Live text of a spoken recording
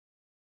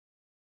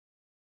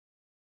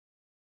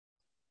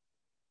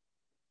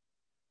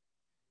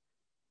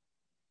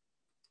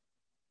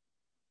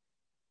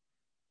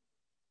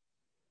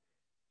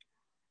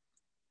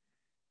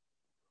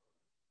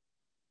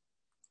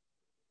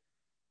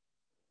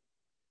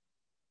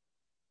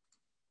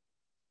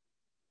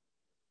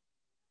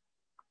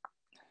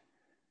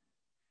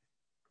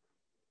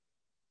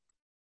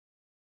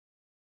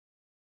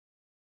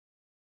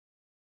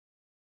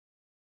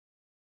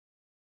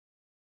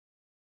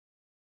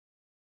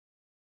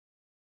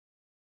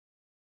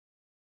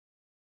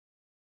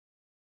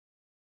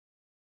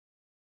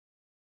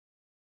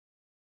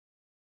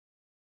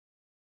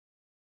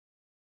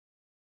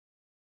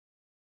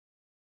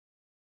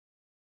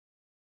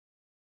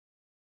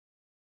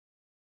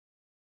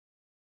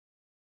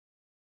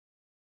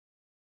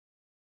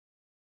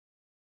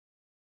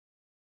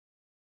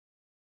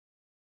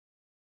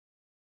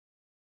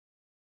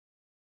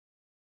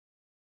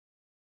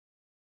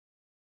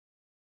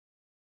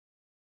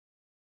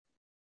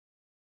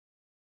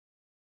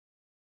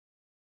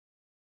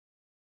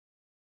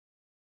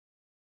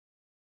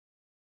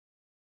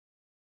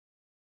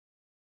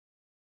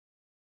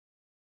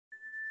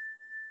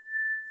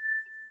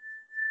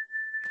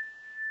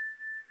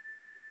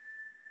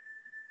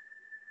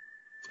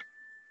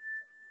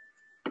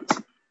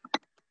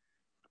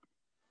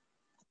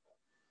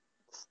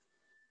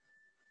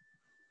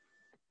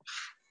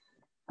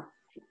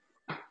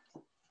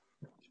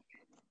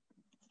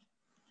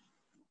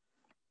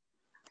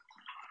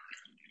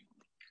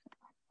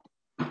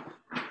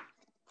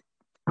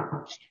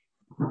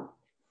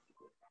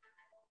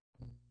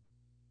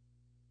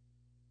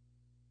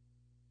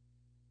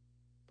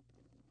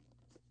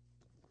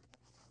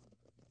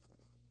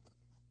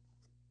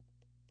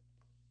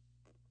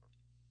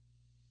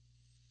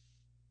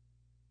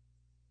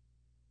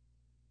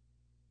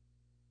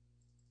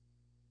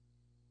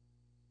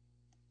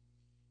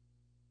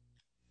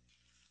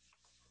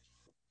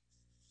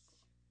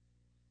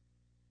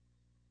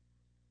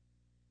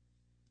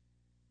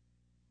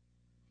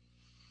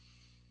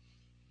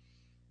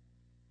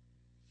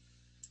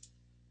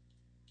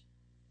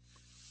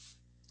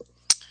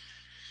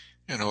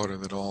In order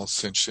that all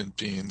sentient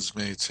beings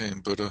may attain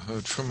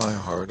Buddhahood, from my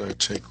heart I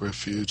take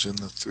refuge in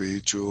the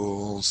three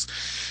jewels.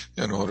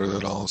 In order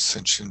that all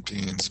sentient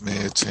beings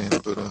may attain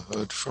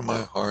Buddhahood, from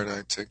my heart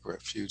I take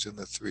refuge in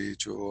the three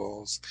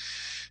jewels.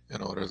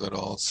 In order that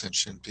all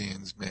sentient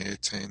beings may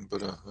attain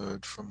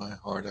Buddhahood, from my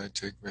heart I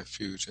take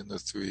refuge in the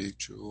three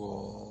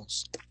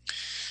jewels.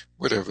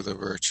 Whatever the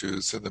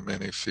virtues of the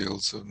many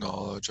fields of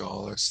knowledge,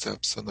 all are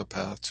steps on the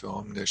path to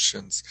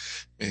omniscience.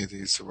 May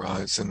these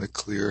arise in the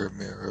clear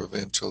mirror of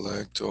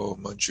intellect. O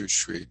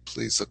Manjushri,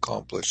 please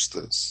accomplish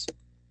this.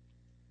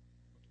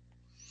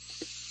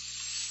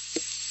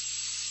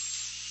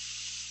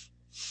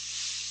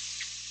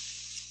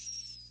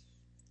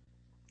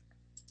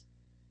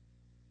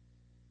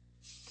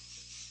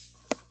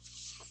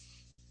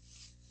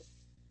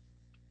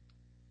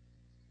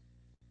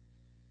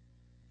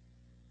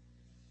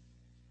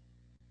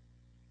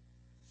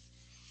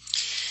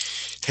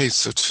 Hey,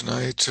 so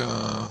tonight,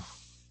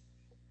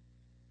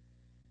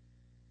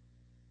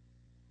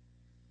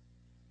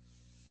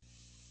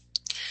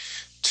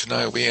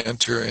 we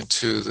enter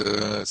into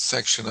the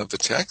section of the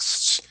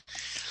text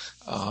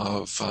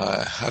of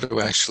how to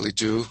actually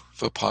do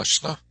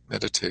Vipassana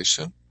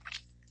meditation.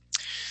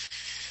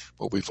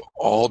 What we've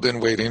all been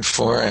waiting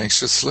for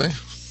anxiously.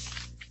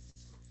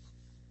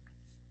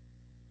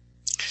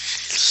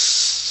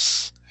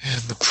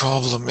 And the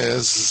problem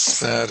is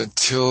that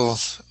until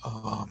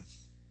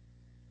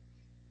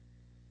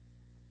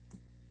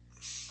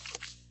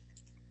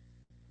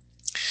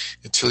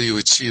you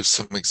achieve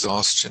some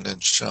exhaustion in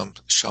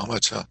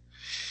shamatha,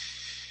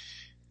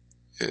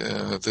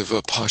 the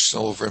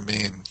Vipassana will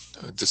remain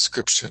a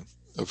description,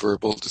 a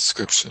verbal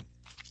description.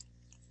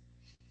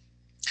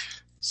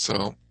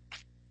 So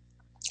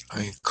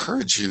I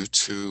encourage you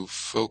to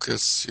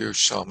focus your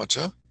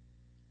shamatha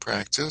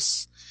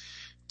practice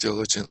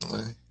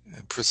diligently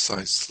and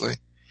precisely,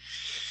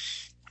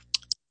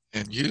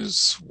 and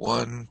use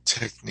one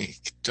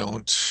technique.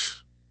 Don't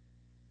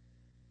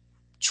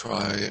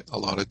try a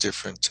lot of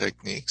different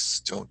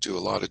techniques. Don't do a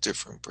lot of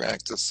different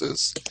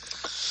practices.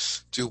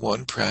 Do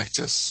one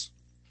practice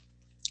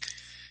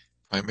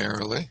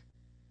primarily.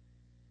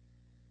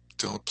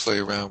 Don't play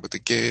around with the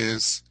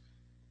gaze.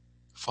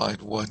 Find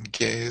one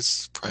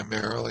gaze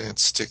primarily and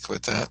stick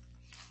with that.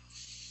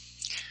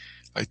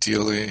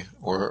 Ideally,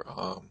 or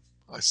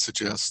I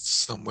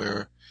suggest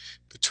somewhere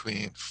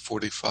between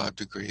 45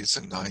 degrees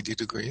and 90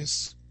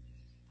 degrees.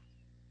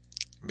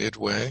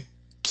 Midway,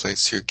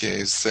 place your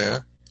gaze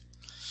there.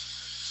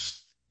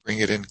 Bring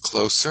it in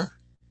closer,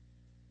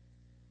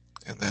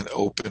 and then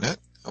open it.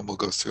 And we'll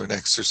go through an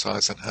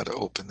exercise on how to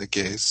open the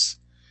gaze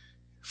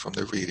from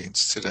the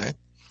readings today.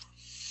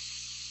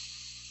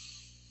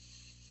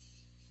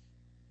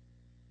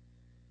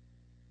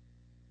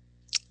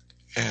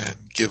 And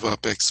give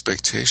up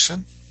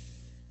expectation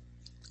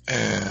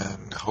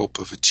and hope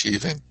of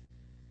achieving,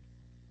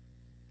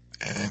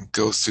 and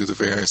go through the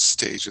various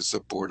stages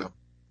of boredom.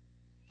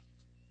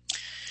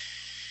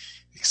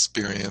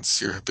 Experience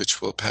your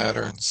habitual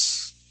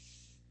patterns.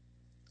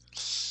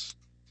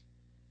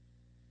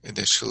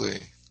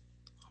 Initially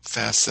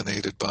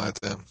fascinated by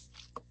them.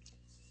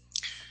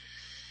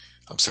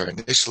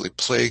 Initially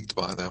plagued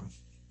by them,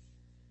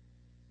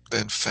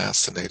 then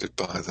fascinated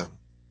by them,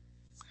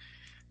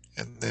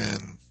 and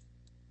then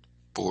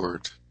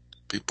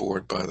be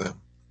bored by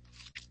them.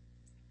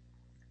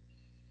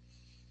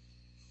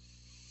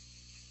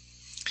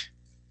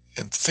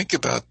 And think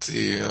about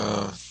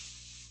the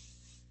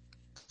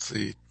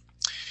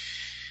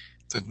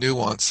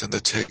nuance and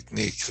the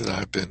technique that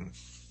I've been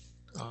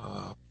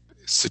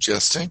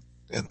suggesting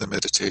in the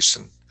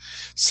meditation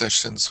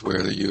sessions,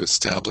 where you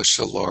establish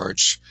a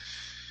large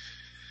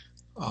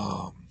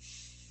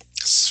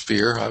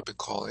sphere, I've been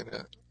calling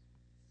it,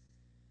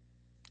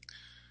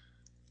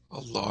 a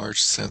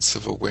large sense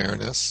of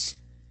awareness.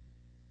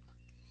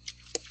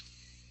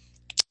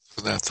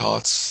 So that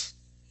thoughts,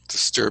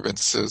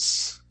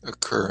 disturbances,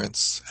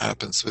 occurrence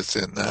happens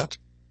within that.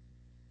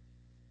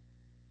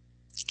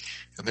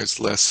 And there's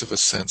less of a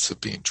sense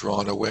of being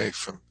drawn away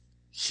from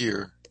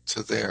here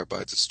to there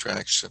by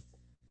distraction.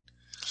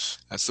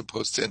 As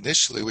opposed to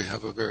initially, we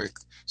have a very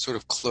sort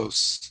of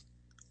close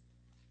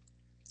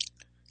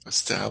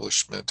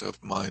establishment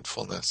of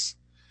mindfulness,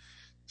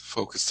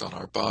 focused on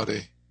our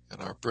body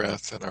and our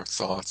breath and our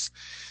thoughts,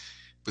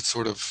 with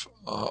sort of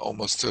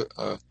almost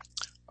a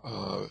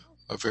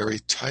very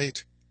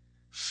tight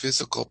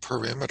physical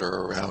perimeter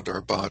around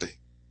our body.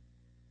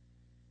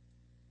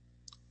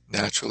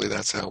 Naturally,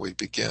 that's how we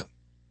begin.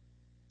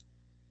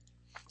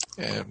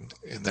 And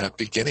in that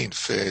beginning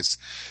phase,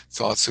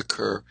 thoughts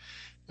occur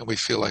and we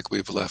feel like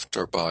we've left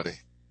our body.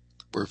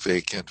 We're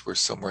vacant, we're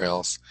somewhere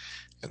else.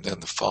 And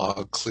then the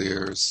fog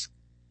clears,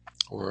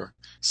 or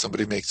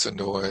somebody makes a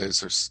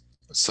noise, or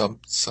some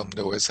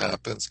noise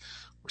happens,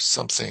 or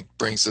something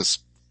brings us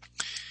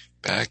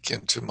back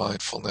into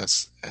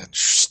mindfulness, and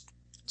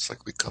it's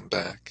like we come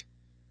back.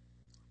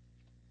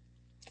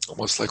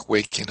 Almost like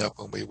waking up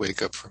when we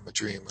wake up from a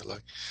dream. We're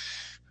like,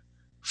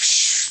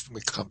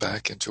 we come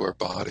back into our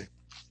body.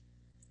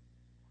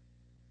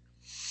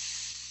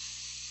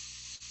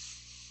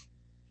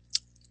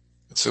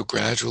 And so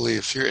gradually,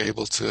 if you're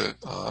able to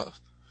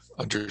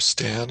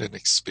understand and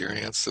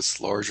experience this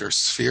larger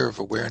sphere of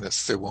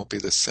awareness, there won't be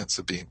this sense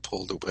of being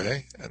pulled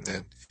away and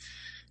then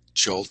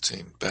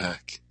jolting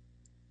back.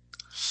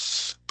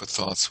 But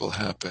thoughts will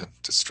happen,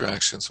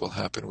 distractions will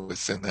happen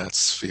within that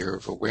sphere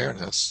of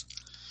awareness,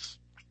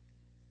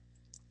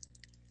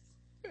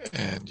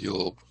 and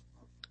you'll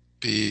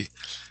be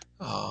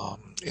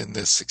in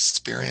this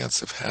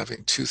experience of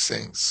having two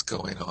things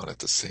going on at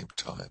the same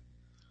time.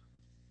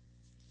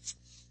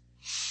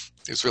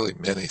 There's really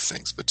many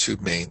things, but two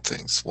main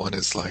things. One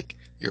is like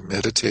you're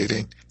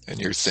meditating and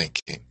you're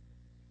thinking.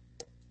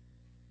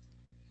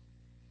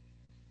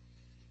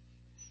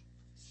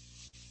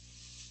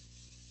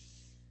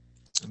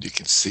 And you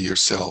can see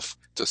yourself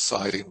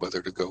deciding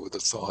whether to go with the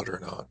thought or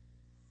not.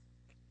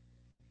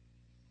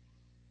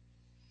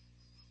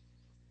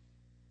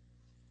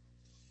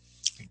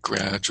 And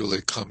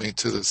gradually coming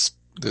to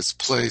this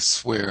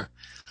place where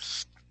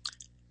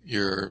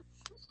you're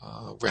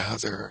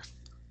rather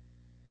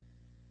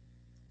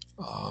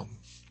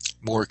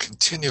more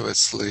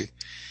continuously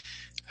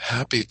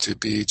happy to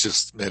be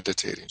just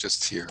meditating,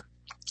 just here,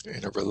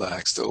 in a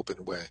relaxed,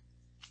 open way.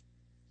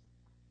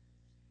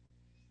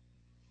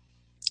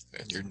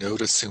 And you're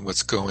noticing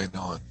what's going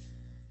on.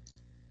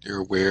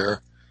 You're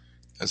aware,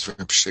 as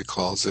Rinpoche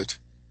calls it,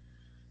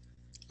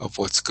 of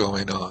what's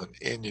going on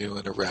in you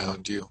and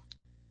around you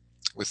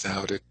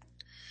without it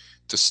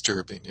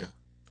disturbing you,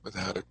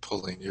 without it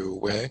pulling you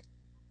away.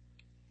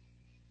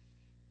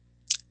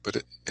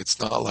 But it's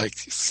not like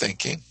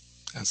thinking,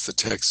 as the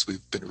texts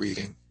we've been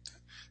reading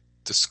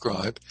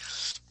describe.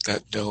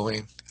 That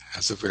knowing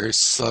has a very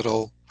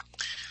subtle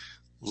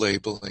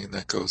labeling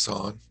that goes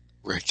on,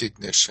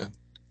 recognition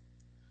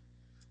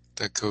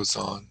that goes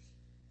on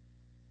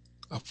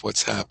of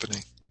what's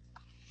happening.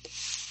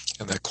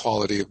 And that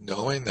quality of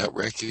knowing, that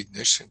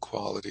recognition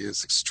quality,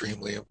 is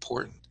extremely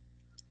important.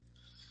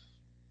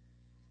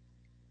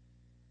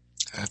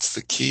 That's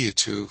the key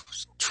to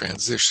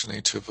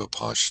transitioning to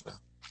Vipassana.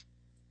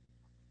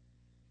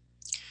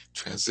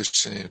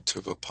 Transitioning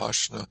to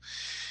Vipassana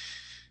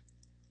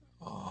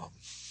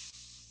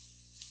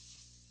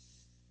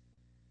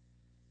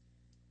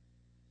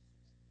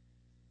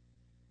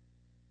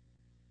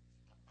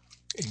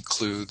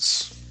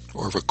includes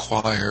or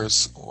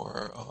requires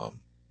or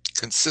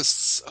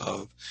consists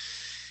of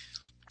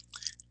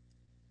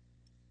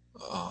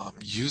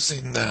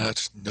using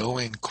that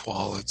knowing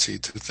quality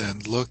to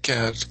then look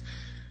at,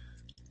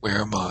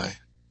 where am I?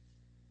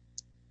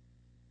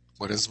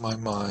 What is my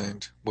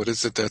mind? What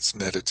is it that's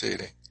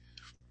meditating?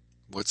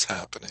 What's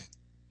happening?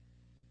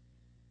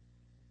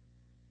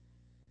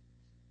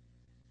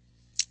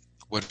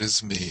 What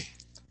is me?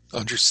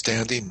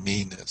 Understanding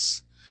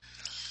meanness.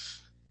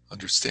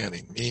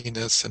 Understanding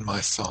meanness in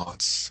my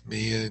thoughts,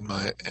 me and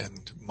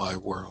my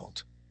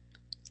world.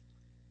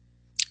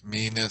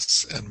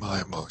 Meanness and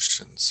my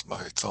emotions,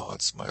 my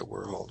thoughts, my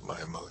world,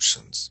 my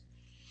emotions.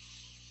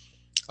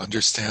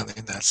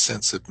 Understanding that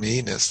sense of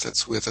meanness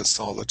that's with us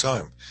all the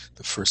time,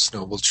 the First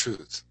Noble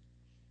Truth.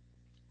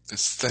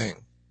 This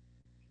thing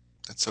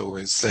that's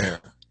always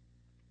there.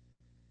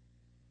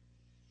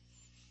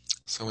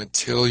 So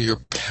until your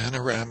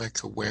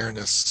panoramic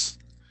awareness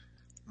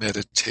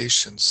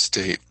meditation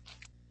state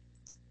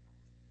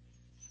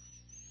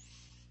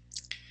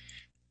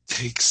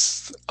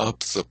takes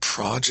up the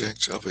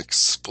project of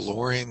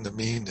exploring the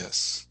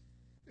meanness,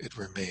 it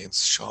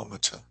remains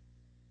shamatha.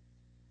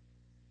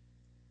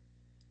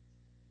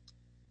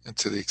 And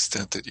to the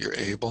extent that you're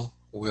able,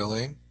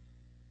 willing,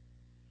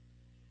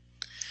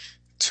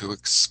 to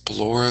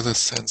explore the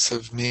sense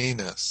of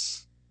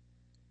meanness,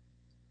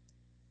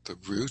 the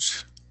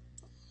root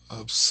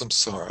of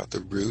samsara,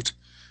 the root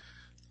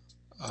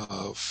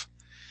of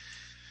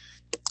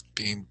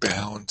being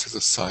bound to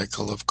the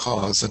cycle of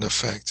cause and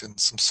effect in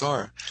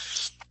samsara,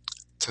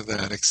 to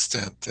that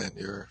extent, then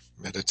your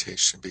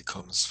meditation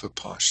becomes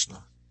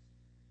Vipassana.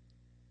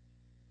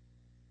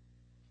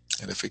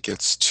 And if it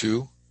gets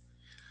too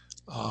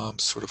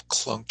sort of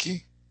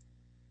clunky,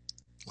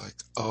 like,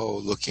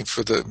 looking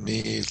for the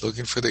me,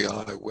 looking for the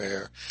I,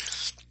 where,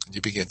 and you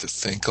begin to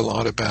think a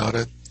lot about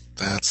it,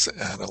 that's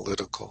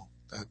analytical.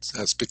 That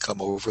has become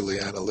overly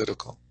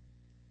analytical.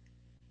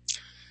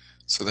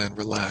 So then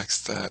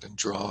relax that and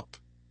drop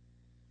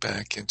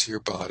back into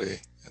your body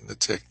in the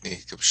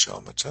technique of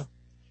shamatha.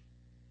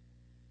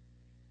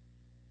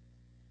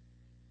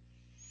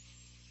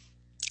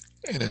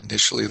 And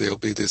initially there'll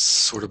be this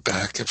sort of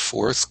back and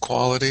forth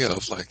quality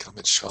of like, I'm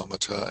in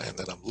shamatha and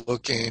then I'm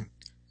looking,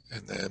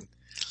 and then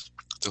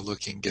the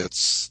looking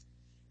gets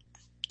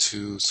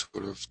too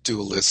sort of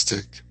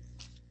dualistic,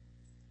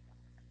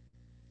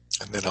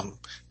 and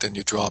then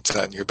you drop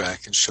that and you're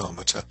back in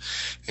shamatha.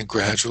 And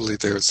gradually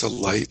there's a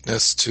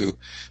lightness to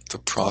the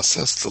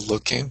process, the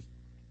looking,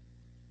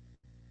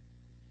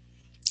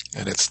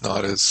 and it's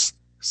not as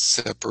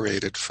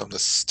separated from the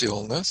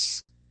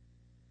stillness.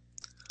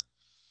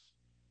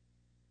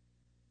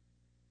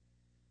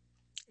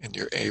 And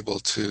you're able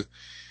to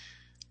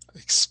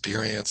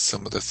experience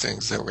some of the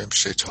things that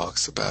Rinpoche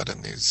talks about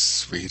in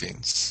these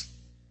readings.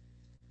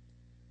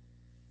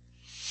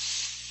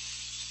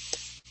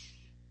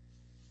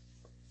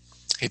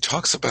 he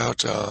talks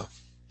about,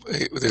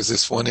 there's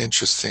this one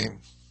interesting,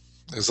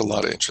 there's a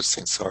lot of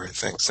interesting,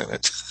 things in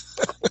it.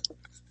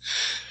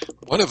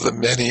 One of the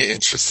many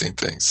interesting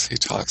things he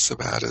talks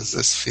about is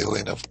this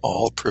feeling of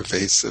all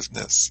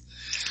pervasiveness.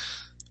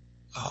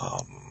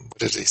 What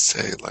did he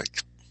say?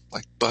 Like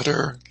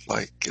butter,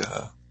 like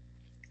a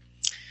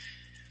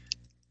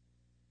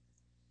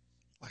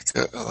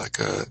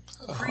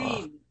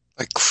Cream.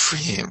 like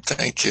cream.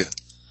 Thank you.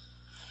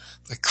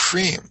 Like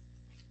cream.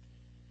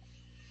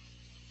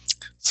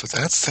 So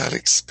that's that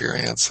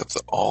experience of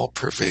the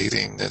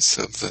all-pervadingness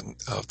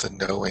of the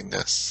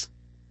knowingness.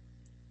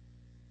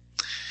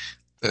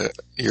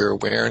 Your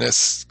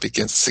awareness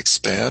begins to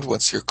expand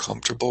once you're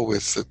comfortable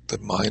with the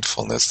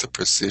mindfulness, the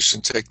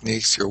precision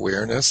techniques. Your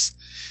awareness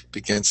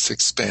begins to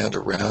expand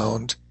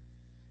around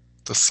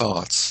the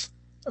thoughts,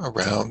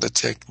 around the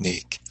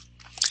technique.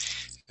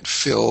 It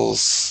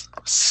fills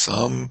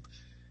some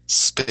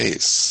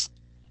space.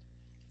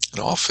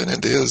 And often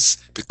it is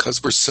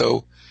because we're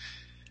so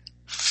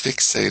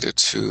fixated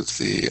to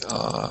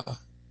the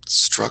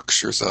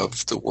structures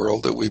of the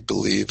world that we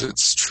believe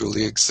it's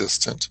truly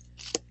existent.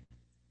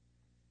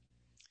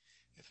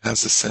 It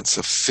has a sense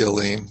of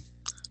filling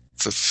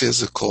the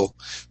physical,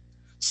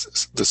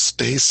 the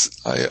space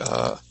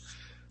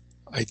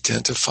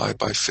identified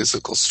by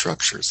physical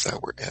structures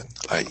that we're in,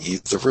 i.e.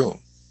 the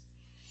room.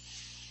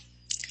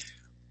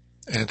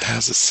 And it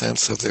has a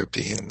sense of there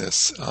being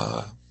this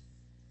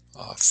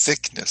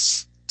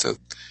thickness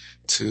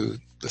to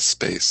the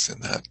space in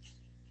that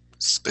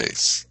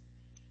space.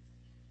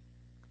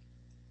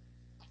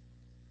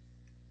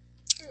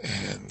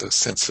 And the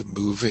sense of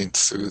moving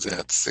through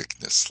that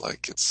thickness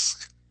like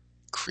it's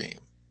cream.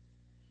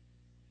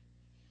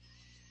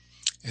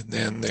 And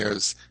then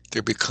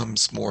there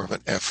becomes more of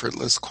an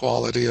effortless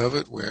quality of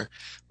it, where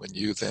when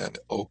you then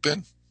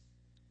open,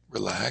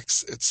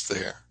 relax, it's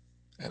there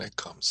and it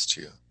comes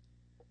to you.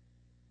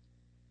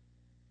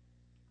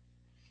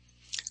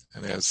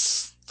 And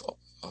as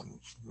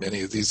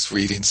many of these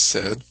readings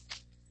said,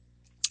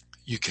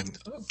 you can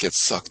get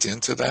sucked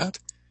into that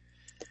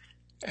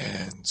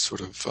and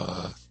sort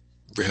of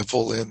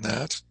revel in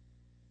that,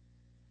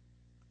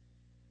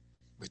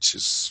 which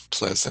is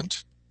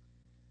pleasant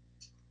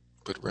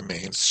but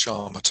remains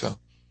shamatha.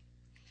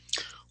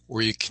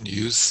 Or you can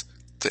use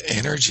the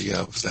energy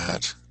of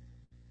that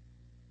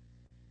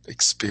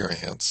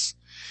experience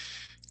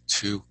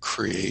to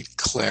create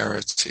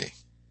clarity.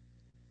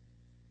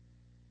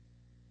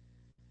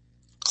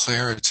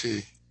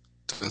 Clarity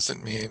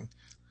doesn't mean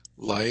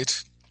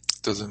light,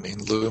 doesn't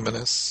mean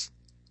luminous,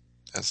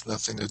 has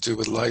nothing to do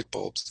with light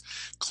bulbs.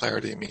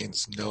 Clarity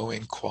means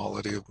knowing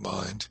quality of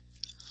mind.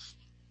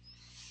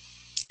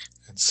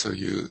 And so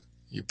you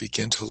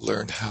begin to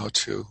learn how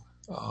to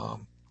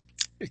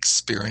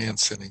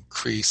experience and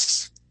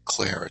increase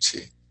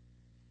clarity.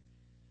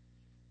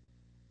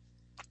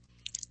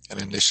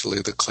 And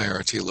initially the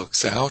clarity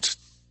looks out,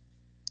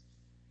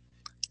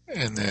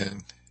 and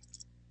then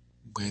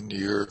when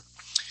you're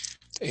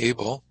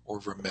able or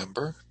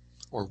remember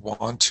or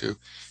want to,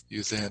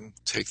 you then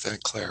take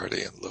that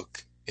clarity and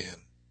look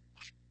in.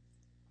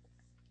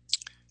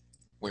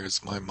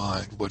 Where's my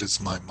mind? What is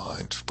my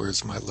mind?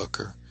 Where's my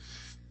looker?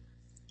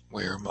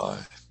 Where am I?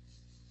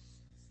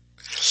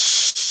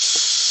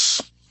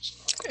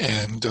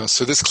 And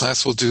so this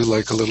class will do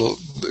like a little,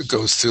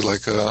 goes through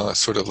like a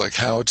sort of like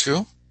how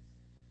to,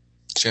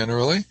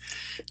 generally.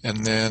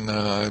 And then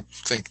I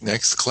think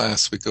next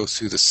class we go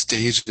through the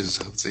stages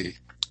of the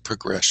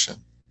progression.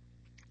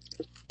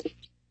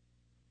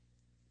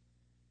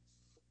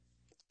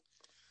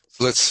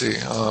 Let's see.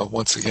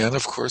 Once again,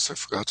 of course, I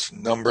forgot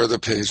to number the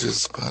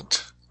pages,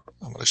 but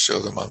I'm going to show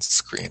them on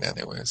screen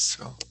anyways.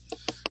 So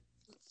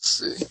let's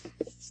see.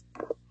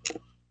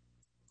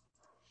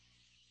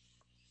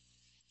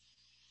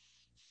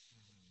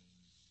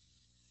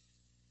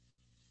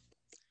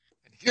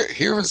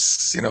 Here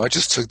was, I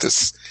just took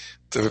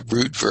the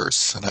root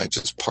verse, and I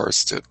just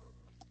parsed it.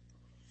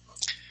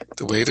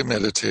 The way to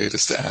meditate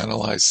is to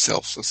analyze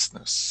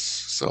selflessness.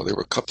 So there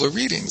were a couple of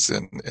readings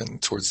in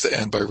towards the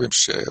end by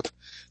Rinpoche of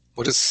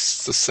what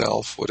is the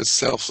self, what is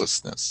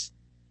selflessness,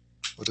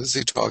 what is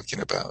he talking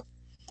about?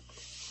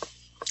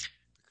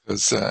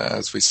 Because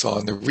as we saw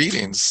in the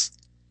readings,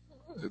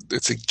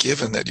 it's a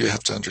given that you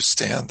have to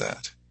understand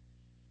that.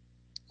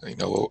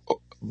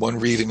 One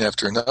reading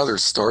after another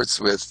starts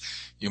with,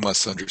 you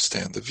must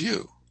understand the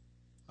view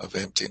of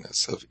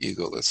emptiness, of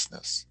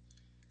egolessness.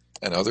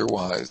 And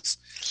otherwise,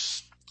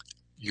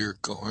 you're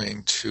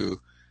going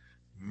to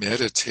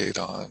meditate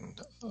on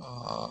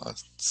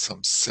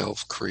some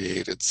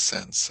self-created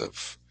sense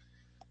of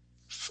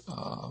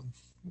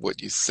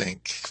what you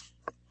think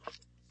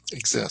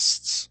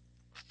exists.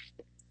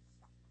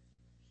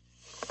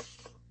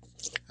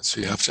 So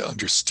you have to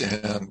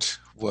understand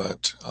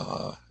what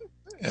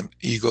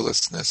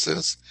egolessness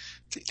is,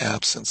 the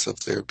absence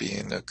of there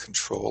being a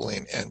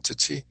controlling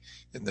entity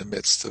in the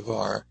midst of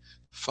our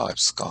 5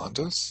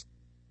 skandhas.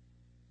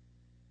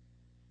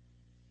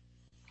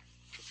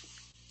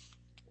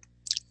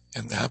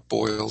 And that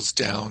boils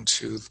down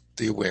to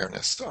the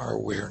awareness, our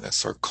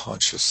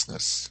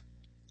consciousness.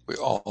 We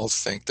all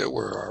think that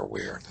we're our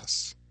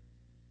awareness.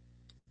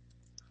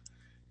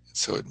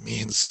 So it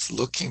means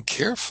looking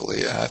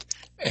carefully at,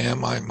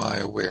 am I my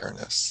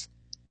awareness?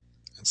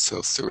 And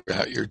so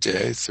throughout your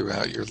day,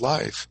 throughout your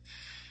life,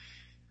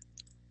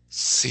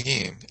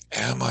 seeing,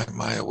 am I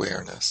my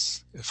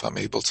awareness? If I'm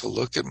able to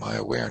look at my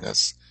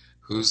awareness,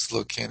 who's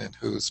looking and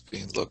who's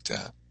being looked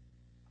at?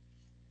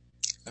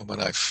 And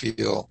when I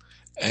feel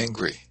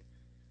angry,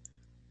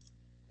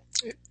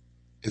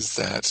 is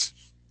that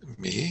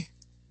me?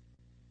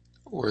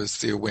 Or is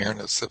the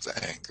awareness of the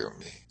anger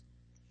me?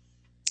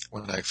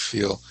 When I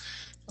feel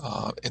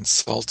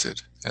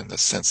insulted and the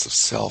sense of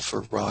self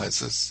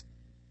arises,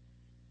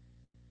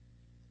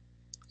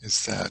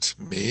 is that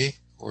me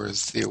or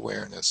is the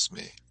awareness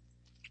me?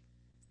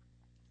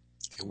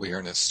 The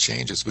awareness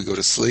changes. We go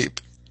to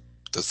sleep.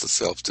 Does the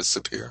self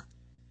disappear?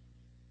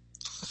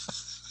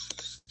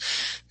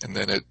 And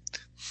then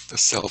the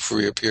self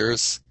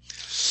reappears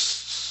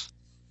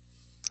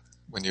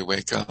when you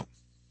wake up.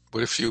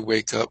 What if you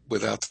wake up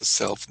without the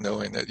self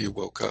knowing that you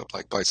woke up,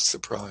 like by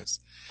surprise,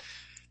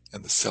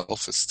 and the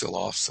self is still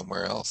off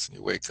somewhere else, and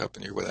you wake up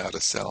and you're without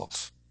a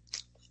self?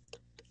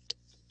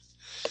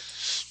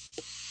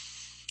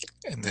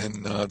 And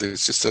then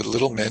there's just a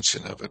little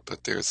mention of it,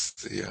 but there's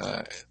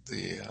the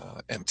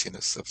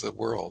emptiness of the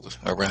world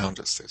around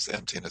us. There's the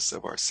emptiness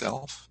of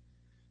ourself,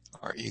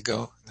 our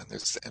ego, and then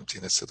there's the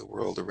emptiness of the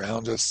world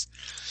around us.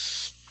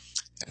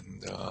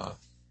 And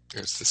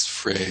there's this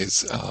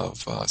phrase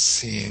of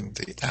seeing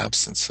the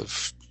absence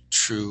of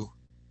true,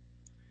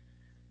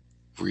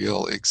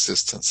 real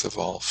existence of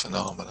all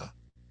phenomena.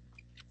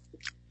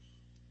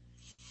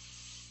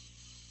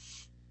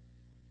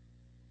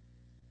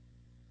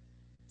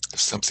 If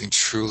something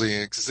truly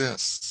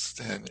exists,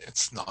 then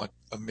it's not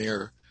a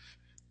mere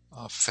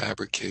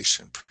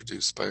fabrication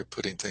produced by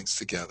putting things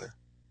together.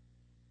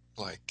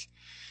 Like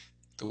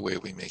the way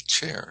we make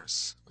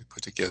chairs. We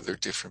put together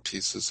different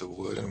pieces of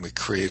wood and we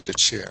create a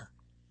chair.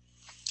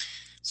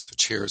 So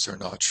chairs are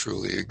not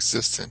truly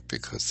existent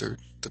because they're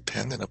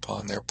dependent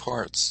upon their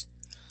parts.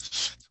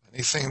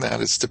 Anything that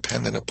is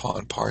dependent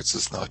upon parts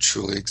is not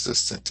truly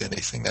existent.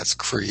 Anything that's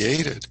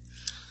created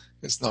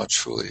is not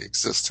truly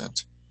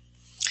existent.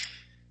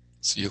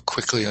 So you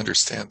quickly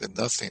understand that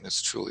nothing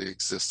is truly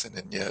existent,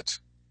 and yet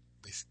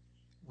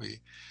we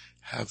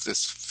have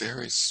this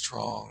very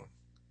strong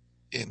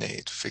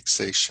innate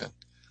fixation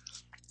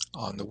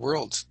on the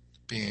world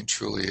being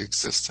truly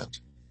existent.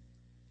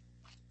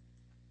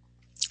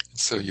 And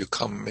so you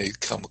may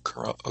come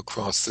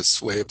across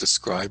this way of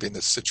describing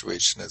the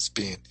situation as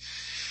being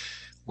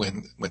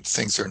when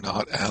things are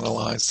not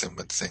analyzed and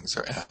when things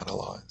are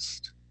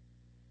analyzed.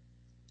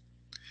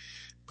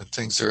 When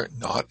things are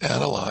not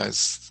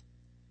analyzed,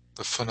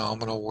 the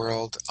phenomenal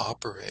world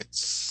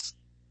operates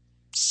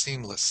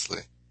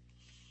seamlessly.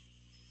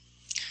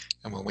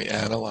 And when we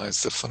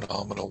analyze the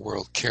phenomenal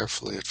world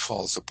carefully, it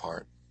falls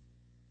apart.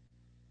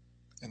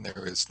 And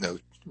there is no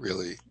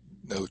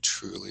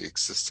truly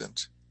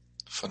existent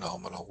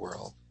phenomenal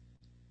world.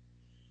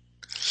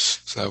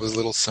 So that was a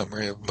little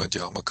summary of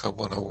Madhyamaka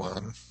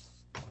 101,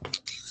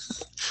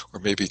 or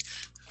maybe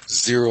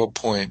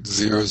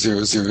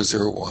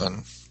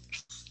 0.00001,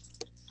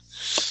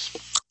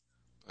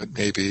 but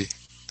maybe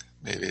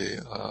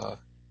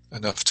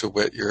enough to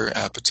whet your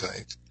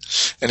appetite.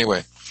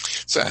 Anyway,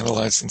 so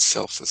analyzing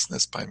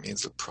selflessness by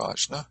means of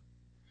prajna.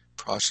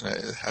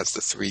 Prajna has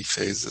the three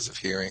phases of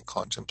hearing,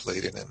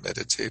 contemplating, and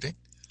meditating.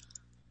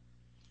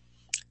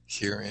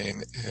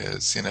 Hearing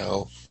is,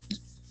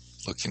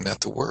 looking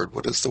at the word.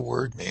 What does the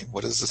word mean?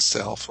 What is the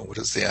self and what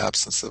is the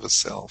absence of a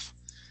self?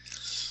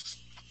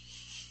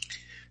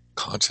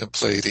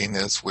 Contemplating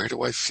is, where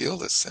do I feel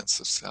this sense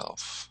of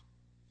self?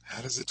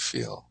 How does it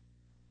feel?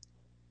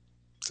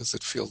 Does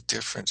it feel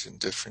different in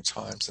different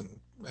times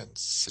and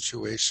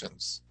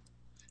situations?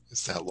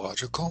 Is that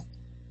logical?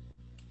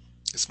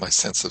 Is my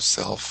sense of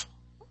self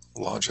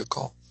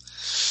logical?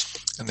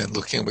 And then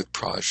looking with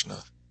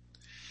prajna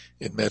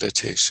in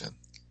meditation,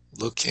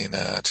 looking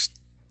at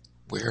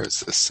where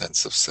is this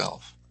sense of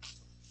self?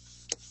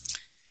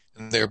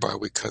 And thereby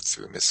we cut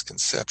through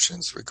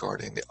misconceptions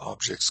regarding the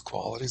object's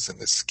qualities, in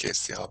this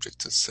case the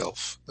object is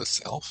self, the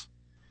self.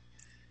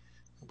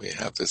 We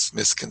have this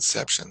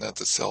misconception that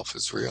the self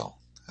is real,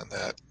 and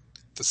that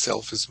the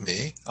self is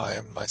me, I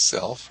am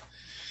myself,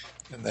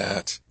 and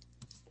that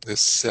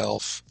this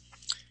self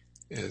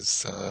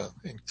is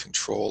in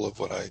control of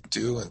what I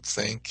do and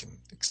think and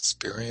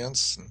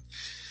experience, and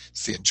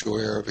is the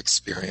enjoyer of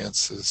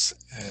experiences,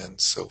 and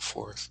so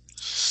forth.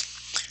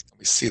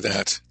 We see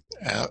that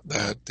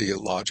the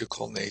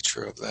illogical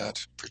nature of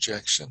that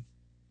projection,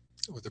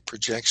 or the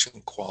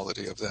projection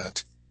quality of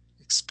that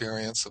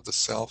experience of the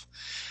self,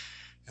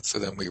 and so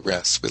then we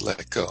rest, we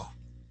let go,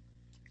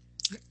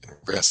 and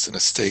rest in a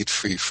state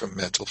free from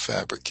mental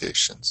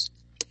fabrications.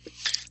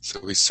 So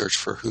we search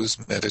for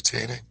who's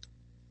meditating,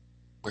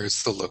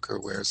 where's the looker,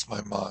 where's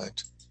my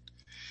mind.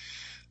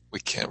 We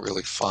can't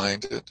really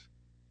find it.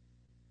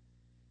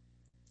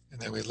 And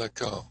then we let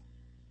go.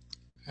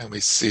 And we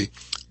see,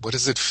 what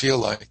does it feel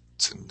like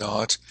to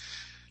not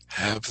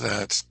have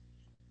that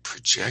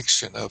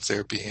projection of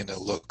there being a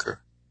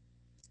looker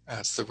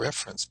as the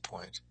reference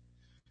point?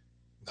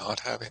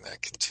 Not having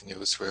that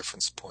continuous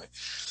reference point.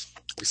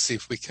 We see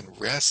if we can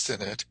rest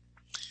in it.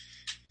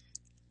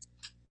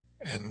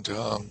 And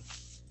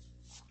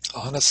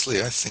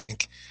honestly, I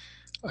think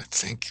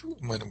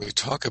when we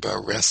talk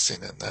about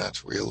resting in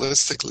that,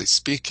 realistically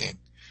speaking,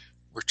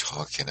 we're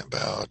talking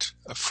about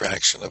a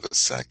fraction of a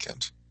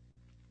second,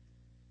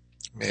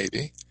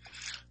 maybe.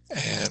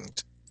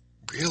 And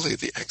really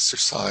the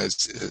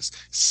exercise is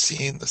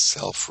seeing the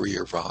self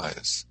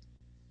re-arise.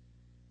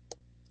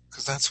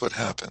 Because that's what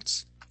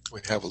happens.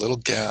 We have a little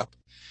gap,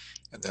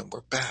 and then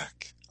we're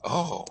back.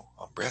 Oh,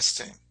 I'm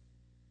resting.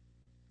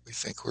 We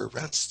think we're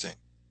resting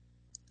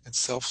in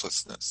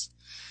selflessness.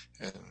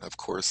 And of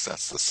course,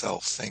 that's the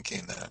self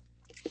thinking that.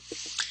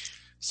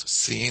 So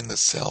seeing the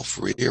self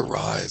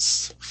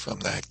re-arise from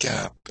that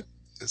gap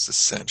is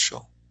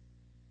essential.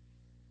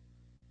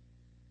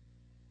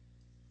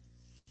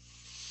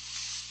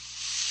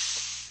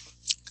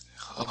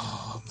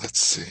 Let's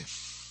see.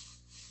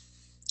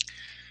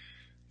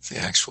 The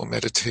actual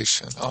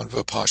meditation on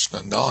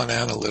Vipassana,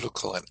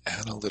 non-analytical and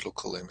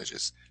analytical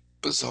images.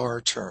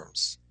 Bizarre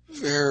terms,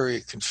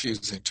 very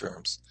confusing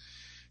terms,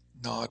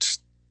 not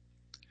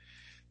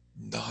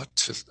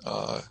to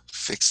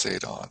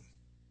fixate on.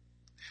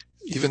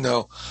 Even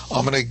though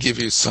I'm going to give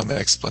you some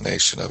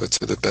explanation of it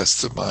to the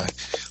best of my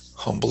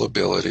humble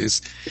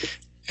abilities,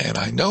 and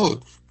I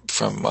know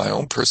from my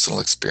own personal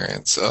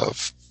experience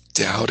of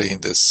doubting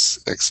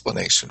this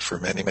explanation for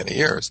many, many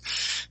years,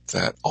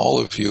 that all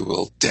of you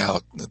will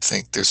doubt and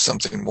think there's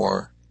something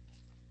more.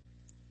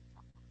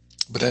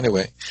 But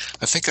anyway,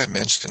 I think I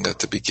mentioned at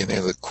the beginning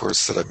of the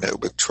course that I met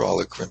with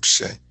Tralik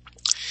Rinpoche.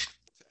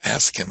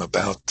 Ask him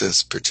about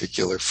this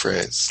particular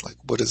phrase, like,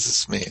 what does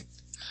this mean?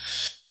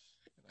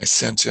 I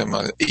sent him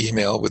an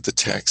email with the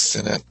text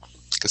in it,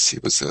 because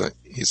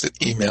he's an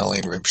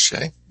emailing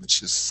Rinpoche,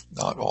 which is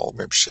not all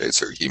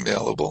Rinpoches are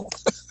emailable.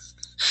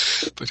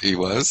 But he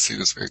was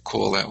very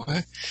cool that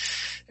way.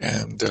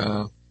 And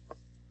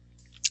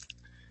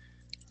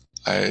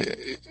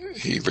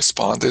he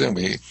responded, and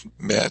we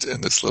met in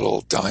this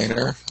little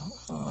diner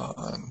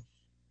on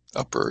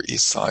Upper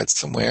East Side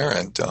somewhere.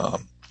 And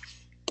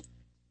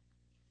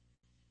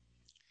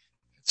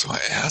so I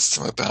asked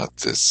him about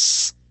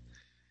this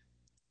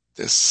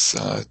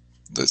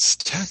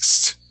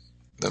text.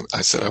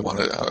 I said I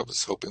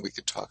was hoping we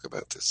could talk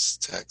about this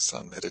text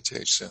on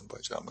meditation by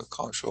John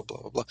McControl, blah,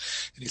 blah, blah.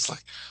 And he's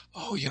like,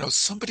 oh,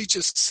 somebody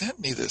just sent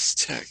me this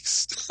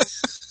text.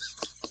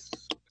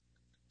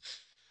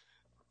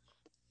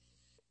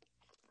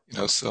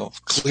 So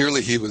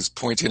clearly he was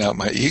pointing out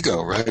my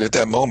ego right at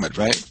that moment,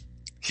 right?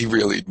 He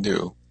really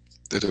knew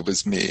that it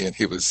was me, and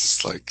he was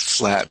just like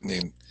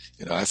flattening.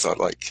 I thought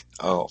like,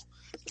 oh.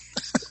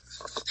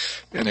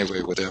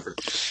 Anyway, whatever.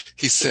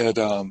 He said,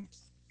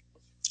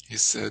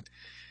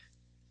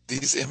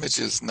 these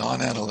images,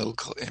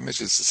 non-analytical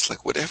images, it's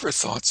like whatever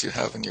thoughts you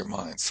have in your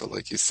mind. So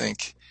like you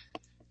think,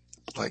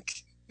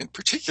 like in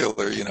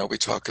particular,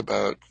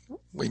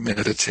 we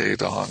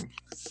meditate on,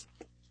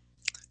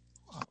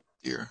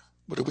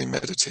 what do we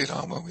meditate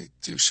on when we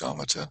do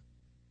shamatha?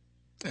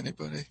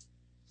 Anybody?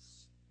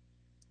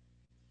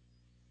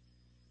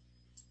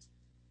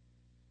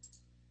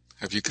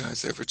 Have you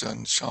guys ever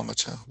done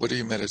shamatha? What do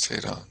you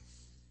meditate on?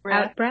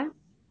 Out breath.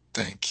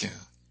 Thank you.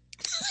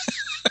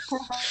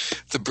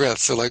 The breath.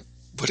 So like,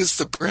 what is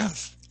the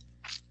breath?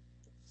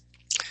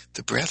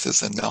 The breath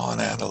is a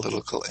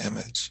non-analytical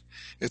image.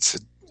 It's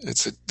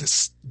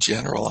this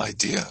general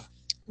idea.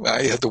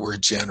 I had the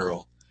word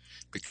general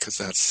because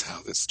that's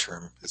how this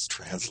term is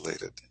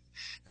translated.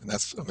 And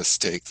that's a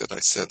mistake that I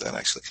said that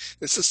actually.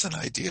 It's just an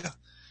idea.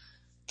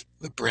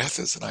 The breath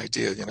is an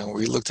idea.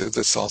 We looked at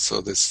this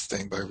also, this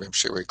thing by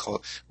Rinpoche where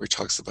he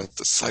talks about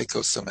the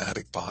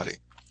psychosomatic body,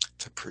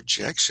 the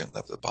projection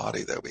of the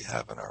body that we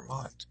have in our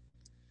mind.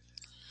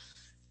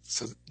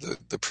 So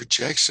the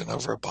projection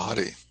of our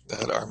body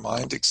that our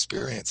mind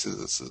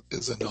experiences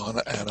is a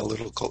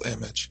non-analytical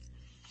image.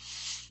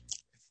 It's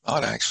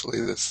not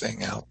actually the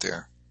thing out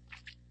there,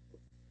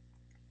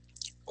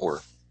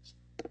 or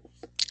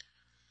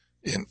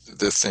in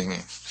the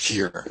thing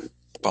here,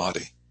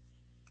 body.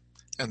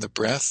 And the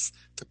breath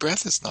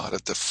is not a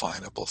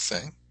definable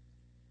thing.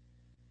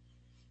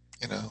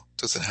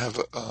 Does it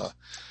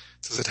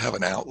have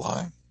an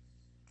outline?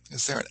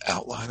 Is there an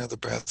outline of the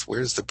breath? Where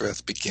does the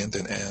breath begin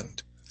and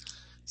end?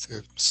 Is there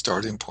a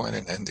starting point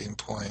and ending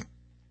point?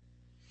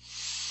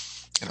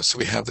 So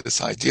we have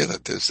this idea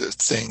that there's a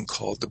thing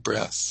called the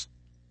breath,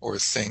 or a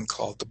thing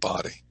called the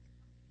body.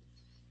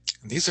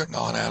 And these are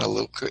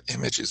non-analytical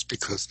images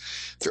because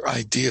they're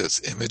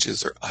ideas.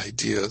 Images are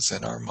ideas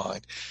in our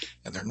mind.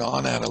 And they're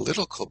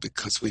non-analytical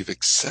because we've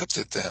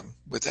accepted them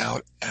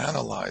without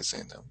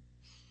analyzing them.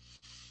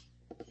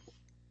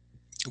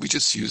 We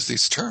just use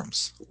these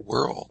terms: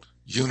 world,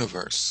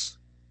 universe,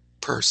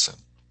 person,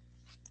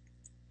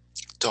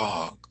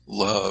 dog,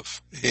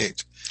 love,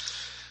 hate.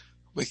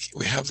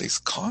 we have these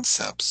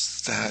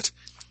concepts that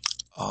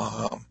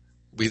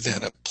we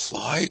then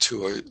apply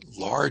to a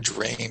large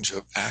range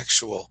of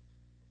actual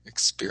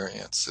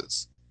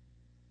experiences.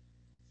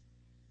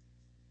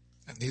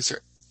 And these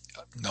are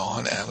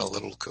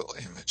non-analytical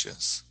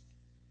images.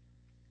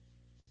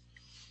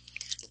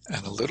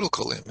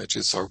 Analytical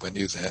images are when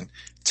you then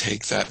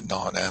take that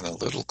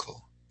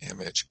non-analytical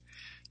image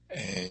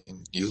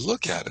and you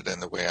look at it in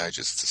the way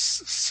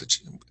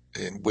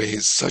in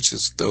ways such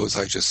as those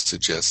I just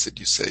suggested.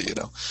 You say,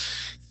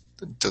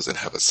 does it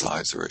have a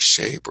size or a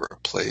shape or a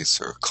place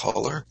or a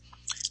color?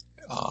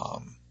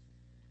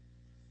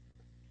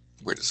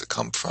 Where does it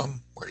come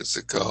from? Where does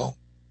it go?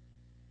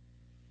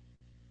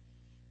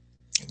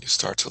 And you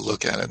start to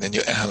look at it, and then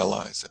you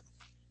analyze it.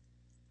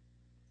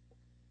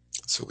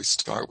 So we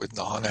start with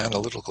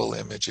non-analytical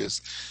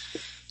images,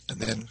 and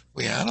then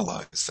we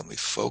analyze them. We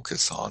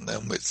focus on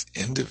them with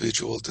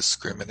individual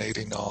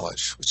discriminating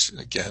knowledge, which,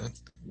 again,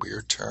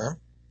 weird term,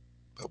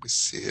 but we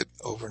see it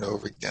over and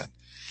over again.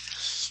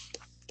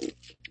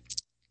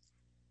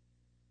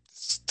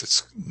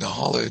 This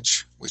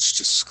knowledge which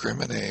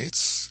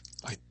discriminates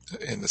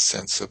in the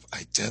sense of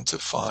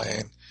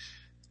identifying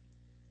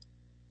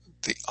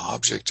the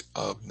object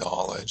of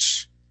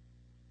knowledge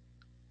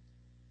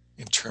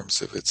in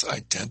terms of its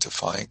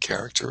identifying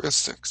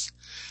characteristics.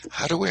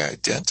 How do we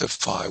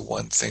identify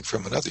one thing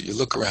from another? You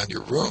look around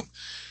your room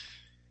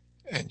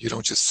and you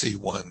don't just see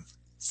one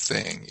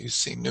thing, you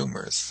see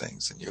numerous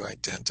things, and you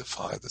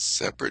identify the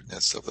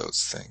separateness of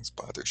those things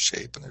by their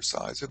shape and their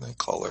size and their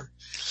color.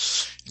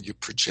 And you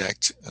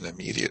project an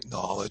immediate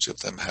knowledge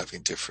of them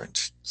having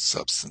different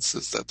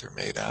substances that they're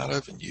made out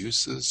of, and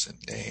uses and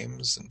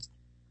names and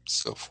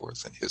so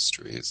forth, and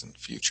histories and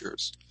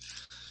futures.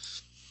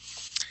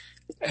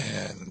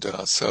 And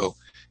so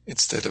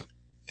instead of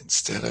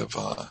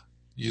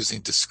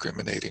using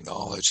discriminating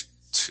knowledge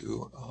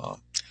to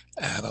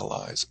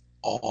analyze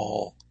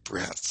all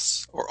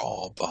breaths or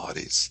all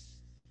bodies,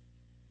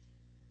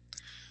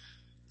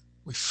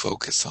 we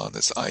focus on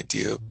this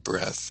idea of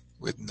breath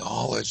with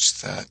knowledge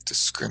that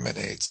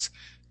discriminates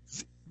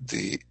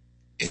the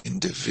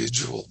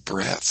individual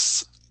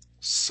breaths,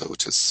 so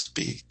to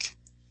speak,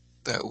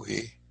 that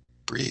we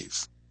breathe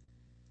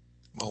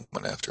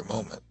moment after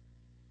moment.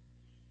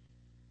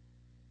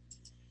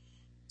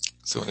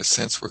 So in a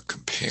sense, we're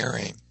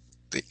comparing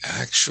the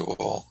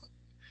actual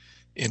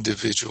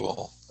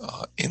individual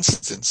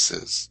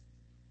instances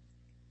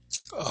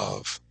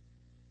of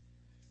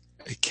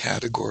a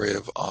category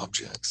of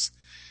objects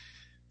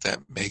that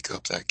make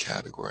up that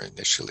category.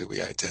 Initially,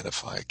 we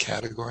identify a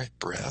category.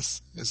 Breath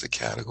is a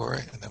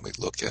category, and then we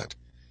look at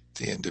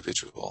the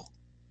individual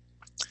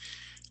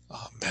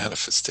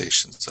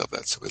manifestations of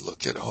that. So we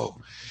look at,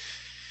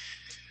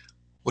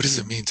 what does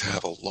it mean to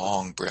have a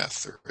long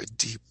breath or a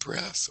deep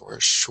breath or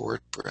a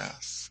short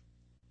breath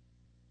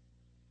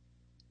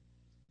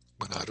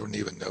when I don't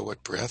even know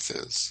what breath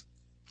is?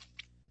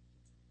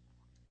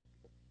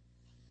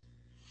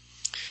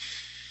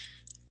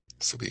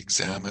 So we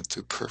examine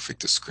through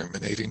perfect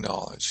discriminating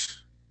knowledge.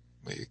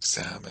 We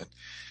examine,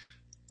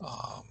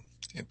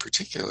 in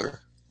particular,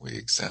 we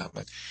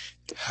examine,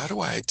 how do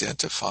I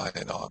identify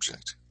an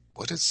object?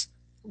 What is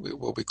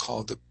what we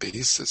call the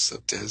basis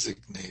of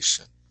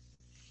designation?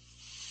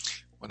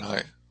 When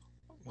I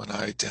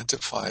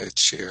identify a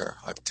chair,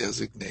 I've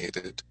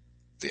designated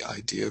the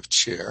idea of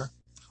chair,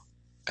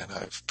 and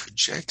I've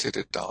projected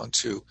it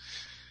onto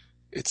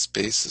its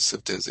basis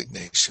of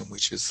designation,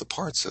 which is the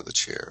parts of the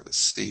chair, the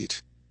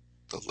seat,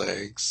 the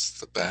legs,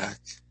 the back.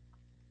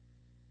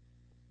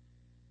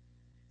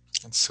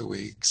 And so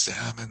we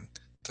examine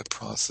the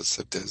process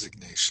of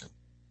designation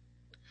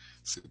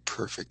through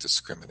perfect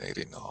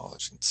discriminating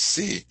knowledge and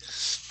see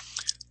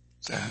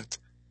that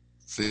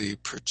the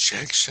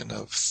projection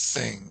of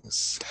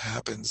things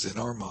happens in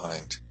our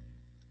mind,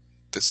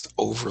 this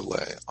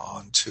overlay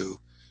onto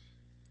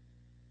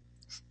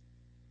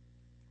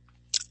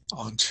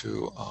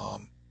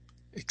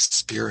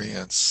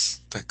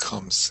experience that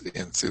comes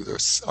in through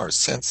our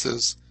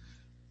senses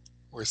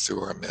or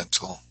through our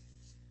mental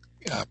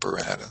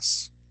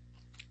apparatus.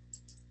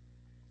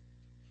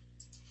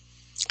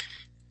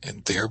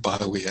 And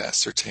thereby we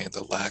ascertain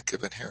the lack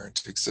of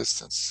inherent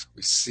existence.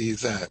 We see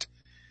that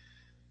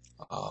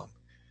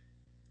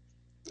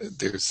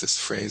there's this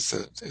phrase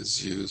that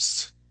is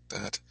used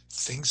that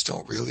things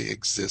don't really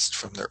exist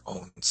from their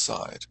own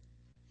side.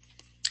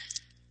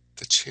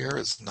 The chair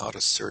is not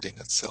asserting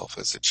itself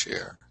as a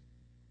chair.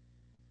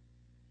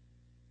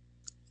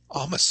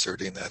 I'm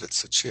asserting that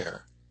it's a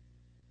chair.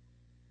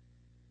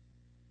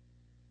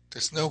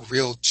 There's no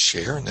real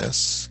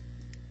chairness.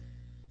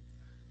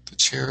 The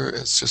chair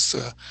is just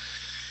a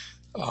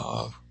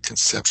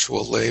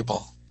conceptual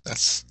label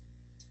that's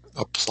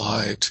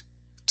applied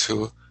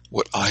to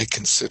what I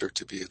consider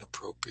to be an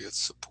appropriate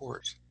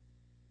support.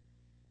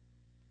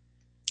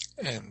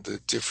 And the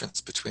difference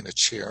between a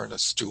chair and a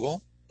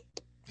stool,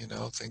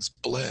 things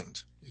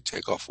blend. You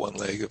take off one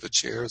leg of a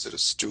chair, is it a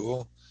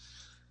stool?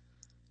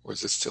 Or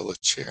is it still a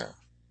chair?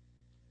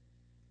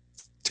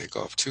 Take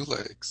off two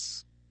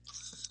legs.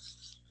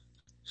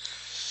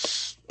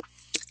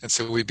 And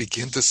so we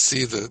begin to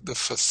see the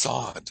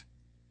facade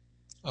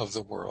of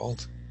the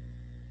world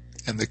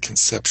and the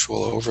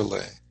conceptual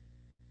overlay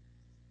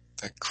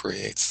that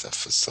creates the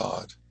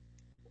facade.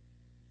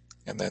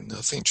 And that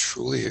nothing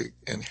truly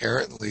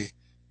inherently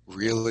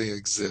really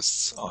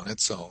exists on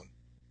its own.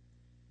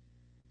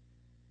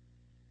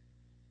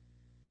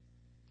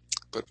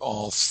 But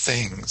all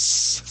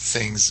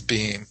things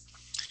being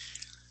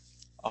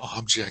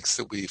objects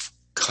that we've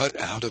cut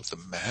out of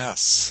the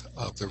mass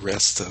of the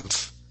rest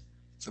of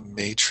the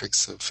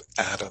matrix of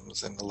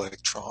atoms and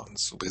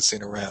electrons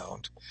whizzing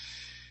around,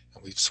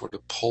 and we've sort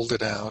of pulled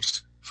it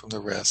out from the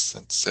rest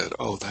and said,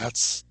 oh,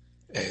 that's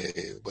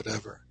a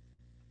whatever.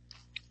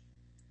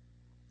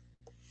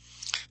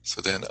 So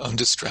then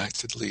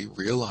undistractedly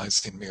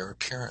realizing mere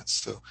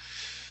appearance.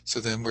 So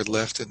then we're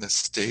left in this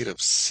state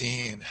of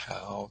seeing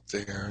how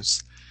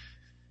there's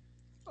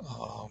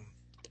a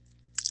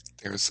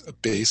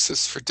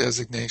basis for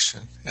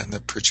designation and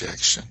the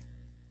projection.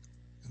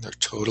 And they're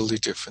totally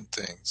different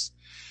things.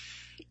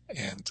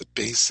 And the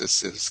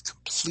basis is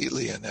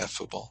completely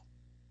ineffable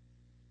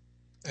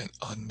and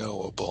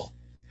unknowable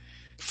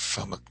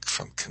from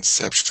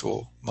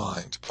conceptual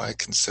mind, by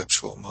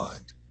conceptual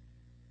mind.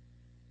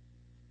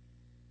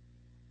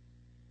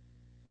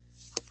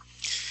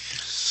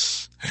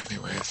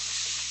 Anyway,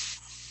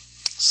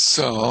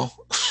 so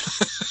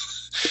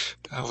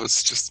that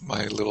was just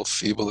my little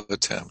feeble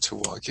attempt to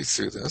walk you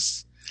through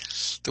this.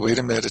 The way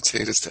to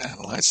meditate is to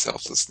analyze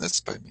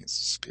selflessness by means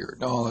of spirit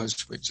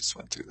knowledge. We just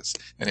went through this.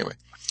 Anyway,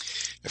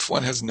 if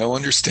one has no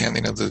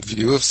understanding of the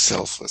view of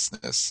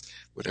selflessness,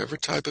 whatever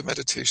type of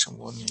meditation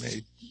one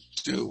may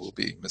do will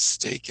be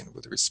mistaken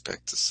with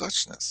respect to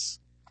suchness.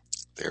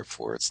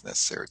 Therefore, it's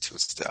necessary to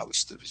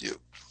establish the view.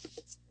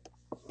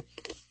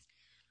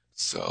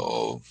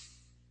 So,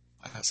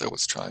 as I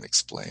was trying to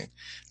explain,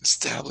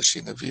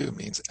 establishing the view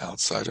means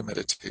outside of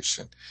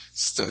meditation,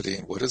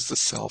 studying what is the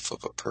self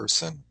of a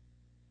person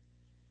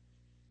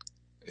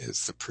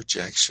is the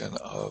projection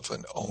of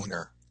an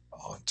owner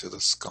onto the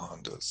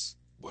skandhas.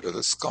 What are the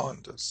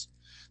skandhas?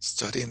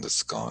 Studying the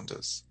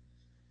skandhas,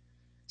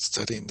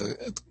 studying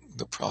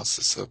the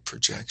process of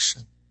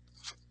projection,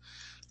 of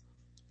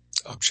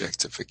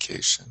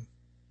objectification,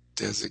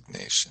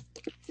 designation,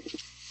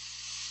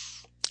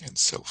 and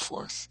so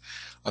forth.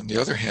 On the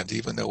other hand,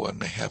 even though one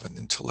may have an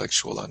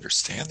intellectual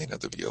understanding of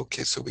the view,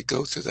 okay, so we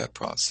go through that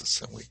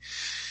process and we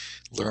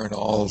learn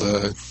all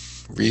the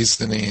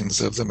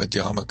reasonings of the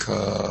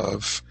Madhyamaka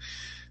of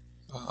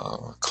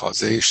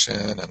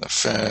causation and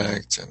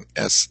effect and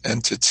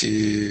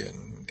entity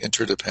and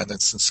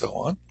interdependence and so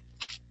on.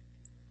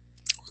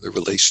 The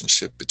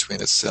relationship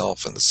between a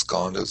self and the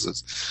skandhas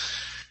is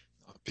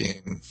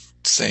being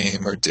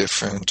same or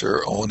different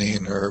or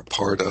owning or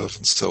part of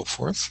and so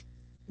forth,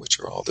 which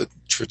are all the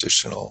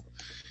traditional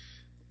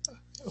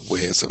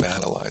ways of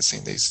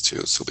analyzing these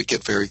two. So we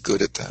get very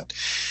good at that.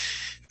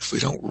 If we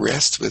don't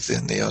rest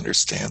within the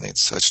understanding,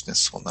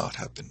 suchness will not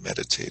have been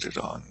meditated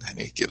on. And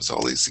he gives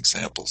all these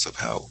examples of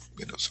how,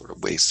 sort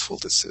of wasteful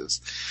this is.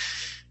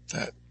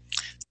 That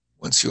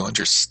once you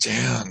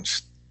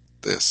understand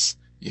this,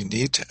 you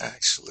need to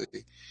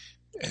actually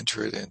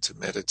enter it into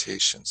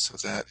meditation so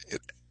that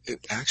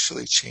it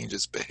actually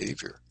changes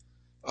behavior.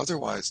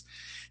 Otherwise,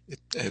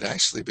 it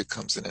actually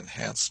becomes an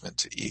enhancement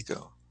to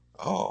ego.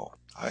 Oh,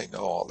 I know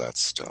all that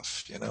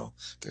stuff,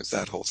 there's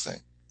that whole thing.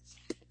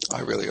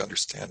 I really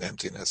understand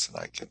emptiness and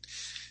I can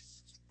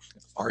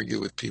argue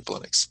with people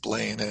and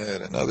explain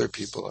it, and other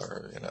people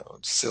are,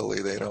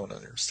 silly, they don't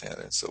understand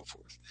it, and so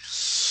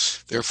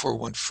forth. Therefore,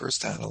 one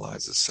first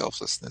analyzes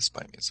selflessness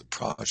by means of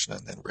prajna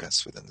and then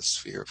rests within the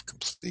sphere of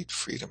complete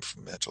freedom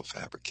from mental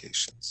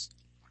fabrications.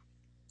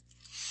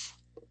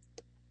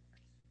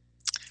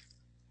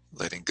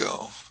 Letting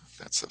go.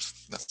 That's a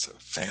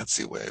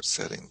fancy way of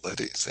saying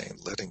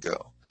letting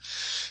go.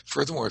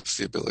 Furthermore, if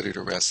the ability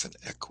to rest in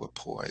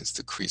equipoise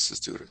decreases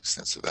due to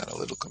extensive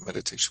analytical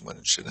meditation,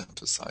 one should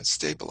emphasize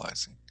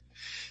stabilizing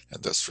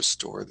and thus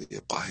restore the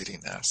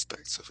abiding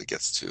aspects. So if it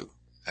gets too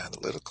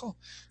analytical,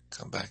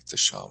 come back to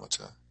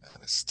shamatha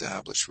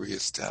and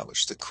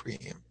reestablish the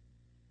cream.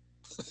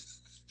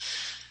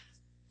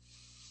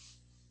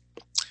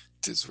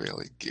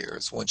 Disraeli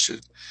gears. One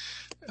should,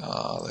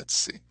 let's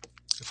see,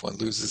 if one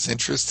loses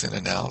interest in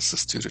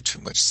analysis due to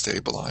too much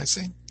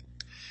stabilizing,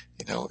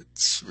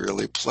 it's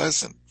really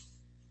pleasant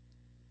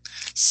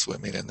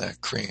swimming in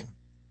that cream.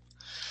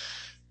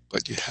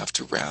 But you have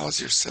to rouse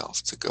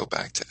yourself to go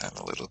back to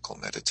analytical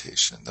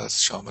meditation.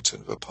 Thus, shamatha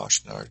and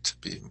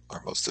vipassana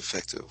are most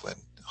effective when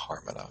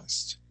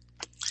harmonized.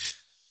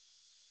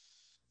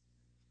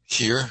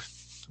 Here,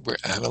 we're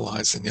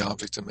analyzing the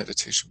object of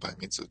meditation by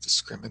means of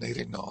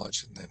discriminating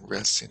knowledge and then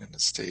resting in a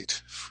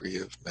state free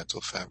of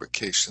mental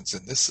fabrications.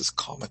 And this is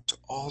common to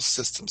all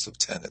systems of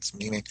tenets,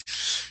 meaning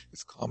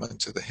it's common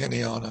to the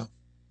Hinayana.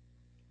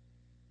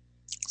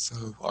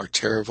 So our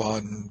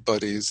Theravada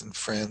buddies and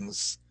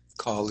friends,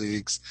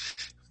 colleagues,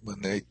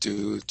 when they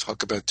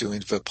talk about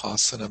doing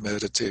vipassana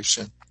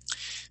meditation,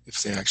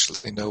 if they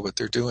actually know what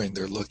they're doing,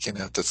 they're looking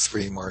at the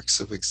three marks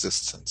of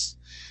existence: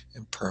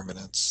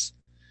 impermanence,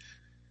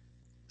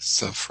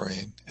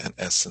 suffering and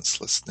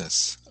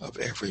essencelessness of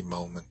every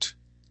moment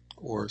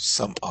or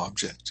some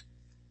object.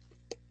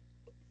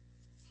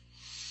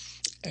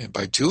 And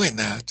by doing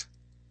that,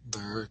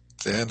 they're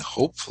then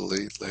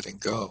hopefully letting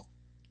go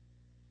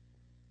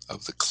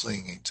of the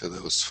clinging to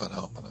those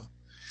phenomena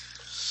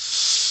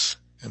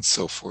and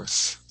so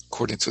forth.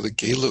 According to the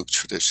Gelug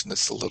tradition,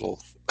 this is a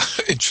little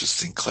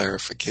interesting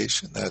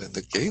clarification that in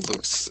the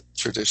Gelug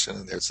tradition,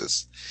 and there's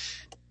this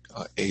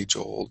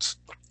age-old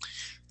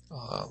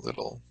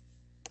little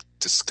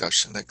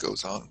discussion that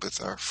goes on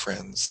with our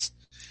friends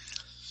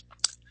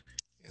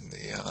in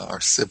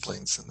our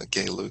siblings in the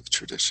Gelug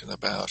tradition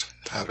about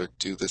how to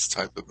do this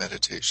type of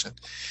meditation.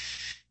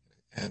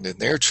 And in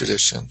their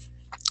tradition,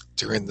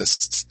 during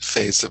this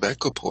phase of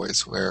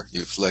equipoise where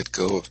you've let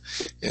go of,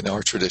 in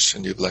our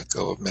tradition, you've let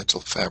go of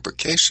mental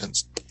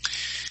fabrications.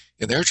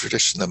 In their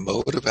tradition, the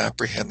mode of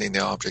apprehending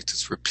the object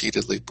is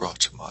repeatedly brought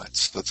to mind.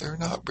 So they're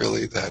not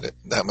really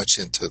that much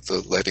into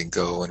the letting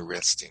go and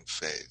resting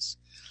phase.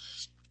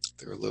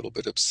 They're a little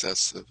bit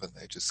obsessive and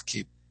they just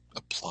keep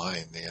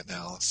applying the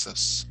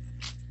analysis.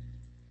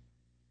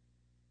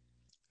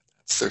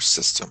 That's their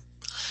system,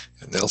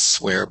 and they'll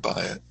swear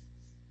by it.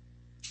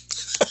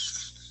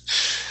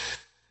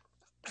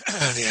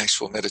 The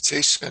actual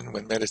meditation,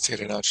 when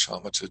meditating on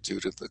shamatha, due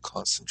to the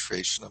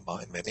concentration of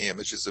mind, many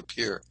images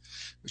appear,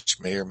 which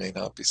may or may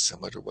not be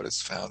similar to what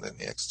is found in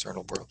the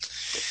external world.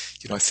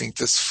 I think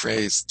this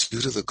phrase,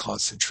 due to the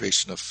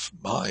concentration of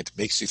mind,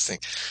 makes you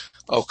think,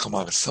 oh, come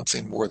on, it's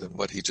something more than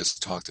what he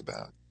just talked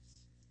about.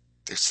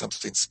 There's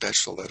something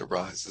special that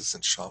arises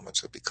in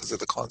shamatha because of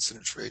the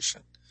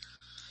concentration.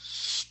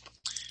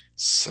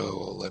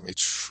 So let me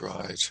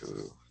try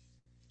to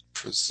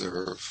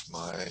preserve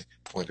my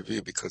point of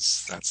view,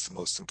 because that's the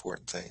most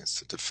important thing, is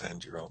to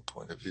defend your own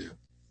point of view.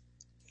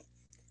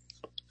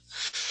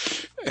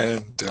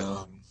 And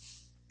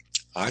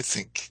I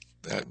think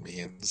that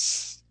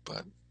means,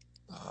 but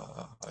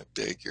I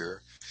beg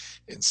your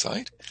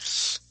insight,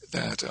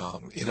 that in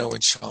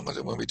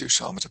shamatha, when we do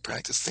shamatha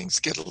practice, things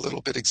get a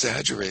little bit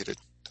exaggerated.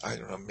 I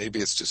don't know, maybe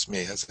it's just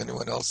me. Has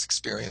anyone else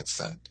experienced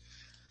that?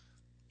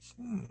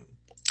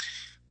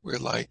 We're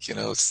like,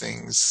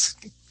 things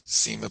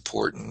seem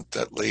important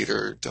that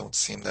later don't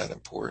seem that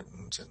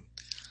important, and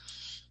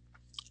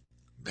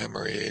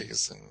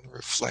memories and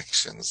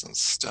reflections and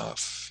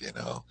stuff,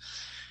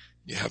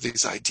 you have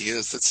these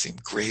ideas that seem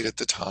great at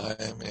the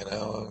time,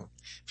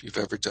 if you've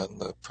ever done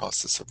the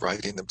process of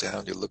writing them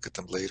down, you look at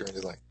them later and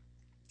you're like,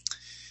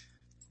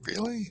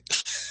 really?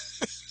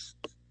 I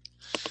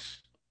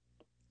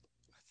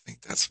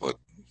think that's what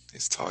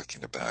he's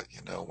talking about,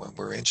 when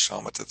we're in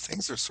shamatha,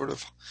 things are sort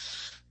of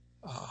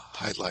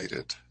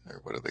highlighted,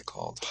 or what are they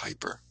called?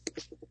 Hyper.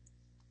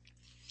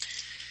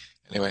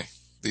 Anyway,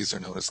 these are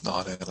known as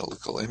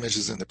non-analytical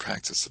images in the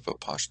practice of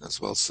Vipassana as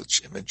well.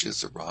 Such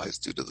images arise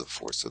due to the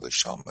force of the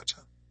shamatha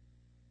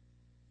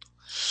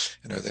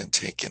and are then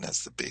taken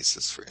as the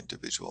basis for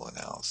individual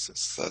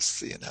analysis.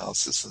 Thus, the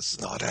analysis is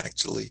not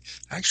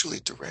actually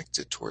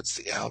directed towards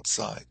the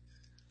outside.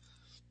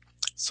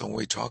 So when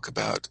we talk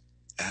about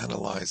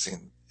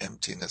analyzing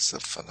emptiness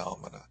of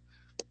phenomena,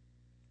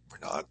 we're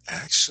not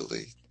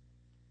actually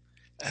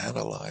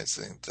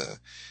analyzing the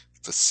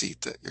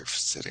seat that you're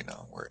sitting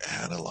on. We're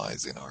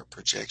analyzing our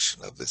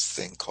projection of this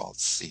thing called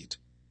seat,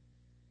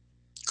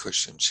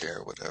 cushion,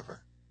 chair,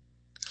 whatever.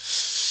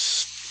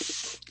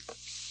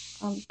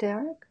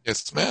 Derek?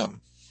 Yes,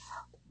 ma'am.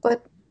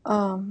 But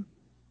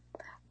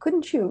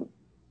couldn't you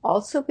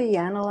also be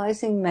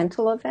analyzing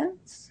mental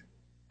events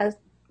as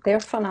their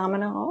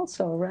phenomena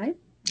also, right?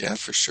 Yeah,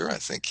 for sure. I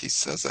think he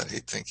says that.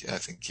 I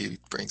think he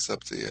brings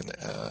up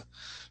the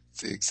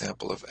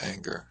example of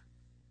anger.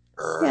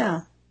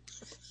 Yeah.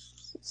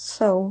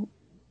 So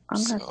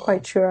I'm not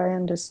quite sure I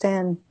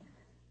understand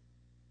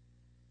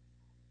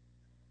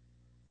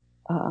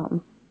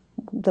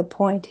the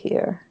point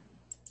here.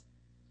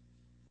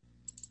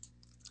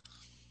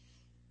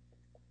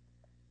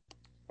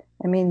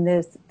 I mean,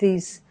 there's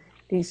these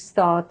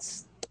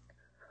thoughts,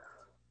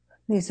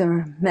 these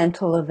are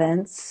mental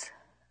events,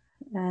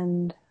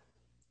 and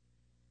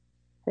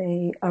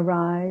they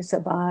arise,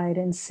 abide,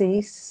 and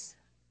cease,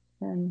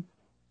 and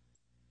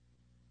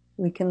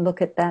we can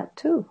look at that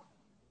too.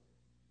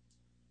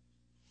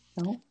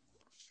 No?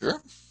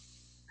 Sure.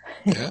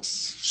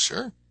 Yes,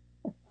 sure.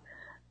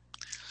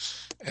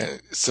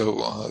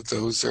 So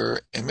those are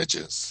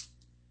images.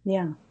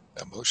 Yeah.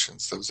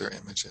 Emotions, those are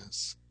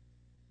images.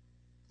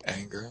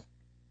 Anger,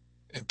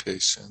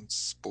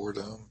 impatience,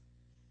 boredom,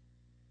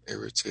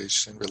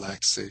 irritation,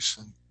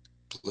 relaxation,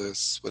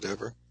 bliss,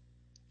 whatever.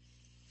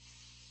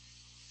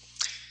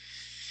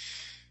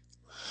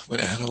 When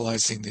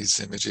analyzing these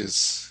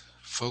images,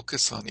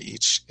 focus on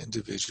each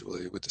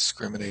individually with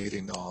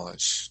discriminating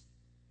knowledge.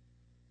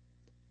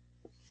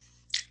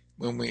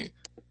 When we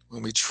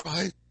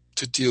try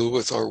to deal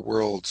with our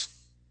world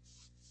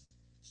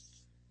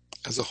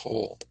as a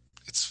whole,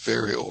 it's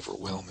very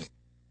overwhelming.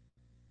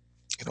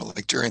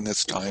 Like during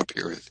this time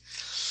period,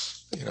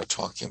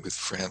 talking with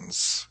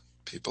friends,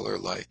 people are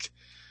like,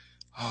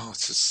 oh,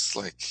 it's just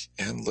like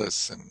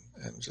endless and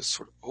just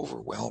sort of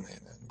overwhelming.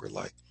 And we're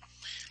like,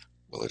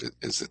 well,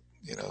 is it,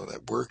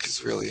 that work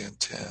is really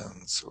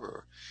intense,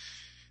 or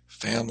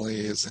family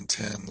is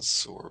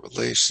intense, or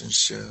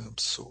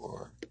relationships,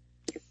 or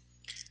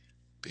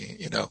being,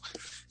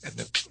 and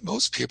then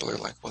most people are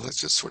like, well,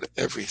 it's just sort of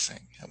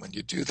everything. And when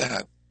you do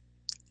that,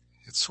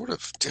 it sort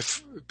of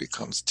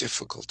becomes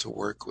difficult to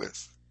work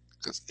with,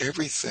 because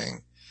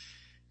everything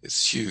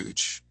is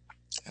huge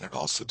and it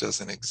also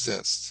doesn't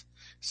exist.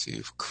 So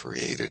you've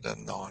created a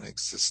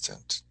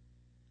non-existent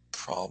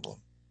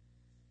problem,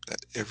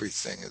 that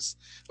everything is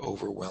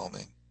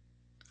overwhelming.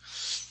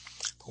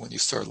 But when you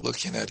start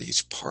looking at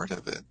each part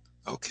of it,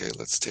 okay,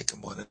 let's take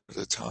them one at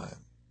a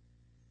time.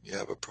 You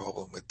have a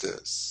problem with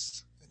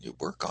this, and you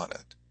work on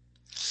it.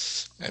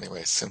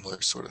 Anyway,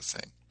 similar sort of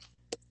thing.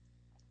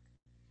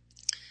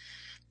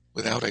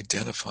 Without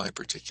identifying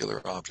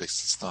particular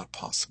objects, it's not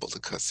possible to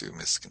cut through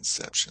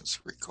misconceptions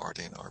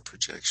regarding our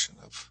projection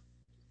of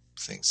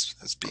things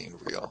as being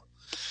real.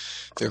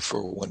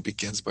 Therefore, one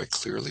begins by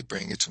clearly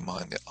bringing to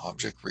mind the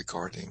object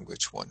regarding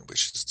which one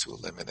wishes to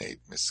eliminate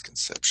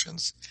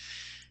misconceptions.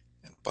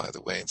 And by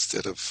the way,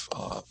 instead of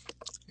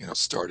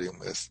starting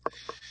with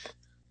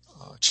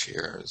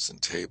chairs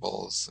and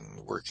tables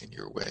and working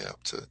your way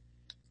up to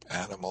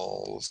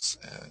animals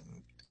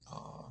and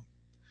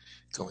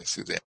going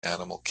through the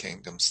animal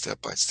kingdom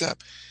step by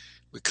step,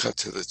 we cut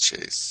to the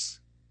chase,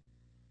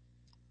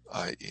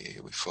 i.e.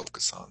 we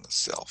focus on the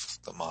self,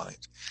 the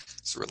mind,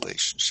 its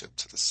relationship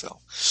to the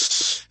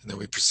self. And then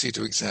we proceed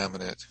to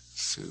examine it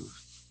through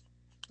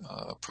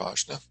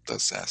prajna,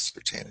 thus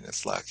ascertaining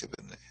its lack of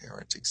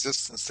inherent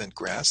existence, then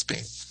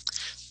grasping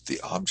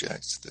the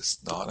object, this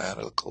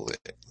non-analytical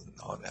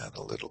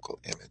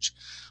image,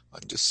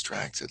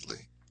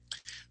 undistractedly.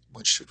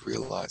 One should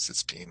realize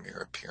its being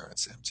mere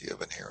appearance, empty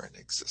of inherent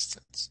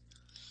existence.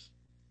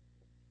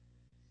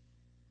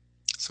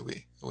 So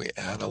we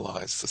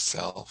analyze the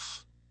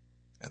self,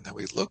 and then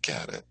we look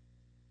at it,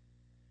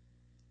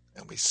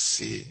 and we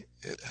see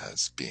it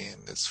as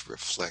being this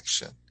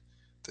reflection,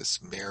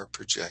 this mere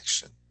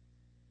projection.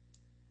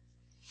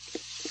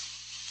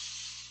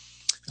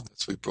 And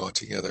thus we brought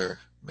together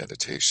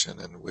meditation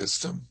and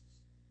wisdom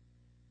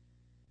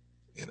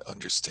in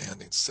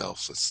understanding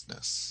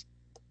selflessness.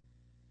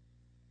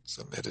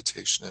 So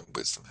meditation and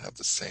wisdom have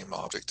the same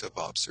object of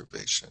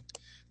observation,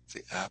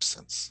 the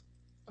absence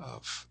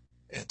of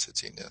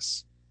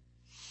entityness.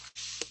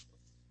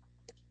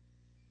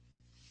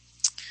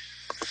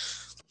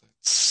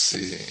 Let's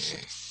see.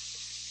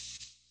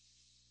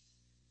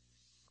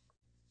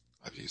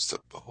 I've used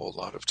up a whole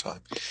lot of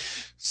time.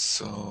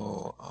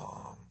 So,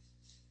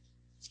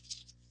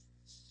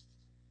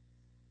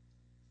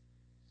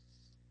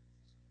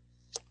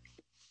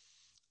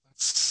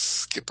 let's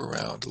skip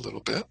around a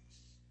little bit.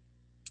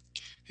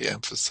 He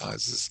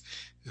emphasizes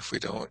if we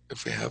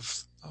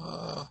have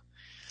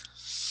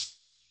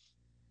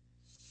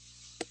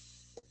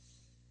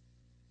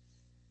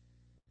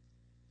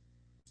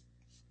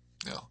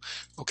no.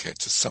 Okay,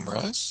 to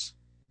summarize,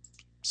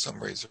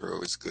 summaries are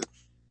always good.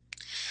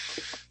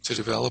 To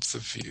develop the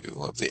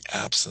view of the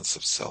absence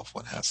of self,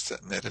 one has to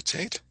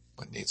meditate.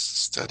 One needs to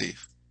study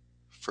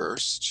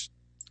first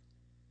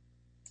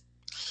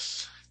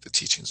the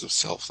teachings of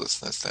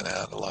selflessness, then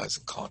analyze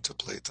and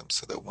contemplate them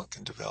so that one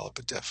can develop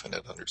a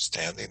definite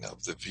understanding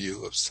of the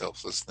view of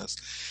selflessness.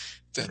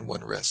 Then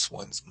one rests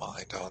one's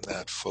mind on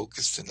that,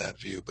 focused in that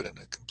view, but in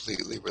a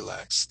completely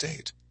relaxed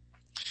state.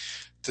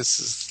 This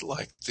is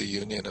like the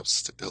union of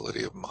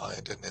stability of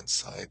mind and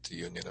insight, the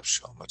union of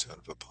shamatha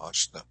and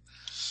vipassana.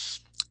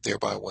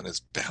 Thereby one is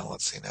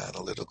balancing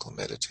analytical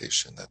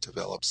meditation that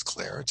develops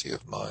clarity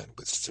of mind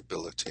with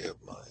stability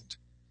of mind.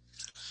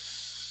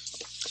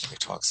 He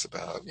talks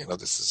about,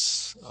 this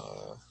is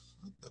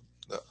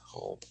the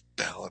whole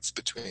balance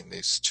between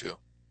these two.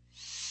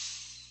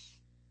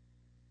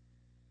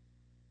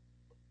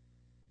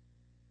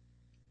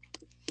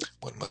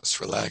 One must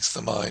relax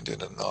the mind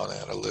in a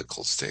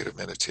non-analytical state of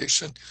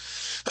meditation,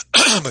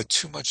 but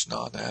too much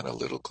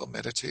non-analytical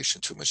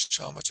meditation, too much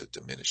shamatha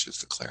diminishes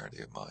the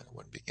clarity of mind.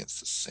 One begins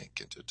to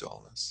sink into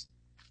dullness.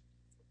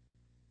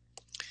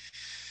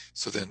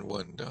 So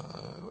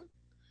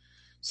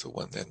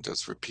one then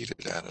does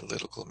repeated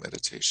analytical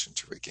meditation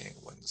to regain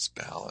one's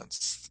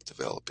balance.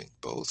 Developing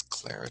both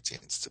clarity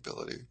and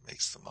stability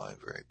makes the mind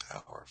very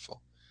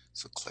powerful.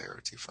 So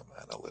clarity from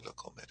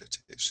analytical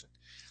meditation.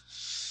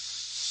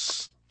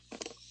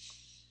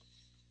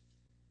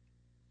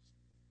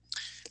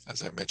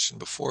 As I mentioned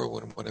before,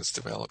 when one has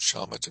developed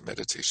shamatha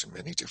meditation,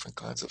 many different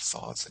kinds of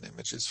thoughts and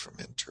images from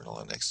internal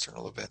and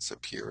external events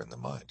appear in the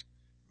mind.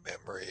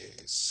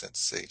 Memories,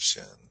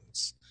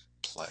 sensations,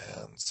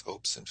 plans,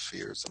 hopes and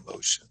fears,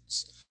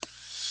 emotions,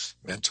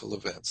 mental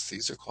events.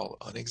 These are called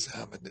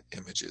unexamined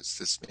images.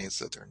 This means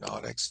that they're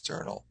not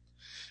external,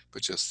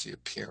 but just the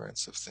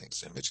appearance of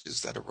things,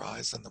 images that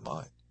arise in the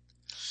mind.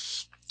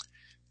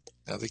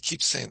 Now they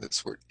keep saying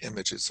this word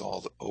images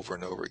all over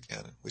and over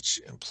again,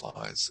 which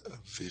implies a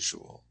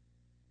visual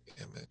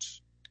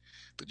image.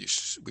 But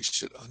we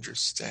should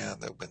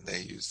understand that when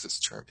they use this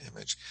term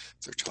image,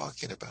 they're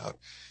talking about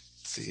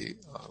the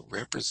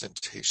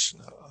representation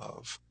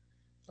of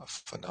a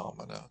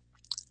phenomena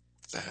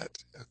that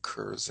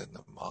occurs in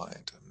the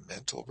mind, a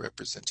mental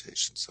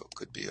representation. So it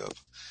could be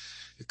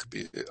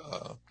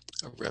a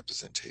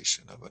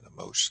representation of an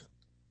emotion,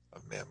 a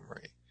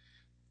memory,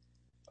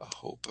 a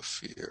hope, a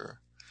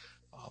fear,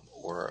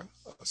 or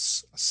a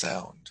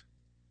sound,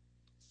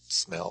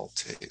 smell,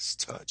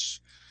 taste,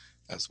 touch,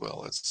 as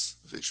well as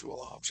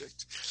visual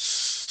object.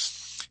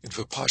 In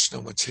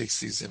Vipassana, one takes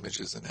these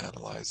images and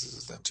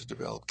analyzes them to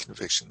develop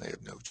conviction they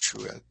have no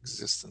true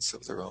existence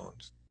of their own.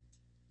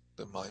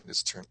 The mind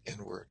is turned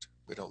inward.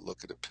 We don't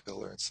look at a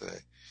pillar and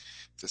say,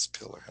 this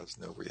pillar has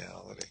no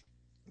reality.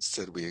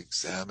 Instead, we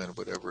examine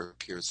whatever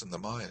appears in the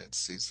mind and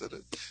sees that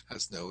it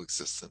has no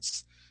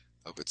existence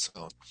of its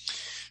own.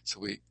 So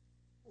we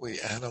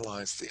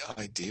analyze the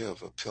idea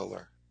of a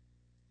pillar,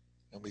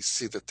 and we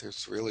see that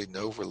there's really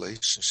no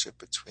relationship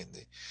between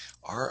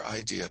our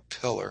idea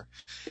pillar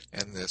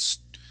and this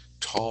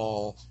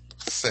tall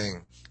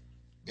thing,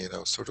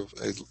 sort of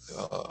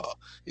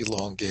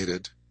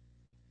elongated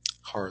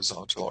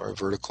horizontal or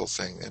vertical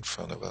thing in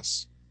front of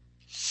us.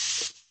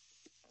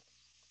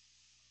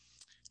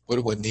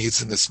 What one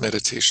needs in this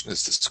meditation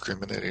is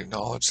discriminating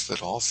knowledge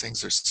that all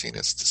things are seen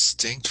as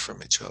distinct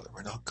from each other.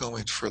 We're not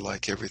going for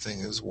like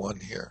everything is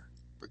one here.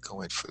 We're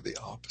going for the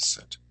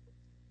opposite.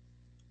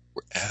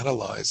 We're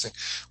analyzing,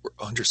 we're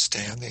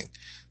understanding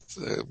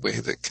the way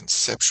that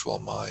conceptual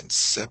mind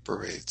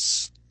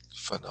separates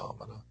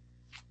phenomena,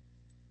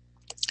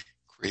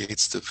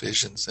 creates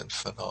divisions in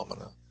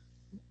phenomena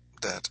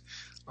that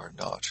are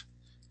not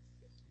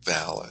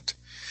valid.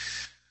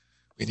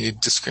 We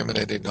need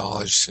discriminating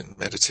knowledge, and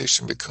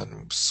meditation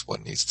becomes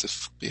one needs to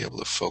be able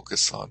to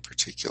focus on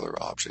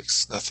particular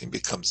objects. Nothing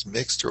becomes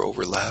mixed or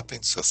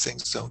overlapping, so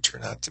things don't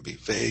turn out to be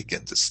vague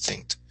and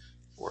distinct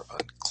or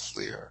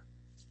unclear.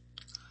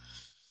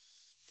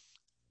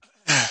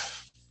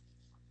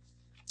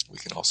 We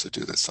can also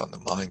do this on the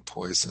mind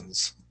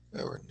poisons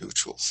or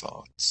neutral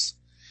thoughts,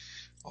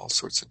 all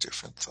sorts of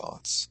different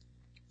thoughts.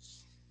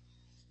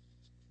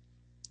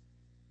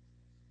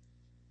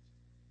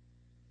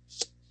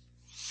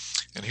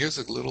 And here's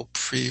a little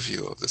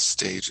preview of the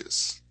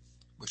stages,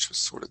 which was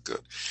sort of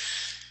good.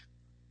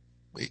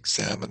 We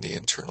examine the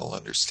internal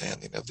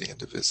understanding of the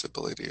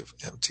indivisibility of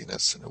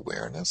emptiness and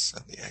awareness,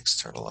 and the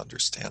external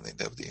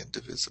understanding of the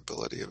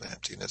indivisibility of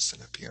emptiness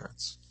and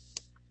appearance.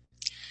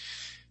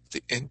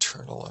 The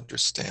internal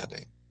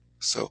understanding.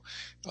 So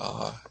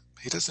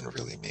he doesn't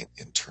really mean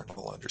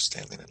internal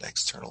understanding and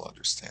external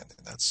understanding.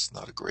 That's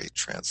not a great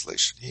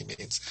translation. He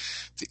means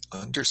the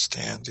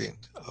understanding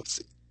of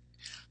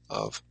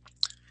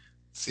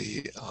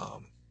the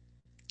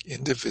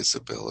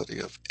indivisibility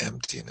of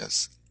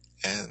emptiness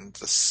and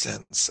the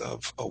sense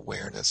of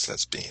awareness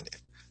as being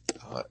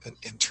an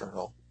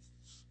internal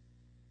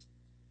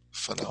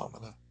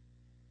phenomena.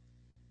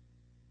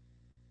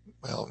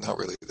 Well, not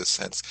really the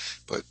sense,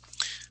 but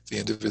the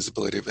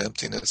indivisibility of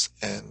emptiness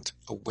and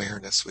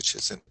awareness, which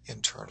is an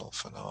internal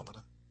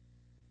phenomena,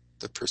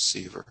 the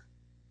perceiver.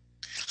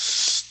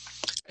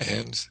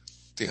 And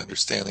the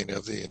understanding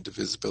of the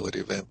indivisibility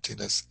of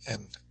emptiness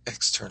and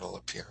external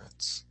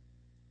appearance.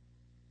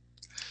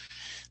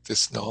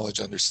 This knowledge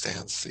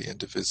understands the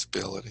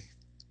indivisibility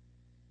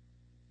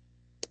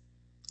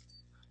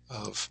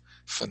of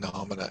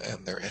phenomena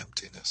and their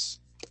emptiness.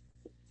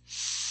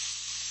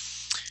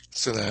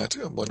 So that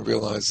one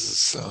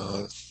realizes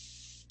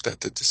that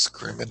the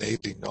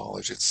discriminating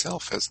knowledge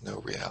itself has no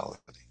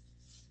reality.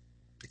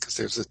 Because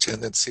there's a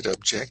tendency to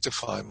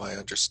objectify my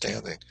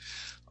understanding.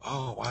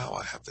 Oh, wow,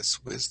 I have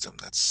this wisdom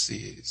that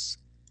sees.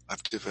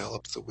 I've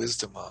developed the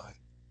wisdom eye.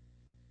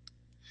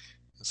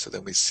 And so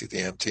then we see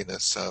the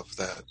emptiness of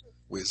that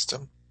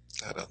wisdom,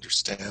 that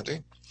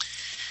understanding.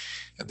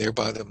 And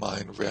thereby the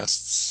mind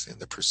rests in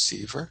the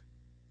perceiver.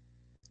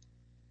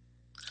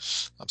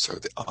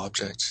 The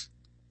object.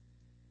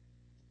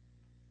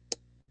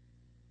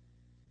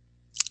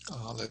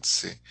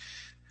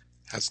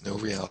 Has no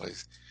reality.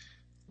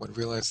 One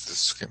realizes the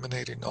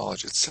discriminating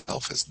knowledge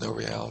itself has no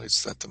reality,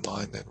 so that the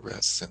mind then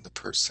rests in the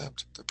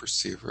percept, the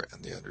perceiver,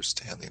 and the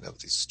understanding of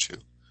these two.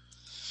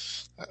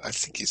 I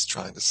think he's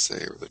trying to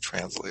say, or the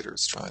translator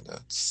is trying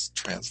to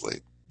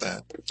translate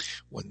that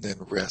one then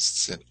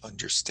rests in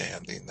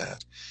understanding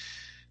that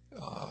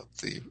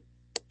the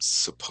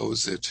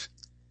supposed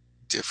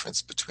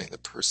difference between the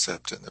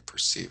percept and the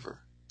perceiver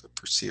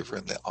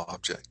and the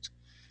object,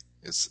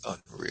 is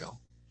unreal.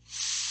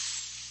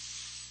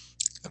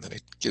 And then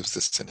it gives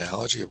this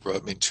analogy of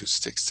rubbing two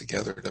sticks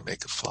together to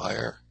make a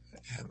fire,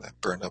 and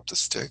that burn up the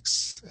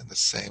sticks. In the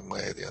same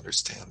way, the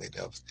understanding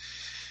of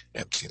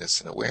emptiness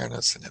and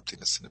awareness and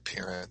emptiness and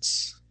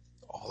appearance,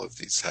 all of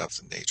these have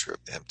the nature of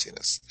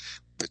emptiness,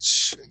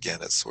 which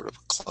again is sort of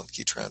a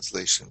clunky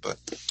translation, but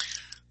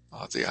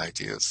the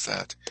idea is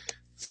that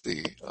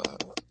we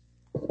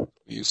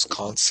use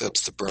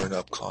concepts to burn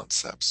up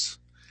concepts.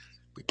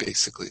 We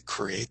basically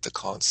create the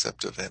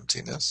concept of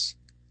emptiness,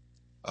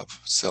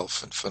 of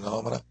self and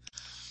phenomena,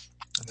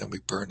 And then we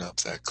burn up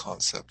that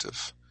concept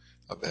of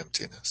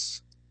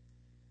emptiness.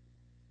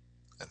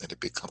 And then it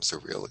becomes a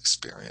real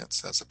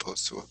experience as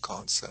opposed to a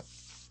concept.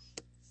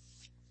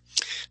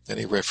 Then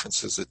he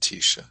references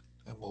Atisha,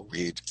 and we'll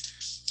read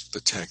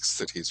the text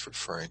that he's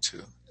referring to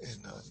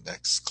in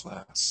next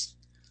class.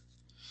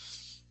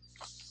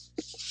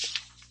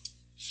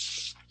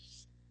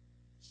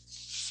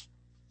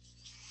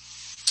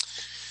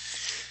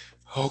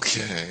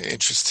 Okay,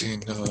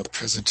 interesting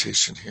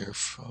presentation here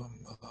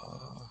from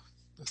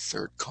the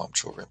third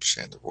Kamcho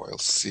Rinpoche and the Royal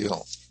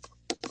Seal.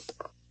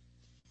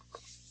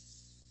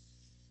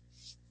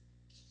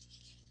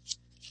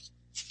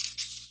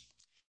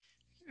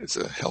 Is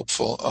it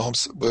helpful?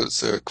 Was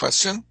there a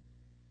question?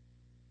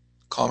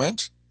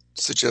 Comment?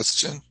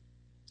 Suggestion?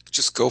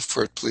 Just go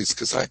for it, please,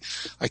 because I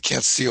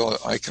can't see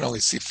I can only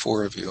see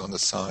 4 of you on the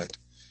side.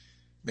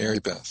 Mary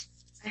Beth.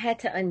 I had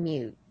to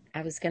unmute.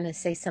 I was going to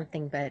say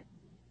something, but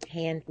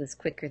hand was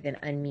quicker than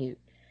unmute.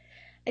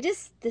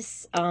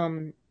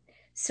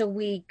 So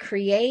we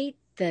create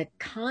the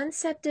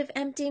concept of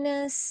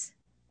emptiness,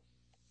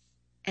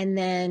 and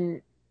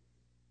then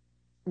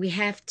we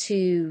have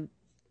to,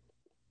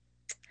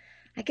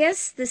 I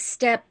guess the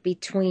step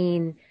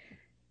between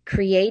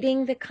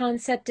creating the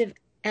concept of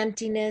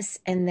emptiness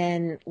and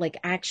then like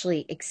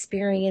actually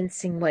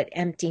experiencing what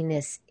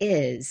emptiness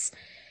is,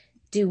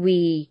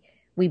 we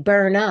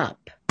burn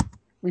up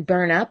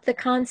the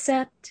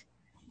concept?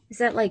 Is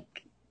that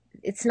like,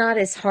 it's not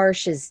as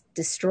harsh as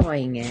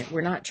destroying it.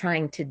 We're not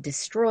trying to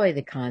destroy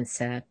the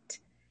concept.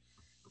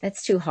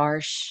 That's too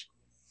harsh.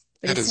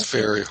 That is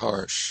very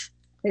harsh.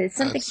 It's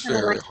something That's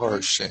very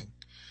harsh. It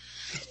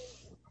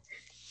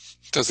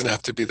doesn't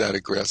have to be that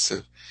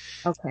aggressive.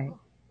 Okay.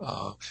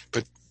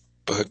 But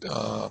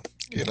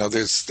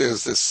there's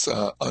this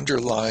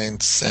underlying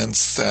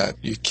sense that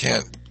you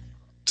can't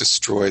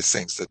destroy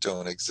things that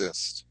don't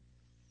exist.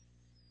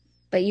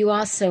 But you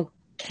also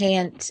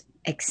can't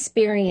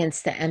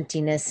experience the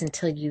emptiness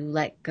until you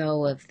let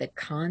go of the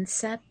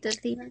concept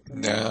of the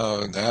emptiness.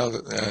 No,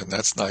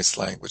 that's nice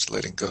language,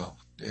 letting go.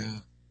 Yeah.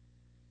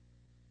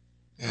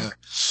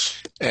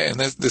 And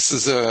this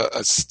is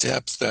a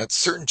step that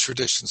certain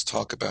traditions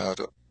talk about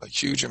a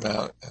huge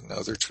amount, and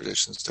other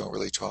traditions don't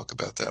really talk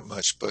about that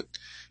much, but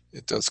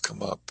it does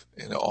come up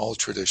in all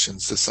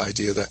traditions, this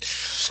idea that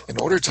in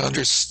order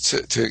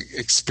to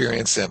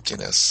experience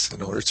emptiness,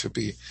 in order to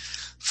be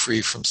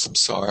free from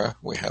samsara,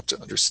 we have to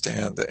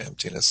understand the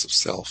emptiness of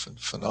self and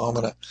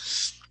phenomena.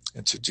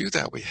 And to do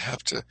that, we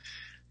have to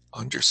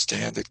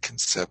understand it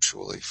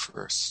conceptually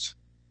first.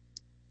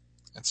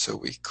 And so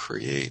we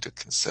create a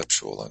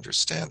conceptual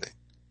understanding.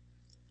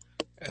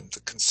 And the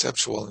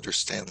conceptual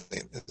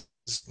understanding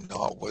is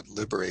not what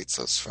liberates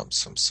us from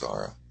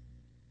samsara.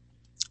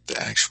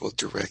 The actual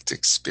direct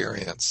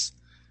experience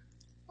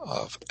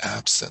of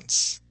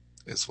absence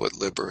is what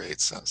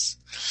liberates us.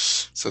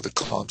 So the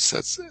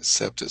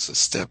concept is a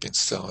stepping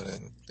stone,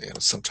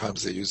 and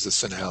sometimes they use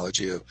this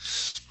analogy of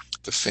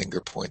the finger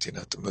pointing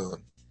at the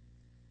moon.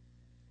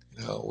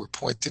 We're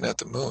pointing at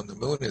the moon. The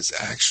moon is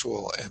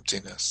actual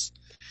emptiness.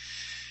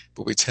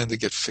 But we tend to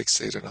get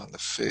fixated on the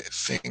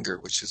finger,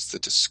 which is the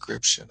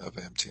description of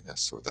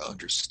emptiness or the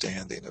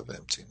understanding of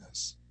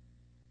emptiness.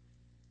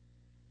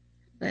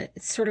 But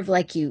it's sort of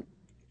like you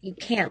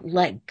can't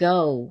let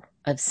go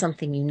of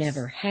something you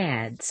never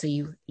had. So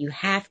you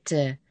have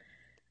to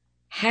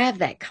have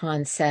that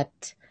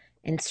concept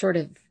and sort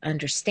of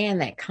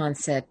understand that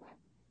concept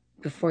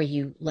before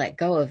you let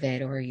go of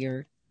it, or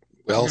you're...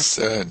 Well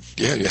said.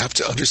 Yeah, you have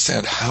to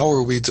understand, how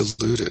are we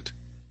deluded?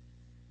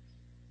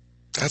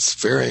 That's a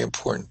very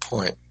important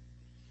point.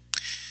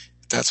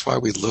 That's why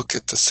we look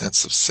at the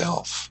sense of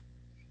self.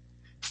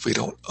 If we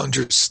don't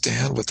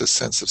understand what the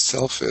sense of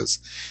self is,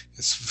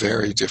 it's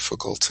very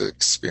difficult to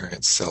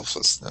experience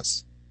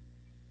selflessness.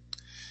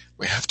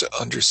 We have to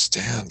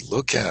understand,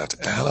 look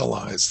at,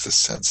 analyze the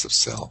sense of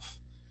self.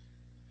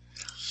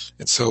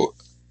 And so,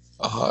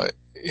 at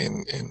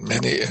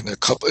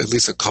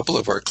least a couple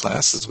of our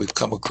classes, we've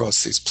come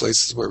across these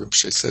places where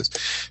Rinpoche says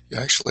you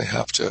actually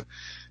have to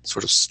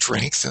sort of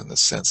strengthen the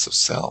sense of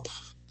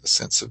self, the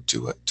sense of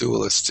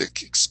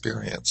dualistic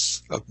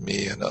experience of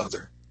me and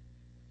other.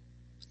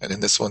 And in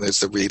this one, there's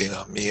the reading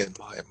on me and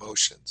my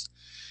emotions.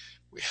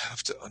 We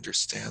have to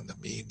understand the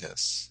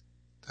me-ness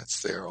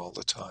that's there all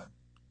the time.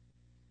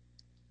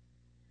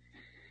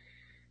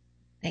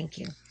 Thank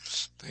you.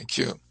 Thank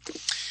you.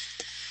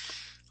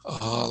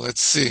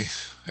 Let's see.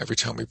 Every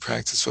time we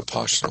practice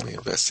Vipassana, we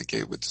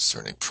investigate with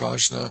discerning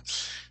prajna.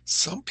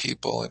 Some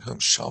people in whom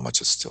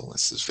shamatha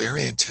stillness is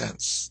very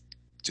intense.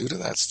 Due to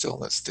that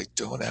stillness, they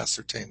don't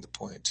ascertain the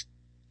point,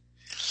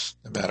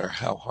 no matter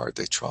how hard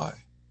they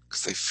try,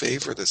 because they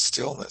favor the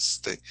stillness.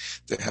 They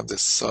have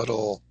this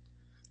subtle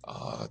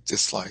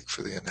dislike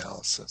for the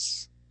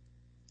analysis,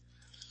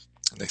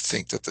 and they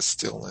think that the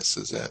stillness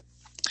is it.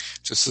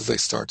 Just as they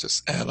start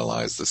to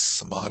analyze the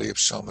samadhi of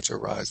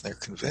shamatha rise, and they're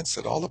convinced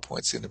that all the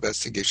points in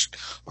investigation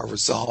are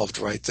resolved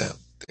right then.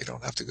 They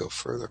don't have to go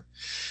further.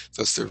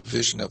 Thus their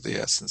vision of the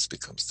essence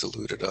becomes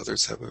diluted.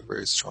 Others have a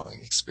very strong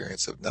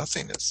experience of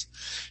nothingness.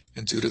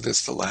 And due to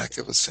this, the lack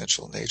of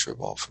essential nature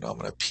of all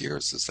phenomena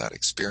appears as that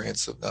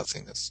experience of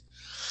nothingness.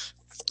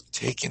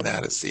 Taking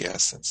that as the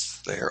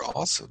essence, they are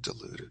also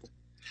deluded.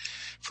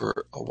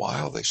 For a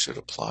while, they should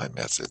apply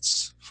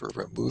methods for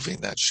removing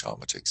that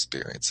shamatha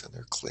experience, and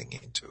they're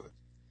clinging to it.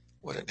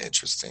 What an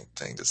interesting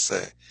thing to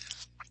say.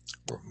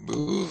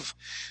 Remove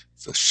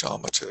the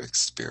shamatha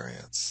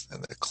experience,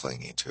 and they're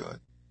clinging to it.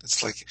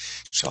 It's like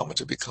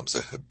shamatha becomes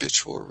a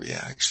habitual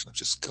reaction of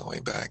just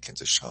going back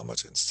into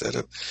shamatha instead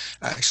of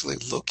actually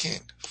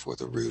looking for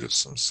the root of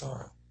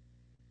samsara.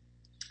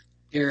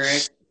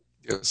 Derek?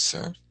 Yes,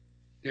 sir?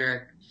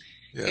 Derek?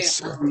 Yes,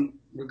 sir.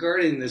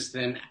 Regarding this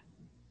then,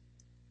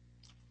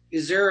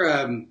 is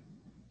there,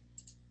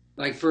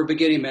 like for a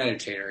beginning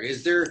meditator,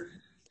 is there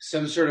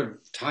some sort of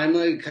time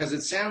limit? Because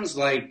it sounds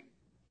like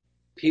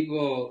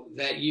people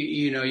that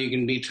you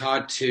can be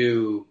taught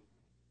to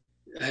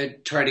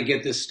try to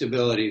get this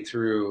stability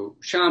through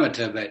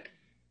shamatha, but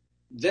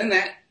then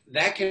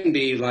that can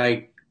be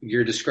like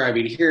you're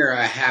describing here,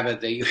 a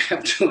habit that you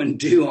have to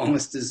undo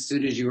almost as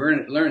soon as you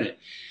learn it.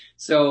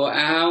 So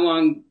how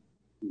long?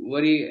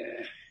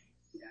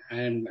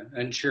 I'm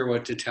unsure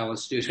what to tell a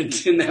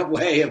student in that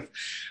way of,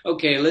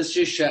 okay, let's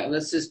just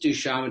do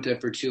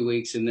shamatha for 2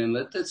 weeks and then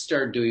let's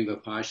start doing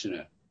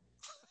vipassana.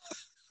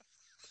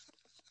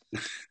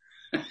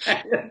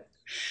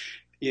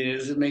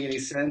 Does it make any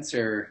sense?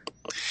 Or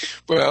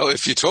well,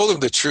 if you told them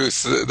the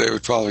truth, they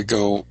would probably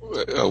go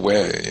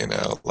away.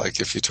 Like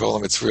if you told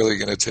them it's really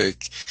going to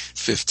take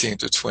 15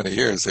 to 20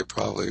 years, they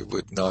probably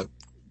would not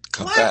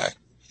come back.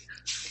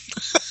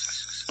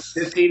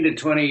 15 to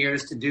 20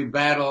 years to do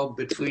battle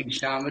between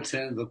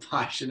shamatha and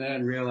vipassana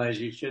and realize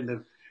you shouldn't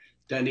have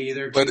done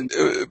either.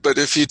 But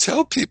if you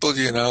tell people,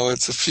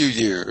 it's a few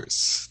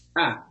years,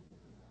 yeah.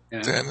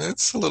 then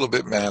it's a little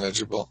bit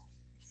manageable.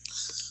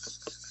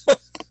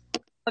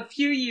 A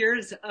few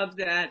years of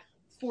that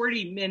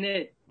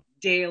 40-minute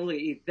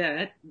daily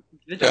that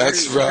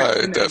That's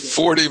right, that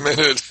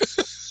 40-minute.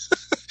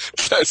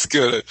 That's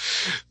good.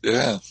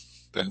 Yeah,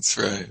 that's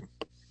right.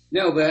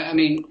 No, but I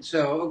mean,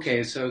 so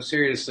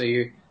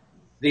seriously,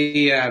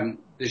 the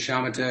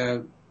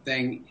shamatha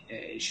thing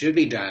should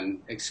be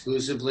done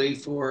exclusively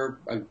for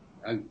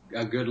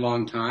a good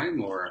long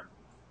time, or?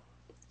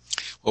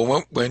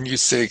 Well, when you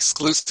say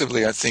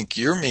exclusively, I think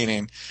you're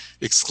meaning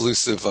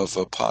exclusive of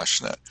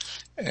Vipassana.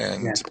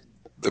 And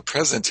the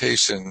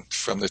presentation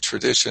from the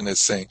tradition is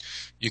saying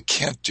you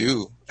can't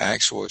do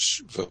actual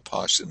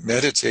Vipassana,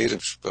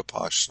 meditative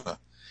Vipassana,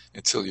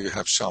 until you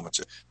have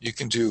shamatha. You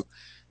can do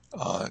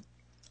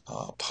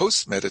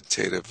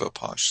post-meditative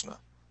Vipassana,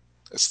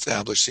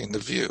 establishing the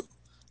view,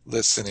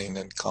 listening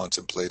and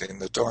contemplating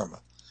the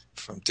Dharma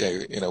from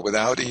day,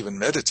 without even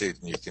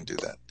meditating, you can do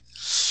that.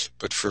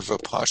 But for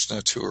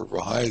Vipassana to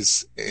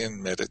arise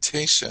in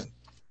meditation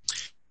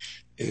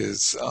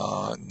is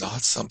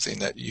not something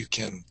that you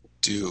can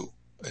do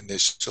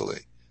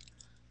initially.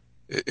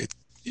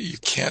 You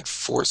can't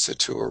force it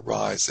to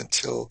arise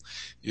until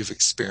you've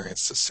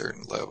experienced a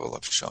certain level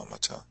of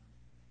shamatha.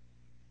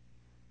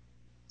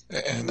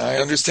 And I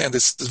understand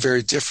this is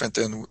very different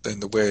than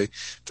the way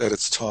that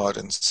it's taught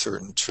in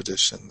certain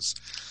traditions.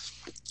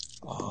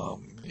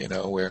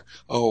 Where,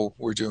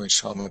 we're doing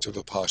shamatha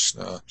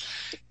vipassana,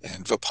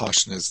 and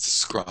vipassana is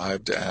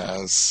described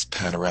as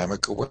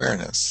panoramic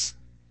awareness.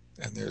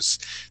 And there's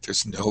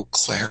no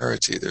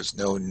clarity, there's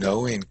no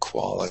knowing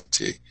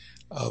quality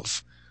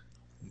of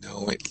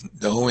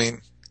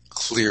knowing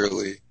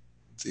clearly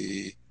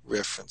the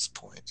reference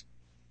point,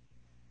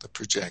 the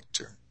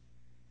projector.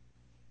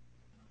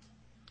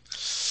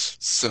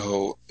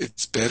 So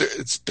it's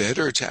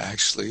better to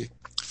actually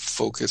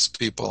focus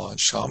people on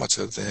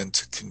shamatha than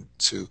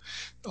to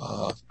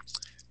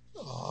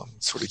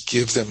sort of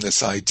give them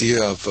this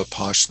idea of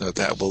vipassana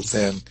that will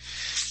then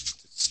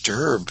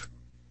disturb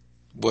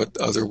what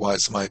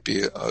otherwise might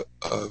be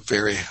a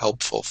very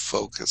helpful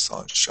focus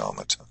on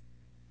shamatha,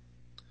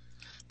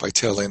 by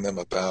telling them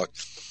about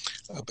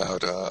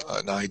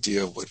an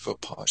idea of what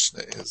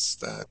vipassana is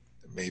that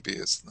maybe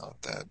is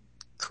not that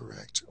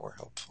correct or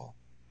helpful.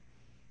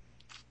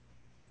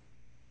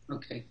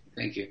 Okay,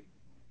 thank you.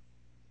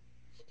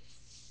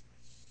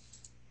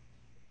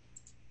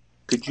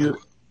 Could you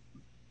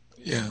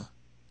Yeah.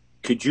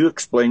 Could you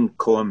explain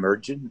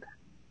co-emergent?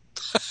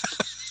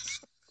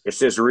 It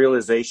says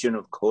realization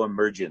of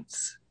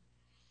co-emergence.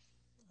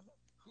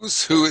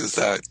 Who is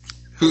that?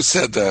 Who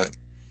said that?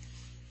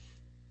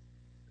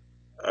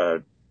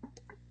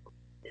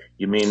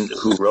 You mean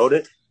who wrote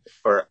it?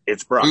 Or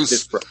it's Brock.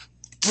 It's Brock.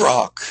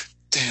 Brock.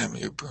 Damn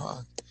you,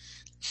 Brock.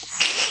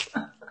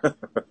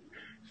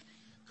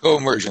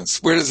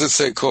 Co-emergence. Where does it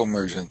say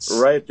co-emergence?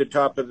 Right at the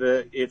top of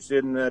it's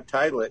in the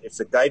title. It's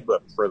a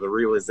guidebook for the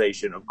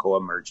realization of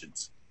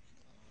co-emergence.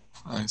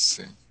 I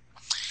see.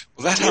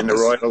 Well, that in happens the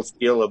Royal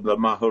Seal of the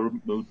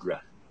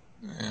Mahamudra.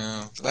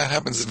 Yeah, that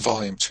happens in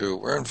Volume 2.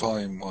 We're in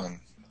Volume 1.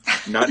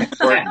 Not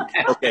important.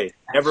 Okay,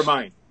 never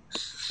mind.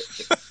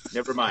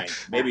 Never mind.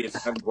 Maybe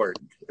it's not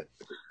important.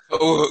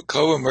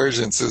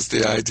 Co-emergence is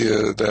the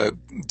idea that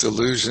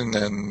delusion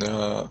and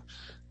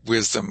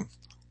wisdom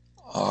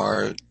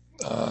are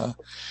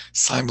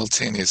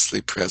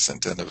simultaneously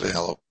present and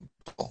available,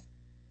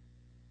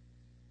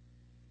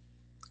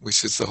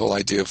 which is the whole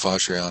idea of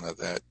Vajrayana,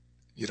 that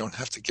you don't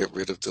have to get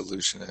rid of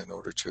delusion in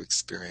order to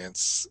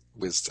experience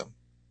wisdom,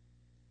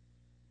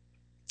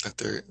 that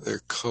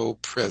they're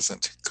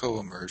co-present,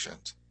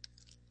 co-emergent.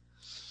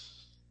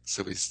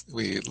 So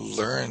we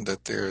learn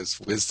that there is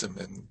wisdom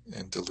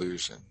in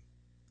delusion,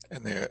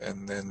 and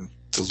then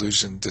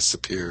delusion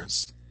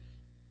disappears.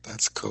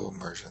 That's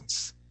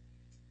co-emergence.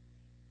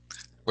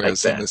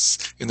 Whereas Like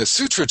in the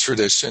sutra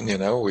tradition,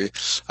 we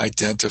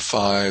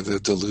identify the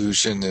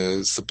delusion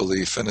as the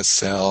belief in a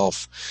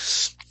self,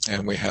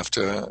 and we have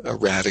to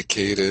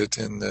eradicate it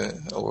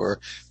or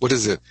what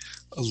is it?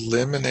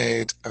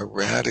 Eliminate,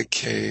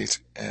 eradicate,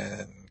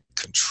 and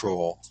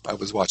control. I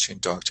was watching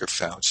Dr.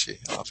 Fauci,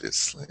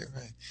 obviously,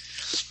 right?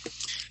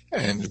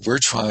 And we're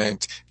trying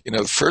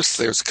to, first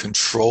there's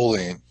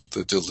controlling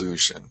the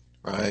delusion,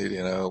 right?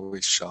 We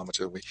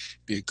shamatha, we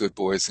be good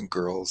boys and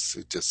girls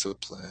through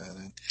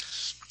discipline,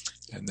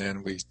 and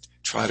then we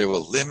try to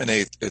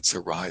eliminate its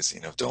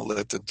arising. Don't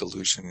let the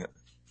delusion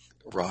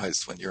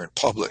arise when you're in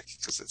public,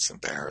 because it's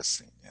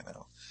embarrassing,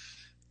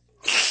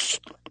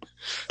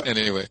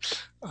 Anyway,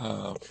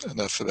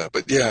 enough of that.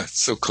 But yeah,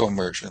 so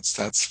co-emergence,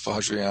 that's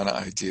Vajrayana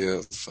idea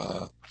of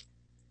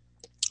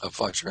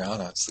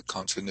Vajrayana. It's the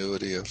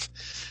continuity of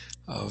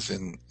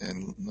in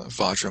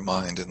Vajra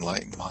mind,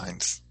 enlightened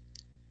mind,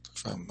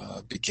 from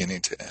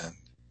beginning to end.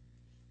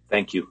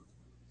 Thank you.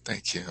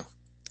 Thank you.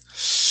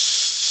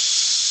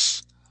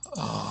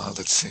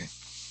 Let's see.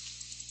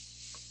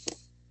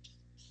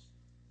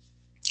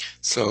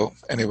 So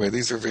anyway,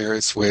 these are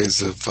various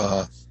ways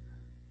of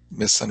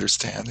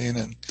misunderstanding,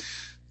 and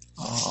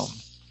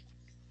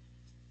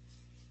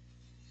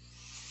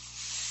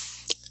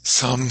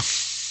some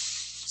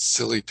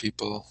silly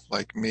people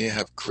like me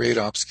have great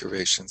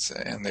obscurations,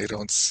 and they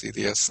don't see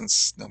the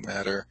essence no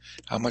matter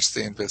how much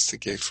they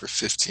investigate for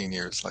 15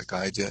 years like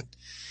I did,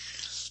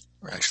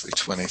 or actually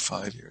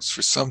 25 years.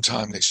 For some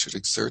time they should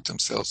exert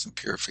themselves in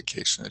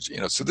purification.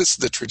 So this is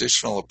the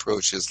traditional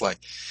approach, is like,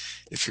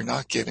 if you're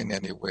not getting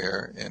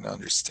anywhere in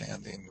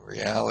understanding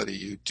reality,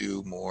 you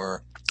do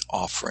more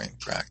offering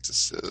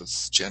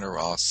practices,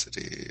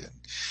 generosity and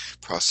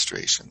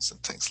prostrations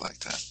and things like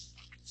that.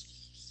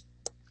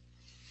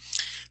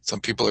 Some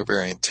people are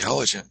very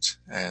intelligent,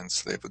 and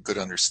so they have a good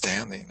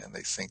understanding, and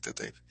they think that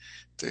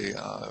they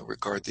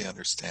regard the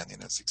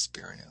understanding as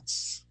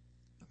experience.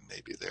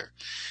 Maybe they're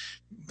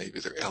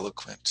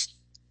eloquent,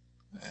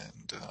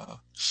 and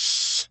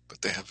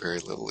but they have very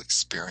little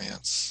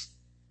experience.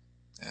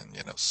 And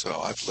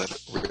so I've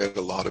read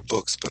a lot of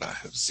books, but I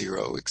have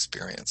zero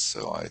experience.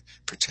 So I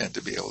pretend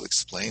to be able to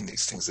explain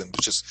these things and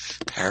just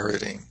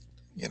parroting,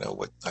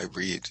 what I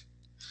read,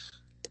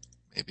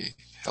 maybe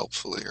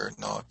helpfully or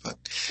not. But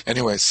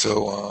anyway,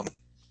 so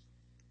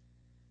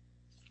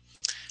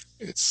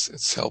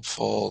it's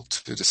helpful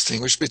to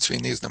distinguish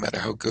between these, no matter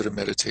how good a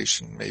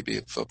meditation. Maybe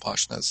if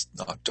Vipassana is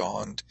not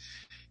dawned,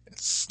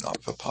 it's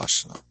not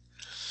Vipassana.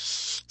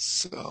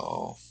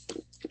 So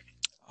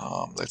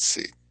let's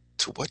see.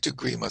 To what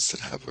degree must it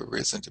have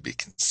arisen to be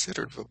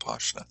considered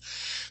Vipassana?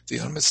 The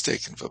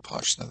unmistaken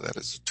Vipassana that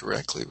is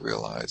directly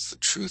realized the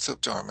truth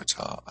of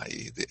Dharmata,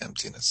 i.e. the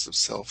emptiness of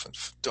self and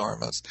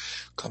dharmas,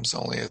 comes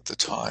only at the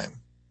time,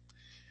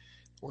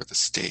 or the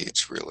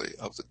stage really,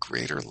 of the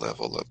greater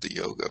level of the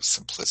yoga of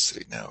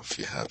simplicity. Now, if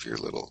you have your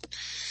little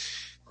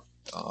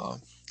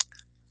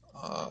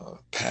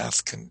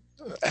path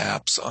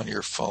apps on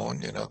your phone,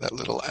 that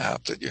little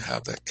app that you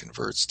have that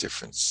converts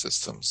different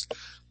systems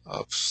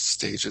of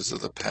stages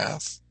of the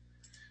path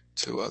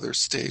to other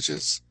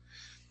stages,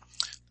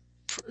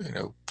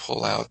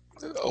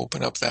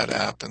 open up that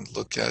app and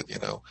look at,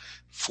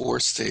 4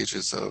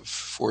 stages of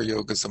 4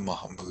 yogas of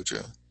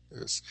Mahamudra.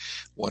 There's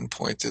one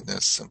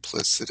pointedness,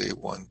 simplicity,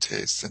 one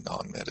taste, and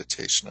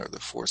non-meditation are the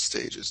 4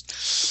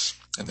 stages.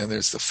 And then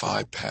there's the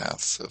 5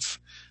 paths of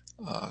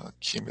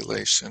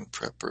accumulation,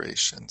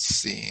 preparation,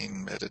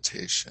 seeing,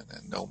 meditation,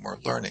 and no more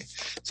learning.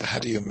 So how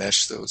do you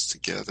mesh those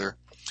together?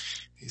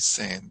 He's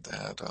saying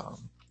that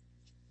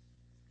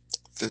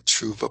the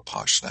true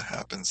Vipassana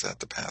happens at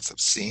the path of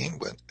seeing,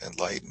 when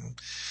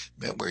enlightenment,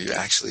 where you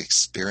actually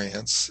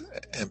experience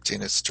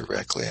emptiness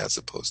directly as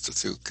opposed to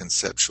through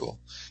conceptual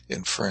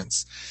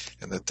inference,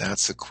 and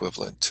that's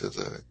equivalent to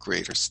the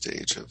greater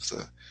stage of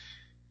the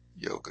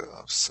yoga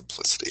of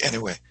simplicity.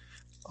 Anyway,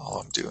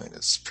 all I'm doing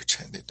is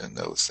pretending to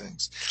know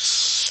things.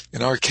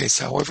 In our case,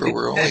 however,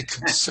 we're only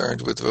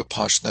concerned with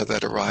Vipassana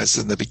that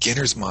arises in the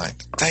beginner's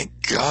mind.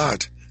 Thank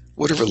God.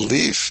 What a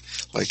relief.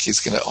 Like he's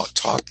going to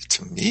talk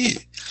to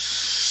me.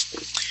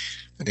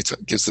 And he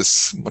gives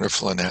this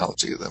wonderful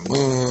analogy of the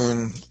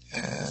moon.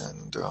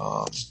 And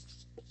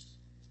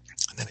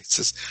then he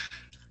says,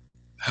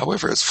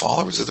 however, as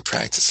followers of the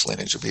practice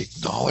lineage, we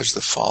acknowledge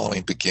the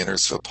following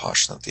beginners of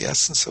Vipassana. The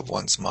essence of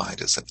one's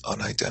mind is an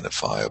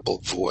unidentifiable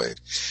void.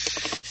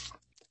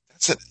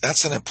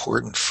 That's an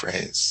important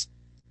phrase.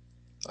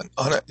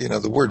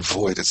 The word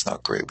void is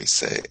not great. We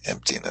say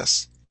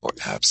emptiness or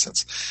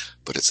absence,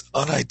 but it's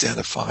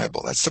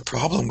unidentifiable. That's the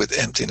problem with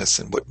emptiness,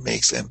 and what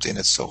makes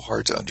emptiness so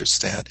hard to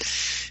understand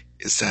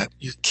is that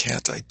you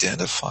can't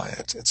identify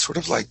it. It's sort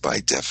of like,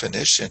 by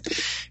definition,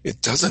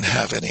 it doesn't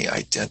have any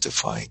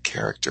identifying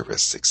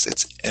characteristics.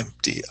 It's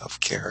empty of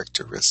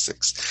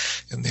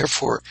characteristics, and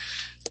therefore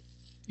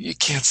you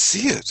can't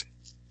see it.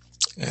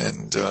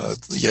 And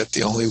yet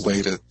the only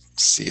way to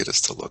see it is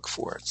to look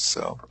for it.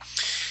 So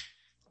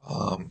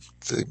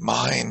the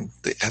mind,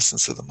 the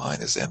essence of the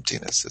mind is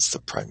emptiness. It's the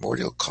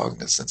primordial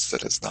cognizance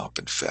that has not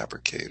been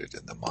fabricated,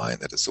 and the mind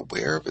that is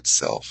aware of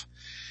itself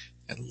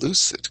and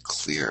lucid,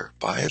 clear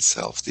by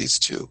itself. These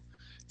two,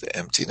 the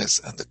emptiness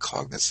and the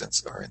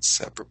cognizance, are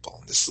inseparable.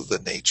 And this is the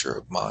nature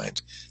of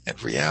mind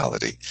and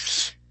reality,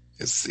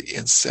 is the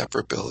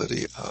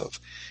inseparability of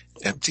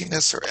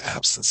emptiness or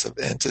absence of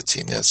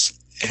entityness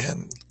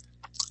and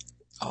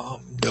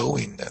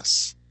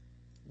knowingness,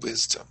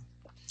 wisdom.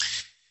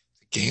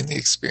 To gain the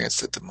experience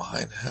that the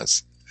mind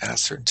has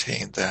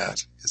ascertained,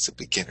 that is a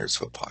beginner's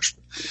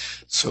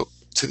Vipassana. So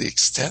to the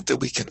extent that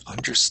we can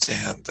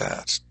understand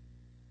that,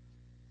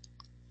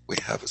 we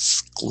have a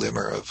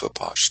glimmer of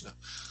Vipassana.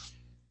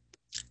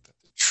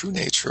 The true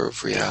nature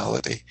of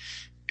reality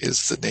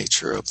is the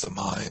nature of the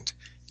mind,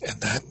 and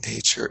that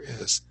nature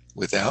is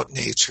without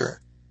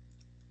nature,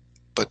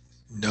 but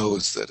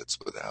knows that it's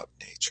without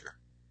nature,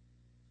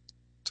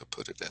 to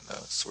put it in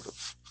a sort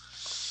of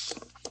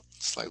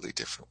slightly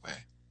different way.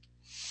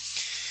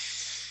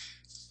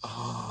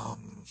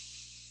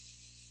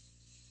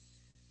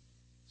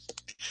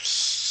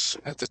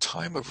 At the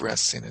time of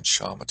resting in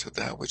shamatha,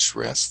 that which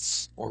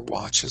rests or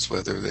watches,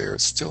 whether there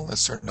is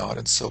stillness or not,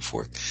 and so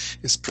forth,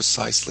 is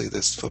precisely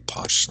this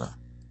Vipassana,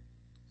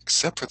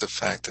 except for the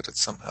fact that it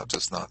somehow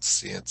does not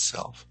see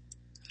itself.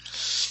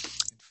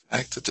 In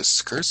fact, the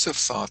discursive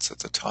thoughts at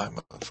the time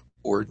of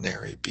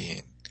ordinary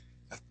being,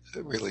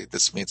 really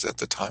this means at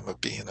the time of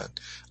being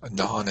a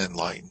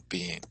non-enlightened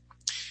being,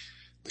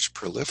 which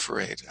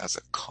proliferate as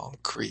a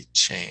concrete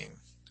chain,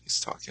 he's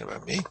talking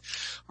about me,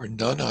 are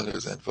none other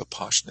than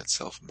Vipassana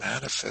itself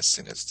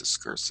manifesting its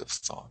discursive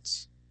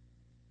thoughts.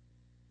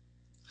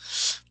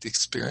 The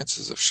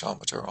experiences of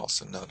shamatha are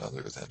also none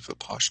other than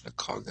Vipassana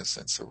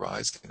cognizance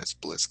arising as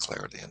bliss,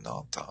 clarity, and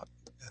non-thought,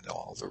 and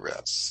all the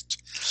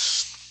rest.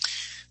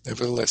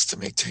 Nevertheless, to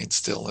maintain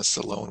stillness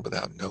alone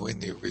without knowing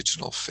the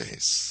original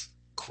face,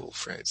 cool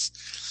phrase,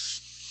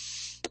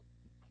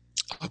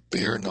 a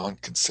bare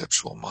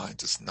non-conceptual mind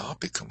does not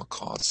become a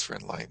cause for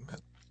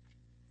enlightenment.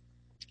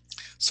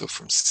 So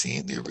from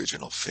seeing the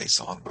original face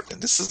onward,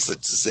 and this is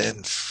a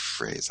Zen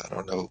phrase, I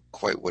don't know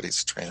quite what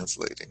he's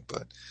translating,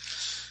 but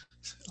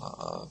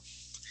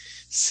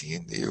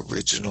seeing the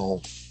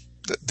original,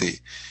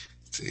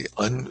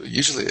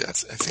 usually I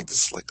think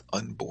this is like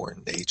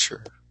unborn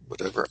nature,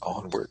 whatever,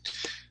 onward.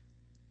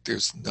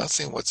 There's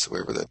nothing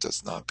whatsoever that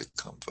does not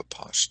become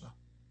Vipassana.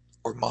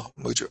 Or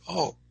Mahamudra.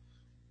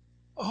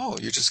 Oh,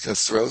 you're just going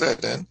to throw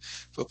that in?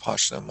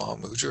 Vipassana and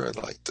Mahamudra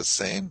are like the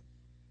same?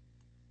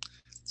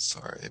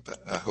 Sorry, but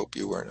I hope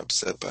you weren't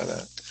upset by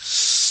that.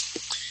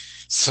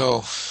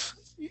 So,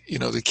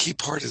 the key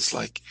part is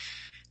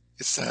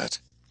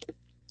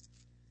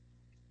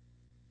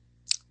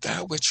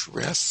that which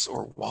rests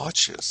or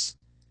watches,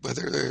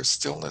 whether there's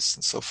stillness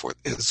and so forth,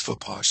 is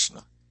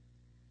Vipassana.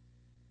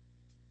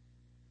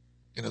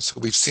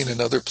 So we've seen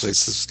in other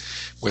places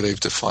where they've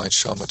defined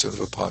shamatha and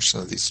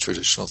Vipassana, these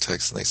traditional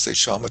texts, and they say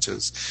shamatha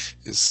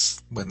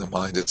is when the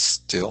mind is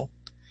still,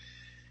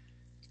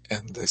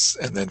 and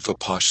then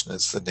Vipassana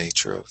is the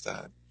nature of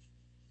that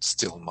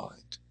still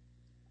mind.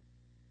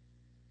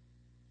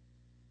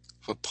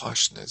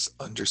 Vipassana is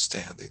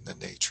understanding the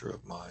nature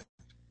of mind.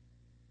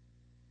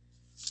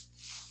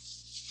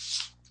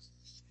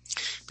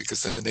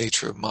 Because the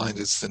nature of mind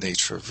is the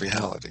nature of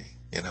reality.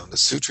 In the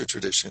Sutra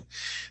tradition,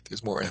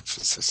 there's more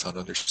emphasis on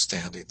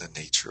understanding the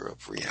nature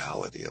of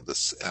reality, of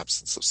this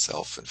absence of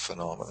self and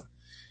phenomena.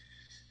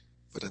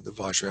 But in the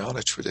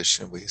Vajrayana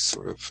tradition, we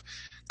sort of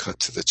cut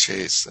to the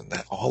chase, and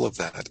that all of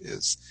that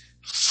is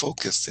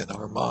focused in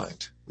our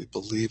mind. We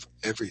believe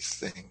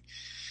everything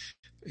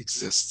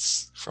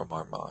exists from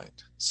our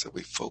mind. So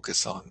we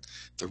focus on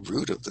the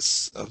root of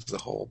the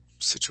whole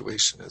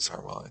situation is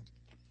our mind.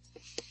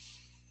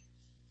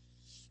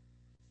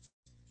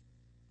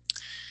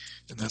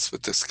 And that's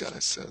what this guy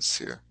says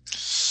here.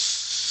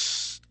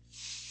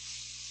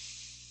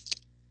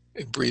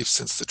 In brief,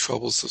 since the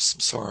troubles of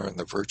samsara and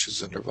the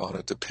virtues of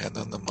nirvana depend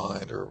on the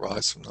mind or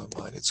arise from the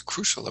mind, it's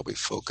crucial that we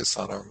focus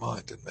on our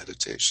mind in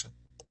meditation.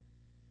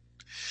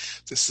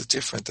 This is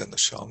different than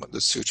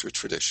the Sutra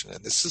tradition,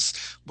 and this is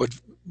what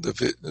the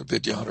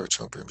Vidyadhara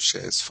Trungpa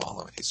Rinpoche is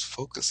following. He's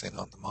focusing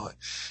on the mind.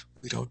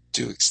 We don't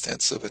do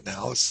extensive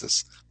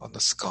analysis on the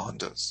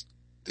skandhas,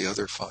 the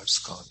other 5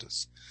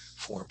 skandhas.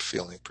 Form,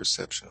 feeling,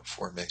 perception, and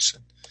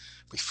formation.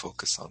 We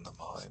focus on the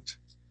mind.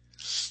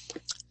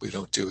 We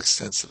don't do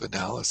extensive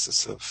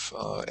analysis of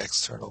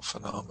external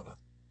phenomena.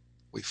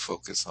 We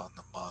focus on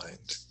the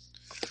mind.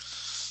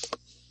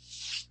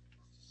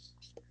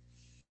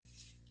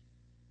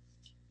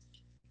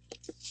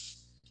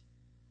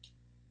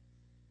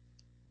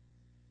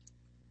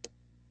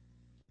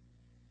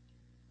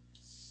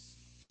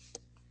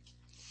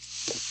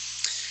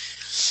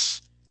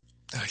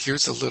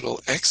 here's a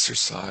little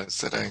exercise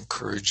that I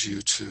encourage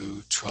you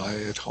to try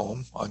at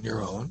home on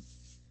your own.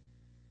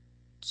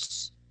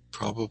 It's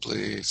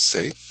probably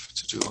safe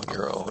to do on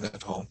your own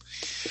at home,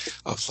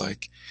 of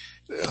like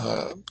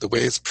the way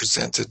it's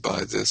presented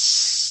by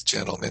this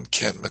gentleman,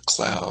 Ken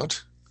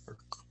McLeod, or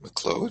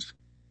McLeod,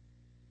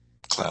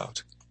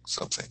 Cloud,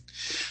 something,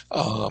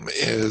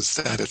 is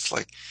that it's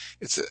like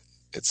it's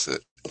a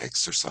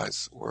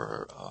exercise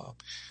or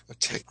a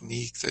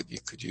technique that you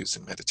could use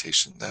in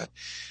meditation that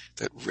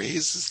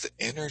raises the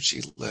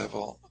energy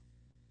level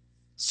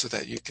so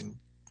that you can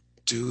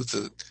do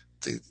the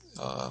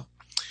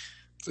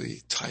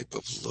type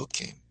of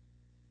looking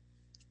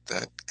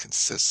that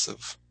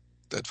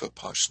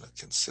Vipassana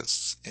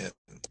consists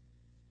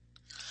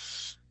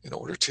in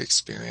order to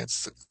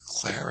experience the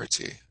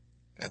clarity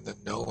and the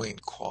knowing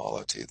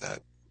quality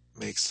that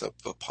makes up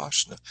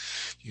Vipassana.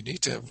 You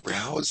need to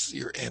rouse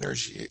your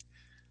energy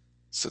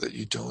so that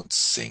you don't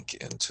sink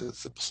into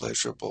the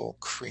pleasurable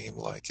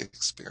cream-like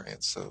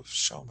experience of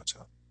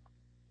shamatha.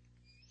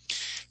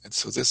 And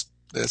so this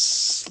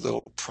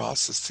little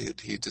process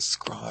that he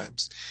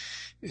describes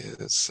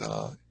is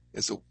a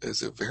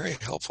very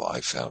helpful,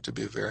 I found to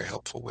be a very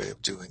helpful way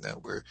of doing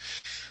that,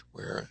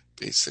 where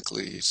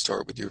basically you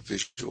start with your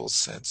visual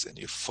sense and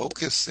you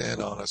focus in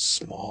on a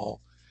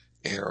small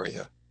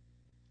area.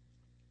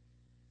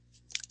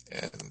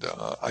 And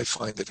I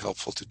find it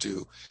helpful to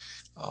do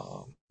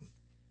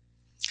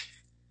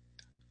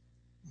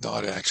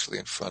not actually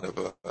in front of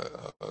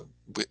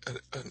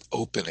an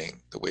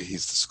opening, the way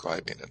he's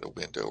describing it, a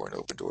window or an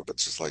open door, but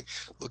just like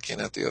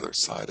looking at the other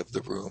side of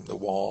the room, the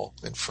wall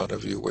in front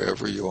of you,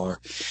 wherever you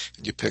are,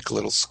 and you pick a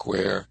little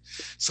square,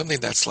 something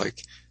that's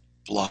like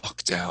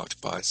blocked out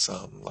by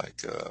some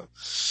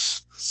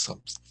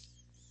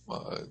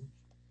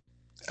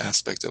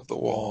aspect of the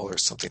wall or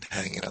something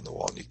hanging on the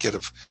wall, and you get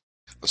a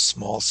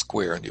small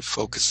square and you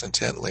focus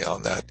intently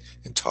on that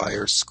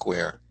entire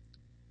square,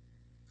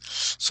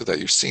 so that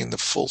you're seeing the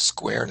full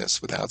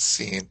squareness without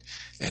seeing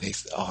any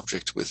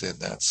object within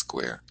that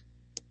square.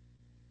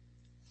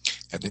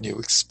 And then you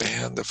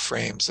expand the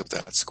frames of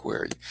that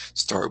square. You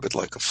start with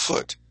like a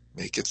foot,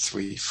 make it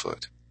 3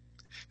 foot,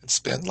 and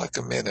spend like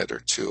a minute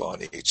or two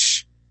on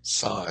each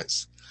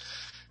size.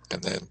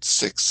 And then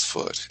 6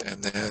 foot,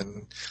 and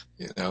then,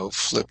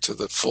 flip to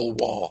the full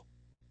wall.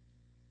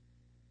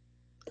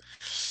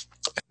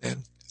 And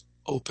then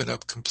open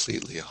up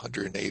completely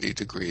 180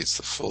 degrees,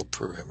 the full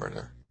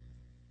perimeter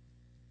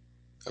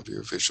of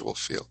your visual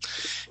field,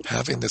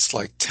 having this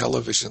like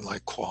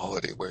television-like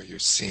quality where you're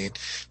seeing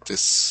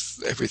this,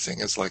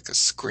 everything is like a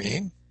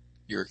screen.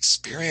 You're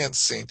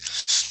experiencing,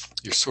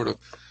 you're sort of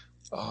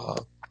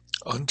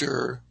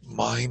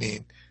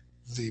undermining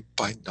the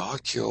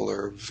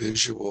binocular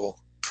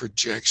visual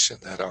projection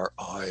that our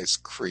eyes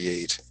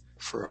create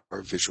for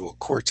our visual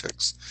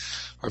cortex.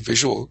 Our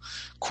visual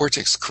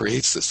cortex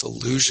creates this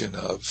illusion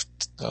of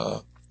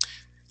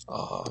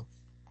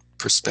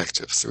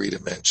perspective, 3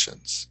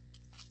 dimensions.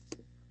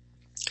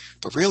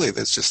 But really,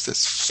 there's just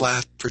this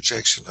flat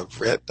projection of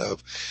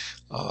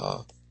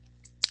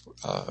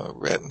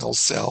retinal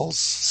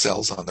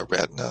cells on the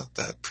retina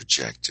that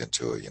project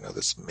into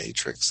this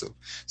matrix of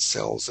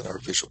cells in our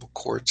visual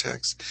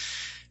cortex,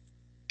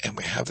 and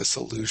we have this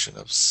illusion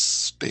of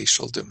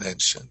spatial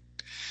dimension.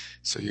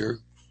 So you're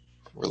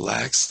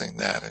relaxing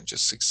that and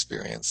just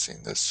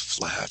experiencing this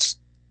flat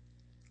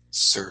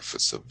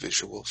surface of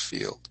visual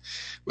field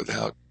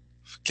without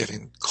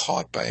getting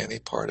caught by any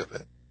part of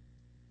it.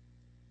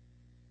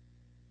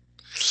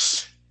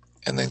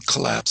 And then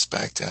collapse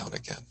back down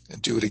again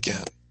and do it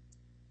again.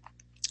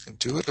 And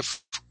do it a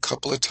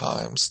couple of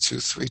times,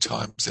 2-3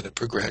 times in a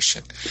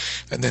progression.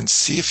 And then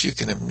see if you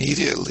can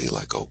immediately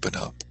open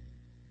up.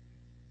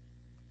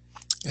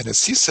 And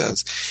as he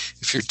says,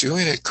 if you're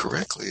doing it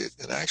correctly,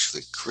 it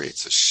actually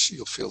creates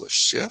you'll feel a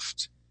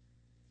shift,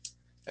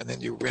 and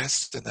then you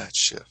rest in that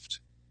shift.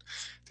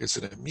 There's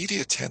an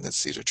immediate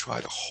tendency to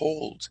try to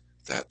hold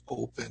that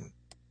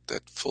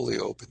fully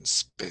open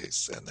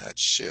space and that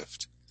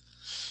shift.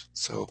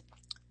 So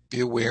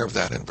be aware of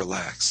that and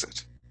relax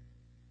it.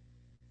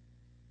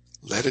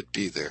 Let it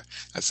be there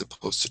as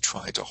opposed to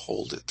trying to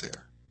hold it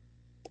there.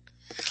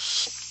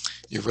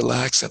 You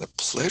relax and a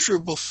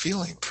pleasurable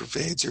feeling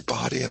pervades your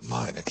body and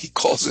mind. And he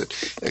calls it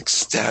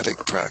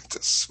ecstatic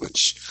practice,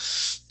 which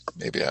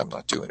maybe I'm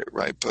not doing it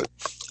right, but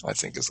I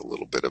think is a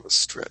little bit of a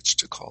stretch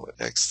to call it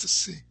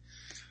ecstasy.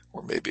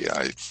 Or maybe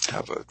I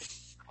have a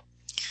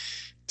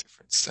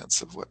different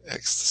sense of what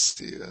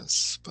ecstasy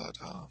is. But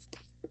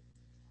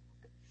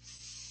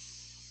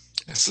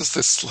it's just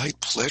this slight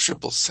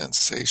pleasurable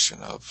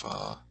sensation of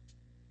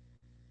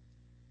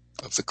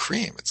the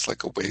cream. It's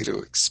like a way to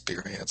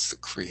experience the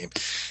cream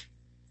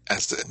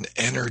as an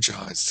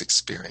energized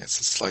experience.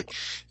 It's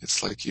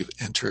like you've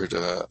entered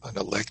an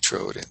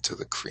electrode into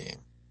the cream.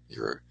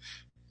 You're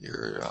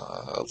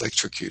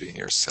electrocuting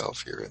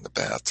yourself. You're in the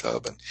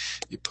bathtub and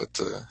you put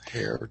the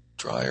hair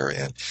dryer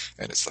in,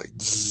 and it's like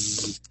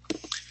zzz.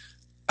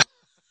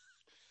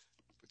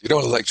 You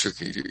don't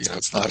electrocute.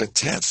 It's not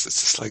intense.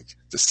 It's just like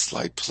this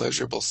slight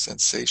pleasurable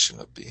sensation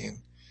of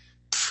being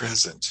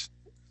present,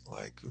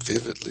 like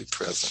vividly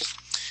present.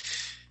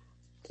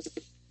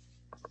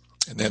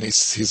 And then he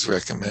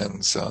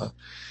recommends,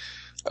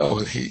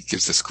 he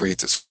gives this great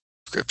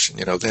description,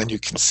 then you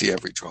can see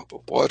every drop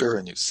of water,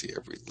 and you see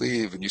every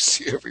leaf, and you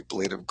see every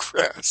blade of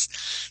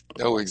grass.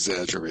 No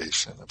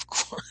exaggeration, of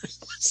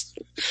course.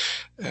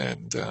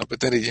 And but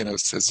then he,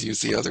 says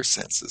use the other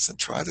senses and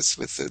try this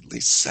with at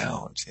least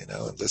sound, and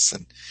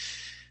listen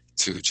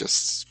to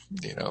just,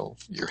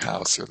 your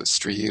house or the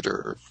street,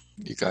 or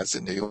you guys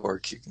in New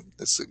York,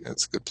 it's a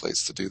good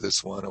place to do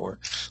this one, or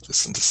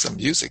listen to some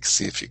music,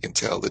 see if you can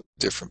tell the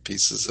different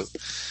pieces of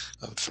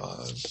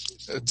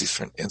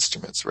different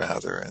instruments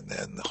rather, and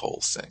then the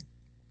whole thing,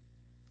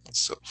 and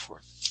so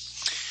forth.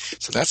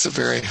 So that's a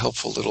very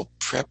helpful little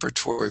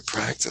preparatory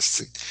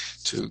practice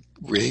to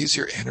raise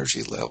your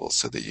energy level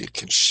so that you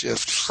can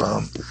shift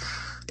from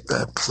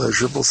that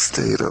pleasurable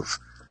state of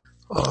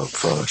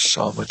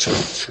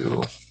shamatha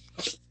to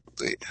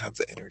have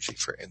the energy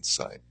for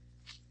insight.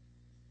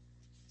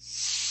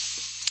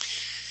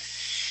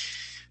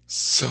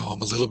 So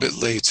I'm a little bit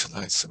late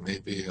tonight, so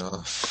maybe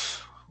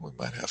we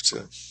might have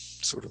to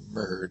sort of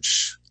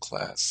merge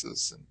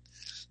classes and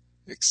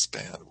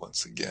expand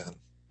once again.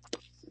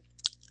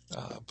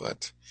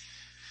 But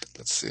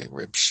let's see,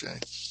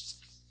 Rinpoche.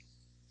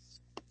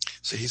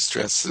 So he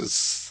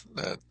stresses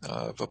that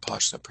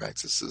Vipassana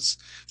practice is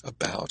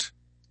about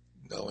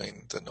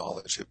knowing the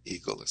knowledge of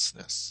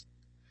egolessness.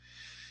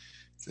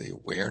 The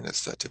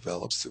awareness that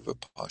develops through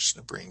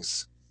Vipassana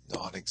brings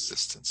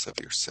non-existence of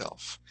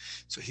yourself.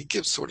 So he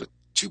gives sort of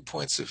 2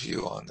 points of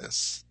view on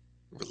this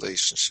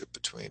relationship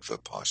between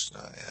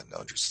Vipassana and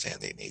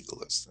understanding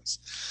egolessness.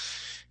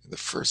 In the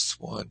first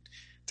one,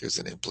 there's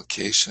an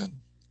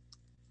implication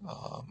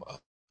of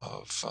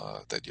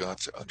that you have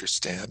to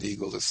understand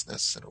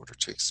egolessness in order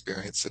to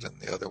experience it, and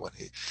the other one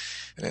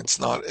and it's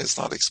not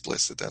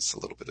explicit. That's a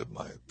little bit of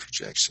my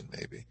projection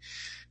maybe,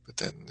 but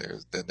then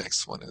the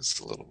next one is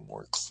a little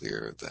more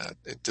clear that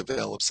it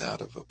develops out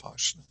of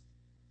Vipassana.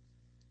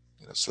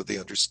 So the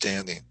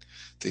understanding,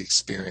 the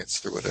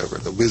experience, or whatever,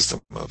 the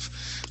wisdom of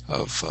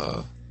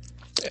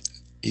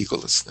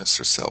egolessness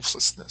or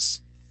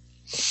selflessness.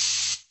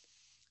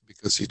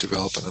 Because you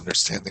develop an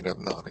understanding of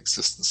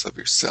non-existence of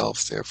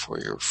yourself, therefore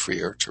you're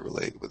freer to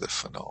relate with the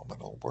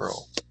phenomenal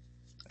world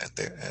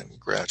and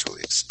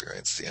gradually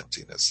experience the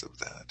emptiness of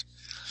that.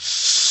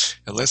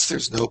 Unless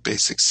there's no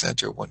basic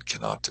center, one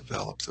cannot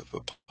develop the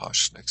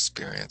Vipassana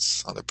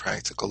experience. On the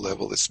practical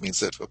level, this means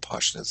that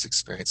Vipassana is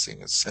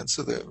experiencing a sense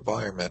of the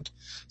environment,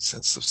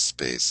 sense of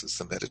space as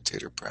the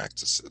meditator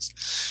practices.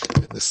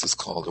 And this is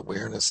called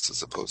awareness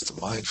as opposed to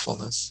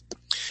mindfulness.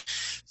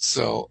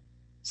 So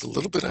it's a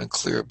little bit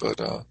unclear, but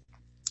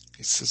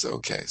he says,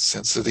 okay,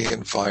 sense of the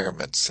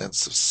environment,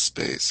 sense of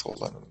space.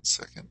 Hold on 1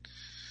 second.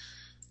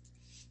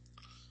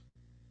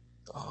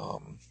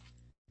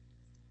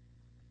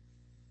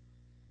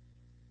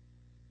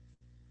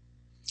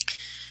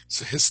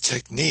 So his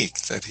technique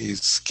that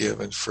he's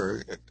given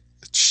for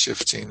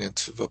shifting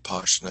into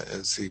Vipassana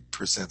is he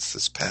presents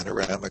this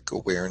panoramic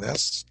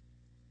awareness,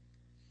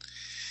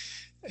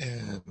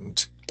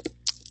 and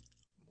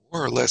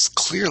more or less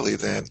clearly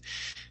then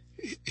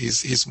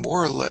he's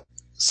more or less,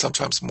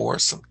 sometimes more,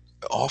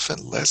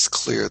 often less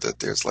clear that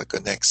there's like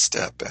a next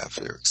step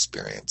after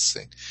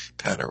experiencing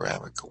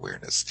panoramic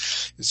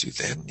awareness, is you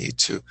then need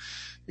to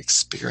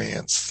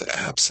experience the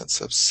absence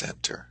of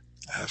center,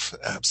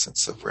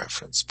 absence of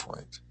reference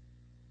point.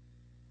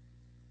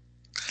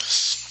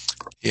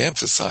 He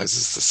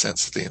emphasizes the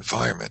sense of the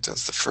environment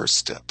as the first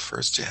step.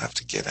 First, you have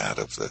to get out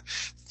of the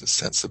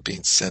sense of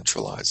being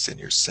centralized in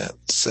your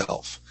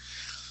self.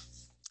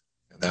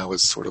 And that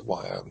was sort of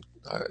why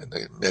in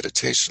the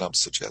meditation I'm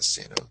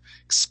suggesting,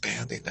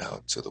 expanding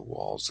out to the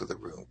walls of the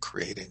room,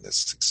 creating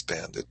this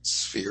expanded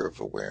sphere of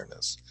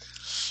awareness,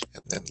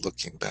 and then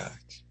looking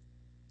back.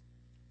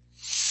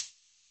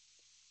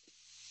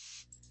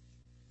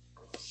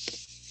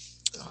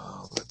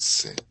 Let's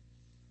see.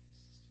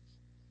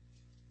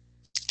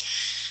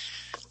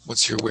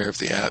 Once you're aware of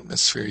the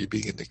atmosphere, you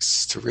begin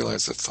to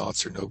realize that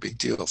thoughts are no big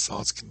deal.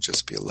 Thoughts can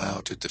just be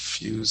allowed to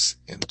diffuse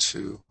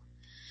into...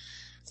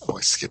 Oh,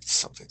 I skipped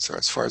something. Sorry.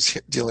 As far as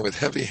dealing with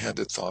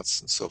heavy-handed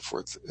thoughts and so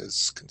forth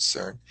is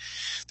concerned,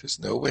 there's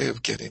no way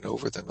of getting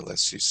over them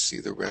unless you see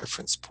the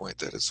reference point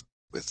that is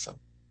with them.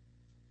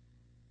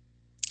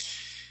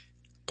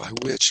 By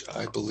which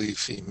I believe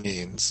he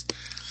means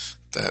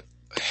that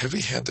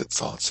heavy-handed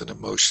thoughts and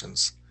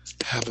emotions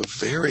have a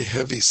very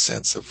heavy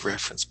sense of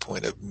reference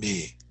point of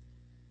me.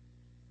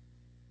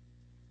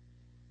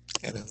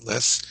 And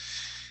unless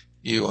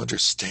you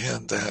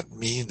understand that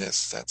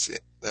me-ness, that's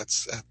it.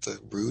 That's at the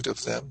root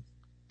of them.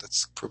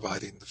 That's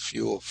providing the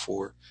fuel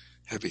for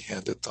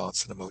heavy-handed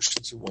thoughts and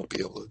emotions. You won't be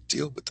able to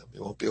deal with them.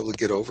 You won't be able to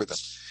get over them.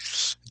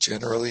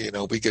 Generally,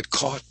 we get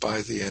caught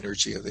by the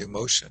energy of the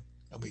emotion,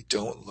 and we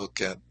don't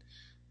look at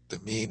the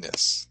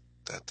me-ness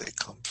that they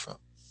come from.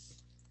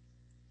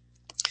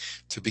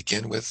 To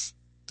begin with,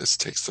 this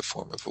takes the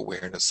form of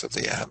awareness of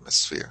the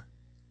atmosphere,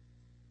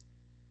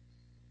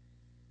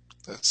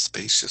 the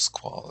spacious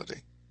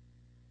quality.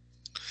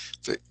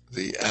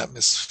 the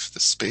atmosphere, the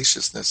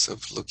spaciousness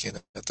of looking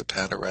at the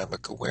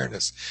panoramic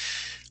awareness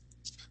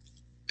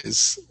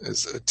is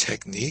a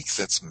technique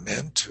that's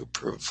meant to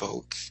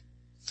provoke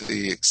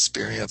the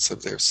experience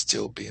of there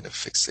still being a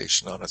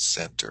fixation on a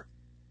center.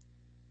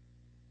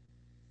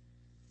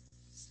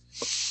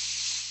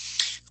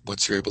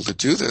 Once you're able to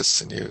do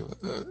this and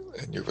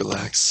you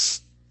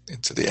relax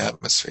into the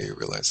atmosphere, you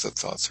realize that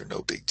thoughts are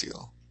no big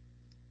deal.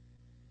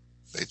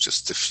 They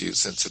just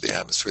diffuse into the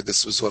atmosphere.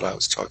 This was what I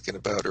was talking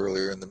about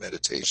earlier in the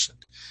meditation,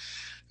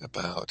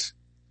 about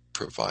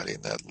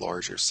providing that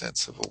larger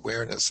sense of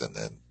awareness, and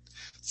then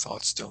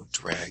thoughts don't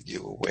drag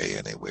you away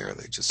anywhere.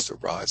 They just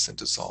arise and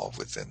dissolve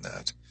within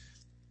that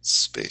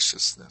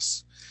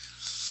spaciousness.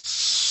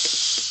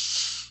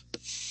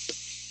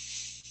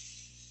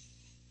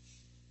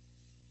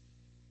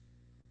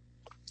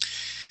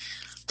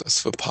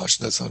 Thus,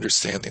 Vipassana is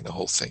understanding the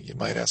whole thing. You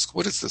might ask,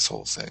 what is this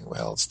whole thing?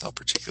 Well, it's not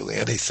particularly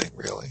anything,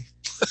 really.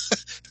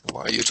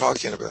 Why are you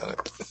talking about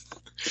it?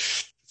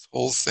 This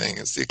whole thing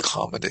is the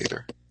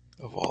accommodator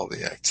of all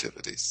the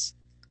activities.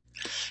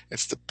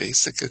 It's the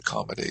basic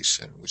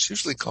accommodation, which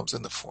usually comes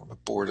in the form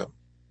of boredom.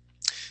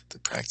 The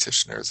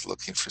practitioner is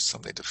looking for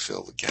something to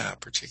fill the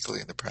gap,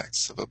 particularly in the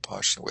practice of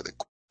Vipassana, where the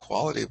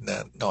quality of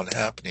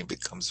non-happening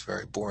becomes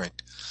very boring.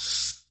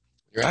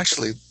 You're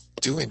actually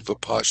doing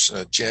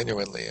Vipassana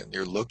genuinely, and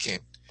you're looking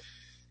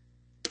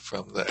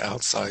from the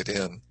outside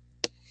in,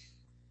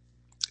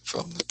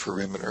 from the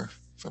perimeter,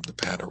 from the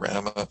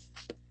panorama,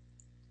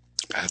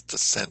 at the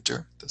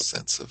center, the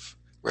sense of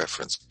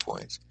reference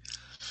point.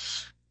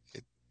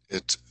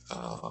 It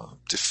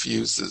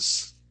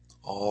diffuses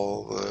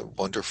all the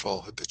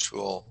wonderful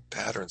habitual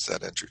patterns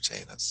that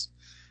entertain us,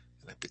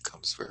 and it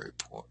becomes very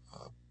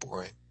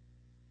boring.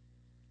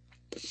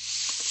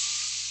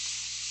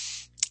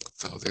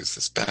 So there's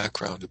this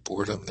background of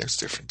boredom. There's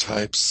different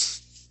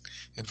types.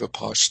 In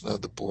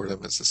Vipassana, the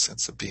boredom is a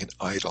sense of being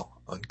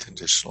idle,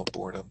 unconditional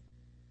boredom.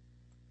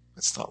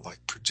 It's not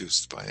like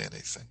produced by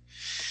anything.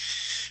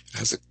 It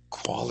has a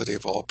quality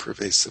of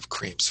all-pervasive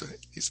cream. So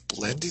he's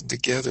blending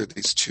together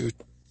these two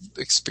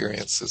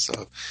experiences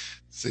of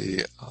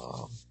the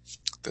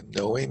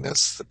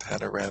knowingness, the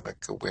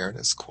panoramic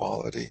awareness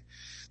quality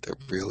that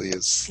really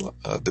is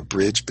the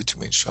bridge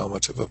between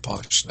shamatha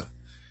Vipassana,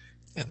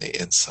 and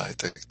the insight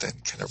that then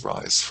can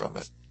arise from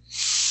it.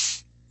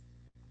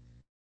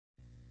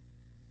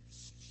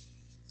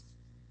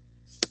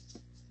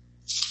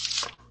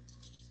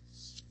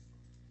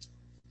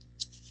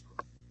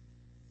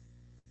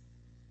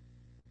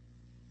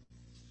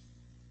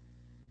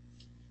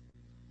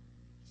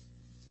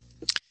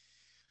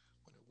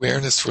 When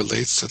awareness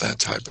relates to that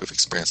type of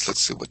experience,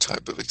 let's see, what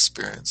type of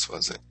experience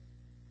was it?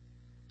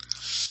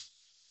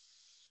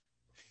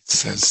 It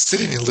says,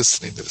 sitting and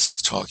listening to this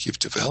talk, you've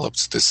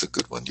developed, this is a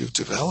good one, you've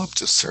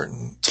developed a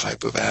certain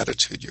type of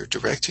attitude. You're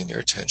directing your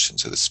attention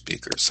to the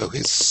speaker. So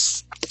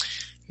he's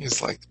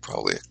like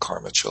probably a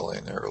karma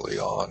chilling early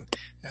on,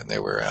 and they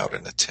were out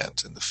in a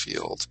tent in the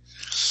field.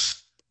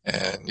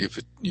 And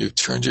you've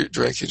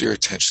directed your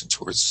attention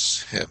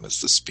towards him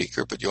as the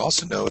speaker, but you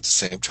also know at the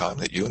same time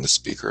that you and the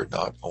speaker are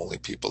not only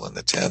people in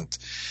the tent.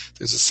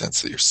 There's a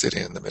sense that you're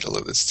sitting in the middle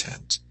of this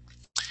tent,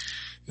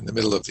 in the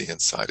middle of the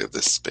inside of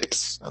this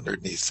space,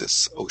 underneath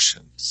this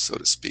ocean, so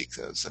to speak,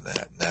 as an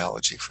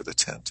analogy for the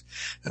tent.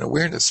 And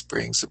awareness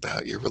brings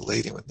about you're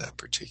relating with that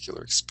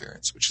particular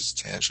experience, which is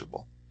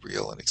tangible,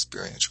 real, and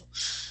experiential.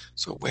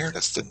 So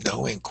awareness, the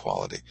knowing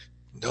quality,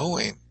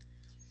 knowing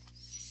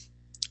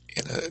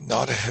in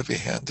not a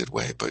heavy-handed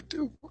way, but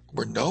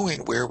we're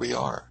knowing where we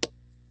are.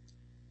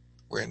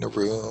 We're in a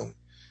room,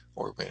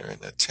 or we're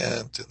in a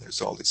tent, and there's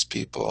all these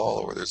people,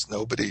 or there's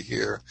nobody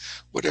here.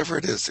 Whatever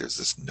it is, there's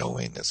this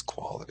knowingness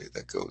quality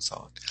that goes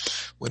on.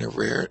 When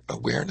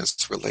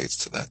awareness relates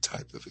to that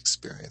type of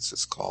experience,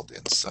 it's called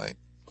insight.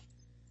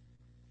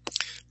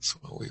 So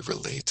when we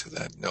relate to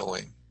that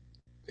knowing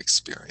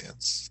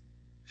experience,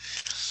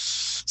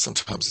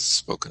 sometimes it's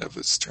spoken of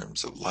as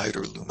terms of light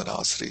or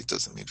luminosity. It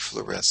doesn't mean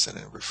fluorescent.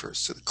 It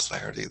refers to the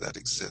clarity that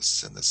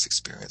exists in this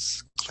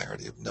experience,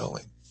 clarity of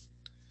knowing.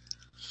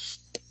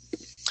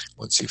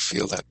 Once you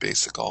feel that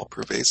basic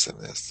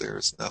all-pervasiveness, there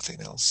is nothing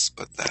else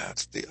but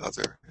that, the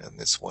other, and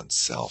this one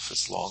self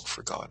is long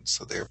forgotten.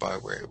 So thereby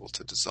we're able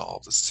to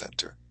dissolve the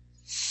center.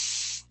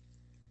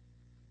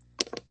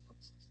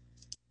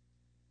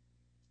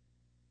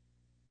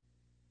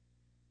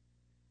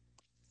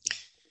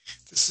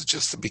 This is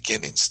just the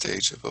beginning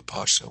stage of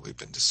Vipassana we've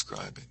been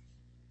describing.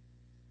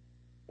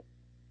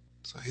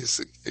 So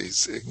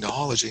he's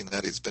acknowledging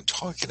that he's been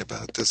talking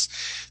about this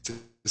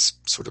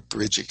sort of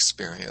bridge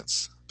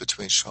experience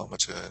between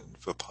shamatha and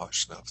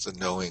Vipassana, of the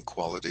knowing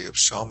quality of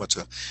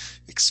shamatha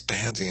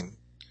expanding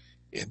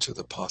into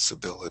the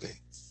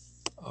possibility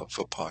of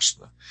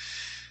Vipassana.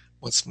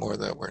 Once more,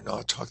 that we're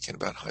not talking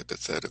about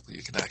hypothetically,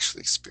 you can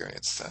actually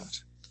experience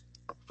that.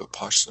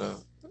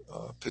 Vipassana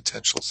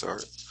potentials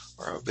are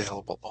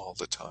available all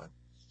the time.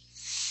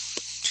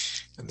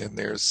 And then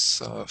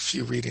there's a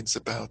few readings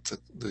about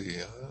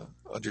the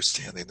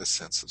understanding the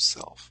sense of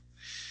self.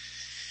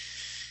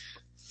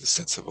 the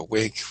sense of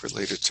awake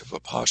related to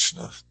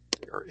Vipassana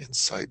or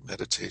insight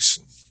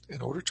meditation.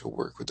 In order to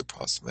work with the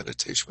process of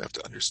meditation, we have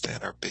to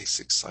understand our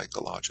basic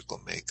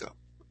psychological makeup.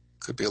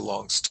 Could be a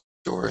long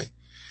story,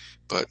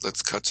 but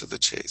let's cut to the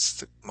chase.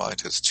 The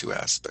mind has two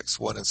aspects.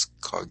 One is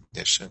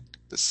cognition,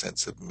 the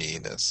sense of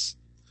me-ness.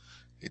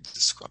 He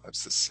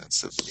describes the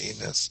sense of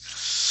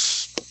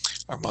me-ness.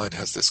 Our mind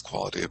has this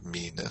quality of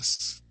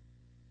me-ness.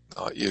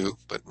 Not you,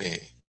 but me.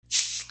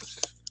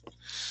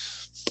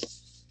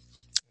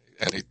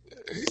 And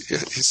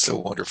he's so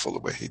wonderful the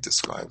way he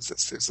describes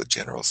this. There's a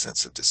general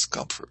sense of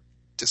discomfort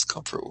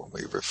when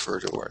we refer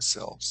to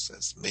ourselves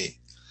as me.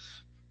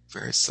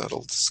 Very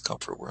subtle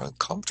discomfort. We're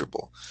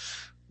uncomfortable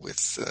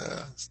with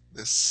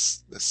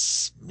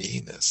this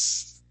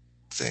meanness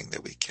thing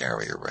that we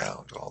carry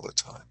around all the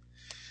time.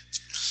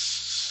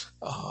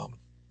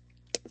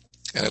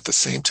 And at the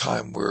same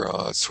time,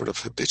 we're sort of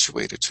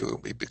habituated to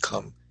it. We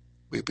become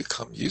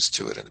used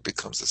to it, and it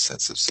becomes a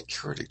sense of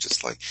security,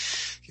 just like,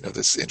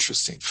 this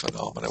interesting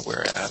phenomena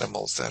where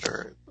animals that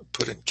are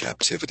put in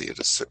captivity at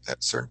a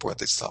certain point,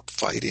 they stop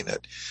fighting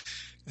it,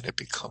 and it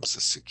becomes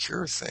a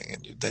secure thing.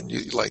 And then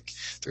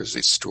there's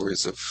these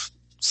stories of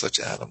such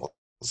animals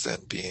then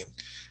being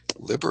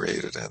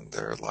liberated, and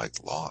they're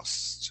like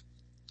lost.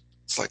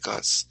 It's like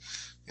us,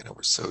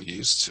 we're so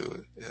used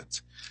to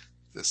it,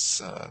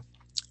 this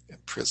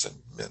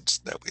imprisonment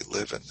that we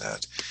live in,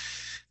 that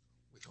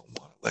we don't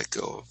want to let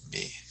go of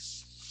me.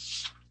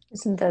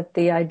 Isn't that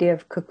the idea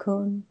of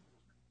cocoon?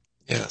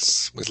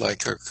 Yes, we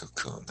like our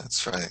cocoon,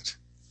 that's right.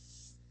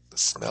 The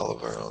smell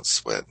of our own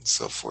sweat and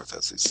so forth,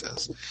 as he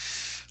says.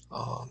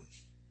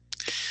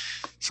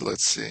 So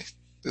let's see.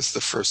 This is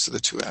the first of the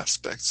two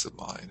aspects of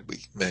mind.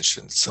 We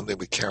mentioned something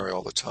we carry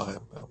all the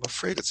time. I'm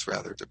afraid it's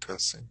rather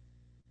depressing.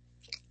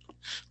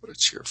 What a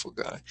cheerful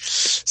guy.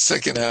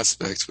 Second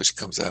aspect, which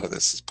comes out of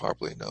this, is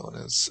probably known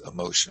as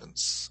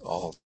emotions,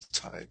 all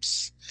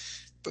types.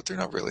 But they're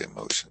not really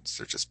emotions.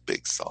 They're just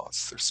big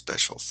thoughts. They're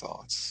special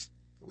thoughts,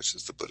 which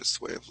is the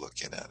Buddhist way of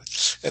looking at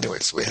it. Anyway,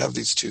 so we have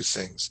these two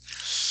things,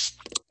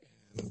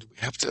 and we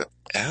have to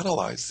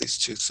analyze these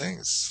two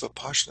things.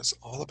 Vipassana is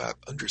all about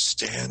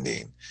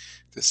understanding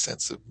this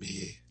sense of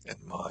me and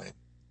mine.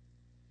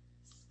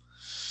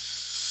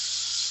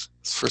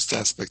 This first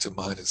aspect of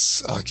mind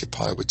is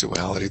occupied with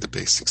duality, the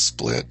basic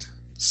split,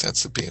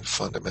 sense of being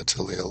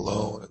fundamentally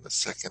alone, and the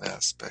second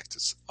aspect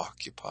is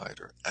occupied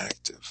or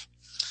active.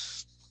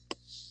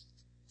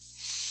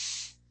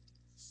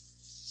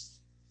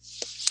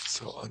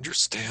 So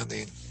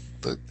understanding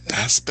the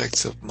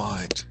aspects of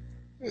mind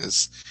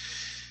is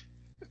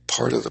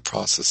part of the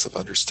process of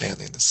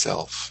understanding the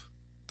self.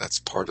 That's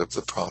part of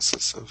the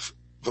process of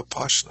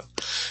Vipassana.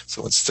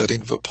 So in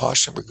studying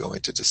Vipassana, we're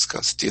going to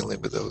discuss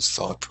dealing with those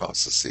thought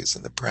processes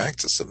in the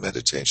practice of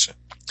meditation.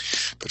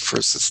 But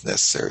first, it's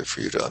necessary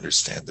for you to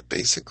understand the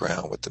basic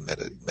ground, what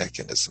the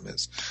mechanism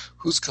is.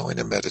 Who's going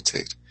to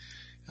meditate?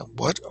 And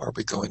what are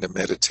we going to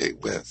meditate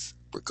with?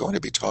 We're going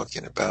to be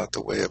talking about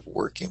the way of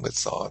working with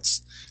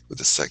thoughts with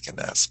the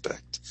second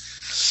aspect.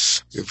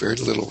 We have very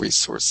little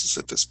resources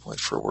at this point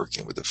for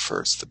working with the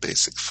first, the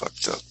basic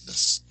fucked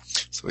upness.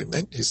 So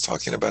he's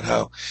talking about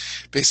how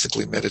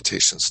basically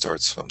meditation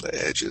starts from the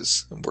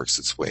edges and works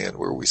its way in,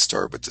 where we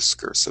start with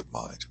discursive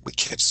mind. We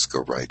can't just go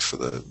right for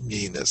the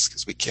meanness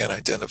because we can't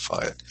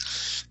identify it.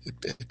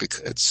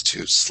 It's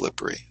too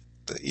slippery.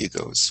 The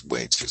ego is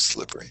way too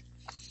slippery.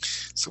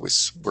 So we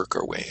work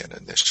our way in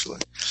initially.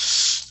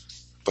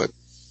 But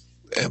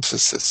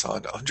emphasis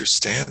on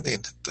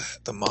understanding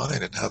the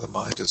mind and how the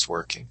mind is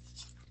working.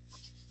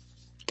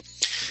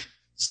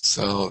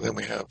 So then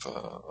we have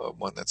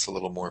one that's a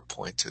little more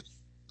pointed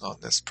on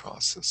this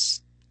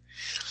process.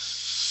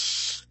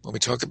 When we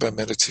talk about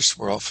meditation,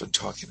 we're often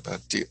talking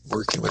about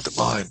working with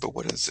the mind, but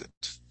what is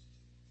it?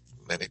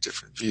 Many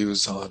different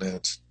views on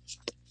it.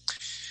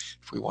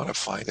 If we want to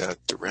find out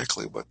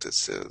directly what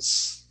this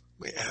is,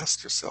 we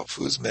ask ourselves,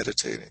 who's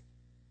meditating?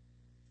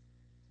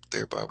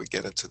 Thereby we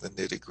get into the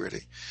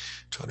nitty-gritty.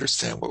 To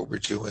understand what we're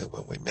doing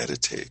when we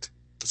meditate,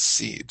 the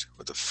seed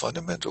or the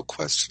fundamental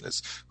question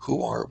is,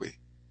 who are we?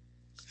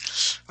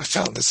 I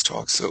found this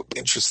talk so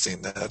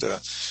interesting that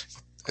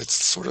it's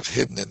sort of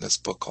hidden in this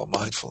book called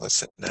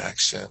Mindfulness in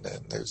Action,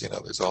 and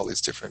there's all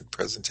these different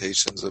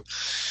presentations of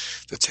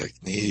the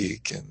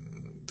technique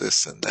and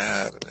this and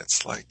that, and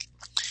it's like,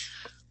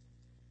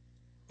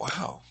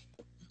 wow,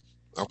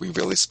 are we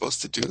really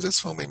supposed to do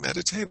this when we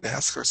meditate?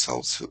 Ask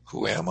ourselves,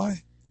 who am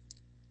I?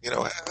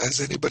 Has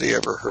anybody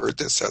ever heard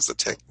this as a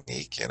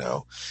technique?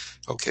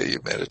 Okay, you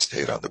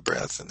meditate on the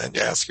breath, and then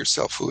you ask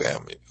yourself, who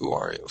am you? Who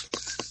are you?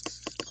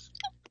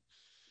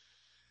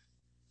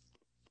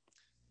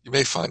 You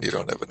may find you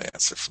don't have an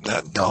answer. From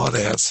that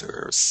non-answer,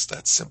 or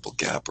that simple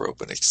gap or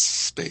open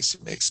space,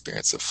 you may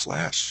experience a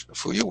flash of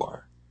who you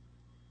are.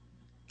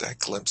 That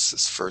glimpse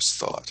is first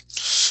thought.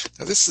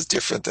 Now, this is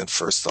different than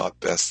first thought,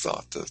 best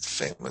thought, the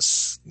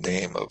famous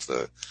name of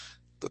the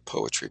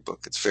poetry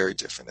book. It's very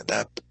different. In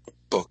that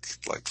book,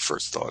 like,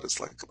 first thought is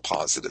like a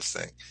positive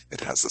thing.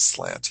 It has a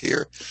slant.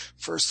 Here,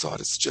 first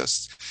thought is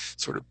just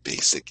sort of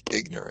basic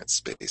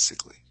ignorance,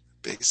 basically.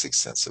 basic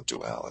sense of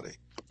duality.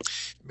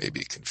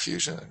 Maybe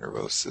confusion and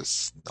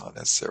neurosis, not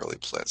necessarily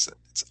pleasant.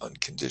 It's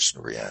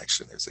unconditioned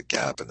reaction. There's a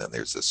gap, and then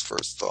there's this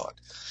first thought.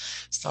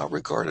 It's not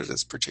regarded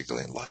as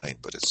particularly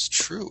enlightened, but it's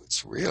true.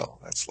 It's real.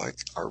 That's like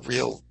our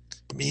real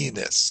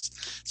me-ness.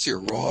 It's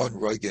your raw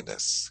and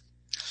ruggedness.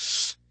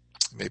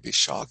 It may be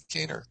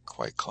shocking or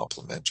quite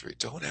complimentary.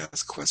 Don't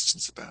ask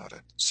questions about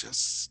it.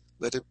 Just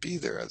let it be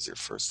there as your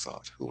first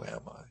thought. Who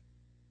am I?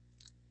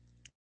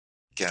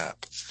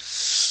 Gap.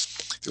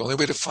 The only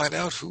way to find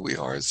out who we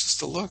are is just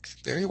to look.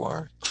 There you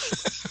are.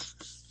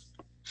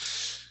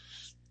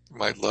 You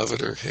might love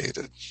it or hate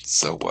it.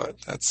 So what?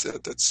 That's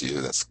it. That's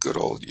you. That's good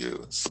old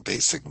you. It's the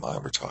basic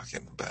mind we're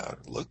talking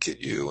about. Look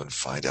at you and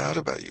find out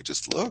about you.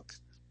 Just look.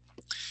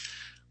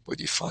 What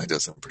you find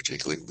doesn't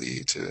particularly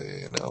lead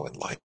to,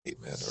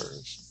 enlightenment or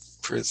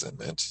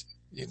imprisonment.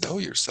 You know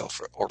yourself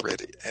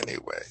already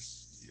anyway.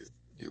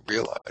 You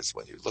realize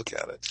when you look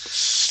at it.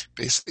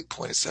 Basic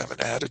point is to have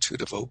an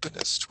attitude of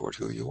openness toward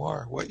who you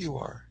are, what you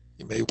are.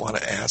 You may want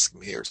to ask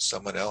me or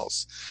someone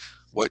else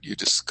what you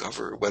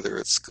discover, whether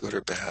it's good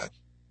or bad.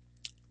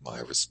 My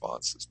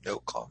response is no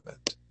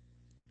comment,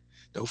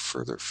 no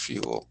further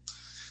fuel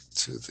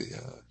to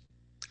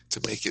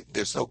make it.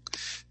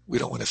 We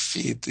don't want to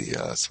feed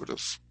the sort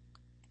of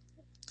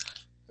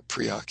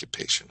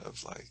preoccupation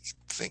of like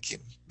thinking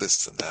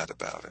this and that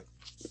about it.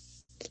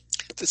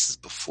 This is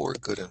before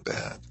good and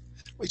bad.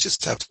 We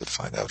just have to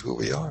find out who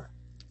we are.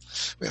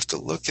 We have to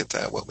look at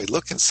that. When we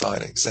look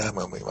inside and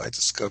examine, we might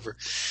discover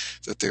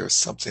that there is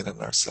something in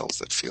ourselves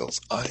that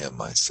feels, I am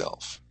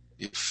myself.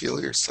 You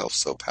feel yourself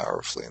so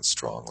powerfully and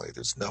strongly.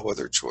 There's no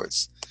other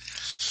choice.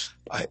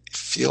 I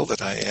feel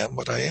that I am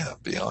what I am.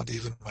 Beyond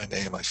even my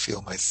name, I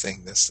feel my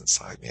thingness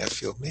inside me. I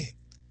feel me.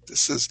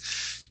 This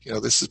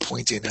is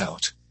pointing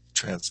out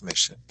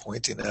transmission,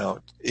 pointing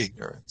out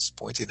ignorance,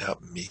 pointing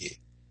out me.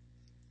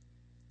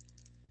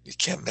 You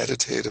can't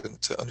meditate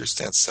to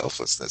understand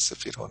selflessness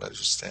if you don't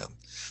understand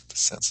the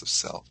sense of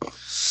self.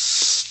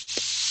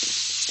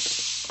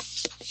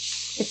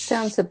 It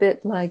sounds a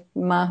bit like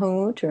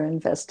Mahamudra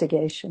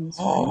investigations.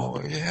 Oh,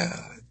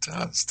 yeah, it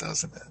does,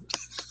 doesn't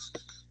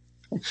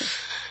it?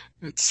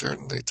 It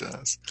certainly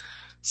does.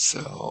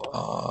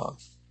 So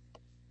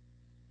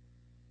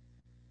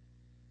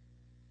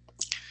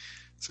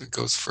it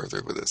goes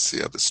further with this.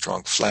 You have the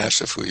strong flash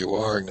of who you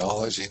are,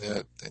 acknowledging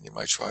it, and you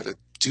might try to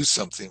do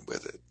something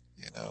with it.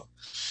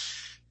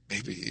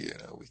 Maybe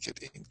we could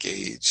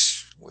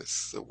engage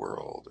with the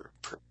world or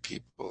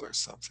people or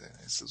something.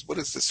 He says, what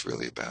is this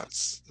really about?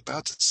 It's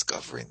about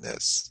discovering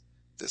this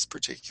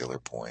particular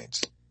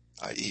point,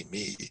 i.e.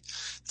 me,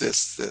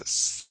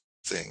 this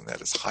thing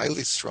that is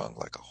highly strung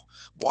like a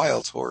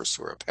wild horse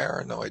or a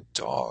paranoid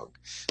dog.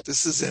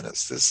 This is in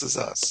us. This is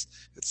us.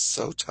 It's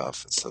so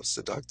tough and so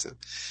seductive.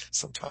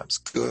 Sometimes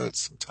good,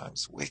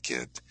 sometimes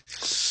wicked.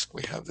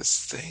 We have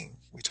this thing.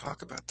 We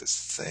talk about this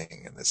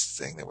thing, and this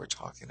thing that we're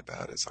talking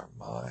about is our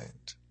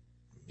mind,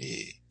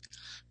 me.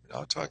 We're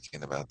not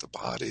talking about the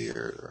body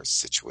or a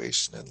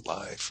situation in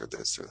life or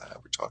this or that.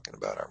 We're talking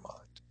about our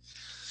mind.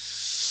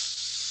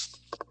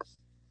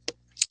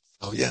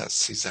 Oh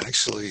yes, he's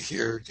actually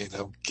here,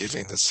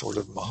 giving this sort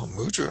of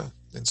Mahamudra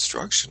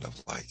instruction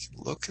of like,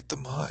 look at the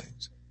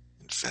mind,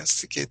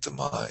 investigate the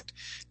mind,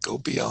 go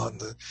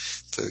beyond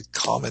the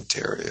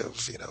commentary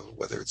of,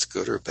 whether it's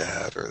good or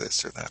bad or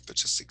this or that, but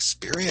just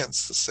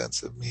experience the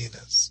sense of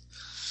me-ness.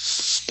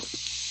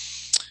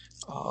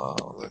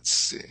 Let's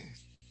see.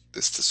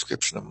 This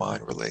description of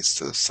mind relates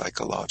to the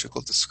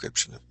psychological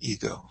description of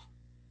ego.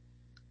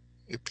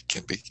 It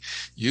can be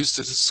used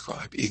to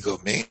describe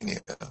egomania,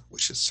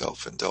 which is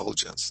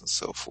self-indulgence and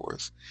so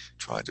forth,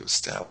 trying to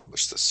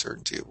establish the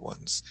certainty of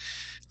one's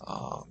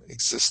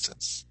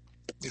existence.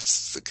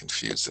 It's the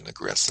confused and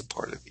aggressive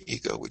part of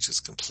ego, which is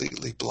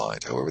completely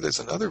blind. However, there's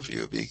another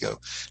view of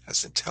ego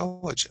as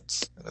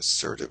intelligence, and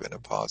assertive in a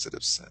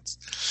positive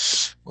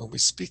sense. When we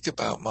speak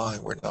about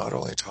mind, we're not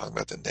only talking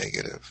about the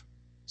negative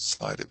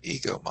side of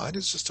ego. Mind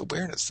is just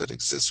awareness that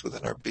exists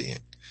within our being.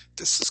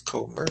 This is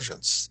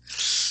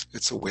co-emergence.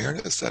 It's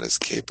awareness that is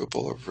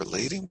capable of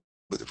relating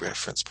with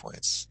reference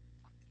points,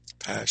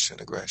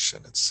 passion,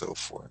 aggression, and so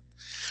forth.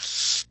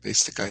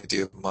 Basic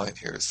idea of mind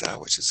here is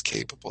that which is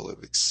capable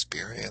of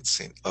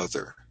experiencing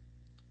other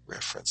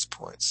reference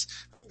points.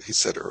 He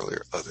said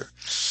earlier, other.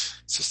 It's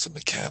just a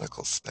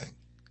mechanical thing.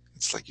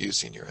 It's like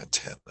using your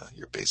antenna,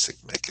 your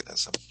basic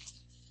mechanism.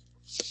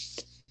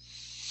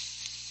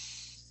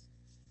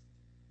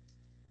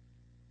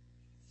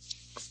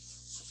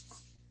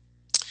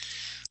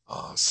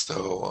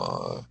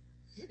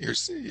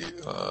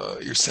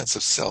 Your sense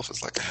of self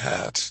is like a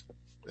hat,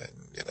 and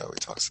he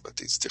talks about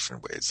these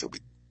different ways that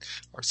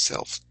our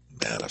self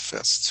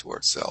manifests to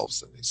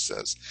ourselves, and he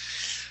says,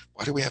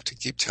 why do we have to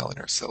keep telling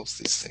ourselves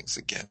these things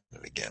again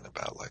and again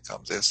about like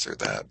I'm this or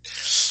that?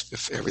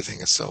 If everything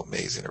is so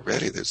amazing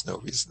already, there's no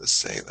reason to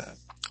say that.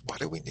 Why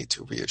do we need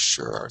to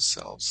reassure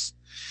ourselves?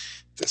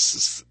 This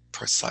is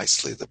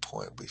precisely the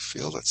point. We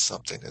feel that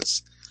something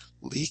is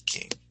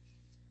leaking.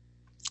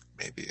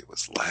 Maybe it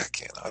was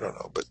lacking, I don't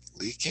know, but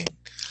leaking?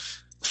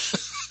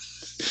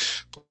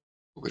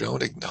 We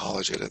don't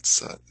acknowledge it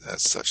as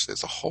such.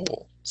 There's a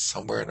hole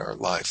somewhere in our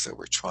life that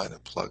we're trying to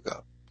plug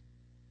up.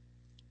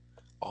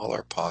 All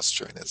our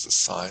posturing is a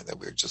sign that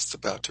we're just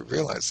about to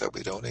realize that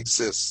we don't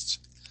exist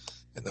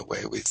in the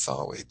way we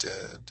thought we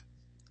did.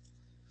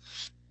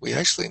 We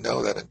actually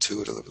know that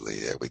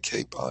intuitively, yet we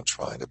keep on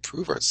trying to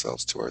prove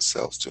ourselves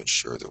to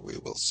ensure that we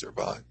will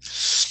survive.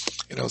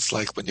 It's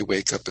like when you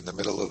wake up in the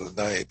middle of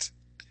the night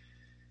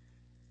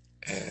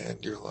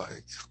and you're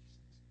like,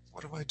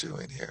 what am I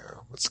doing here?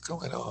 What's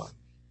going on?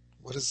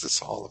 What is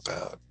this all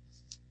about?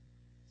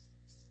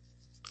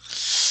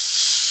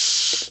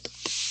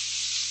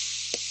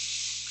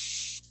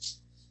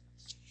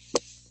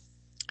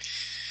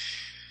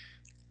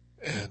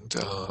 And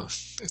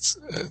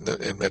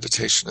in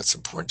meditation, it's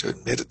important to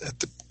admit it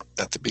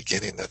at the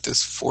beginning that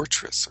this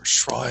fortress or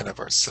shrine of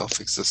our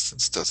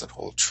self-existence doesn't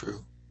hold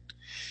true.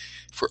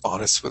 If we're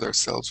honest with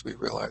ourselves, we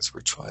realize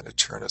we're trying to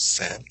turn a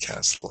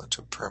sandcastle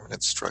into a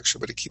permanent structure,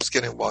 but it keeps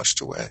getting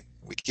washed away.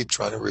 We keep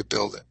trying to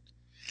rebuild it.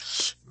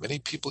 Many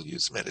people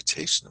use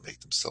meditation to make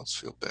themselves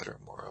feel better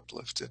and more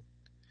uplifted.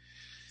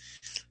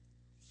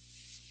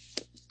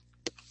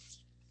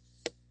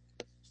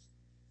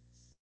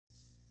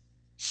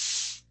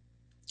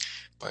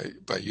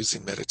 By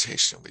using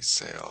meditation, we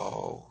say,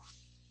 oh,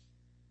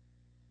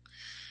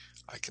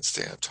 I can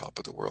stay on top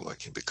of the world. I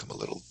can become a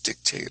little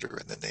dictator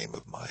in the name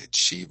of my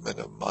achievement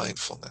of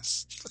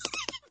mindfulness.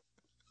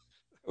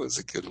 That was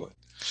a good one.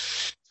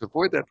 To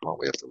avoid that problem,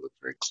 we have to look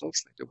very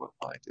closely to what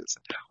mind is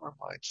and how our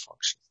mind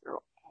functions. There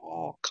are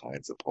all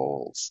kinds of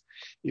holes.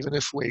 Even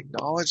if we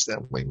acknowledge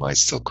them, we might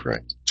still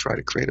try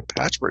to create a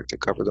patchwork to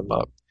cover them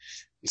up.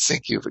 You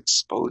think you've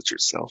exposed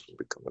yourself and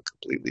become a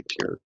completely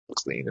pure,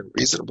 clean, and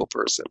reasonable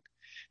person,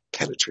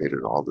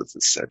 penetrated all the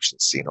deception,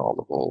 seen all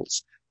the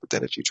holes. But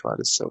then if you try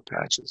to sew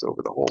patches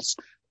over the holes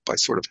by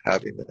sort of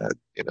having that,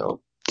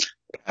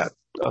 that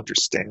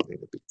understanding,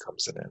 it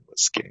becomes an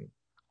endless game.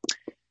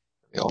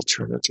 The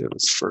alternative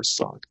is first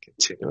thought,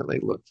 continually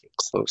looking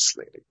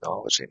closely and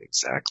acknowledging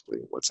exactly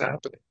what's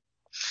happening.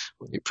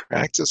 When you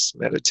practice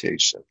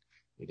meditation,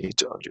 you need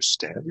to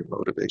understand your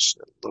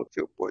motivation and look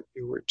at what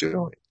you are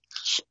doing.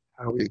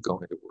 How are you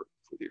going to work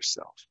with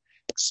yourself?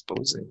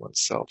 Exposing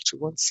oneself to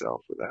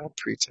oneself without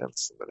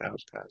pretense and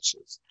without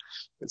patches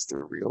is the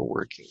real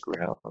working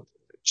ground and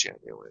a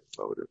genuine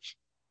motive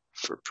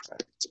for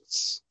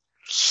practice.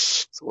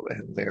 So we'll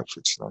end there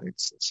for tonight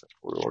since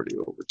we're already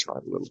over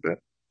time a little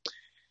bit.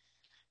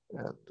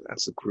 And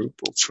as a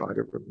group, we'll try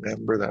to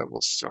remember that.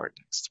 We'll start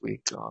next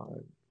week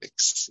on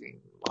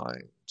mixing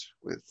mind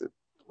with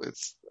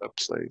a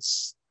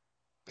place,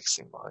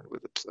 mixing mind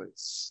with a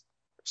place,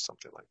 or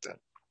something like that.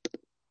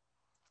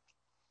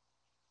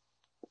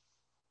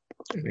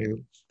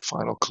 Any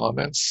final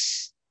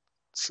comments,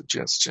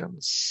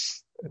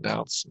 suggestions,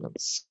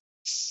 announcements,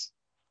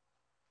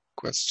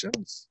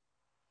 questions?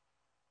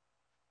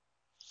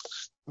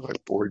 Have I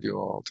bored you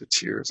all to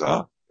tears?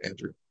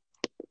 Andrew.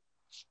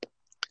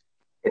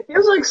 It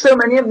feels like so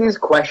many of these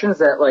questions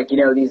that,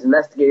 these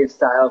investigative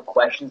style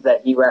questions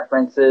that he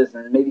references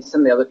and maybe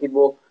some of the other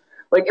people,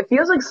 it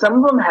feels like some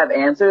of them have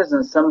answers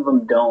and some of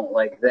them don't.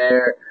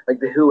 They're,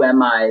 the who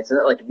am I, it's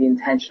the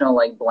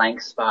intentional,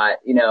 blank spot,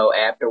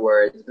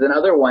 afterwards. But then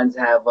other ones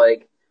have,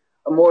 a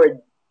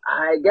more,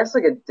 I guess,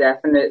 a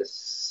definite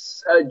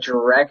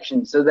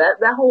direction. So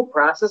that whole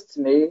process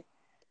to me,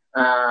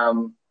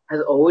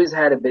 has always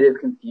had a bit of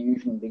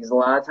confusion because a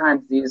lot of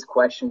times these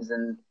questions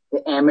and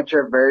the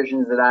amateur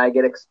versions that I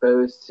get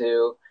exposed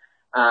to,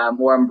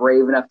 or I'm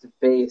brave enough to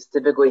face,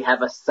 typically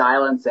have a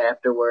silence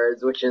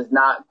afterwards, which is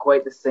not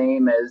quite the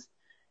same as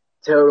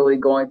totally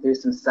going through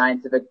some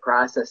scientific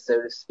process,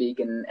 so to speak,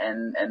 and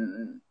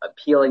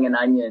peeling an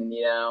onion,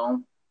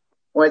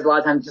 Whereas a lot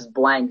of times just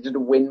blank, just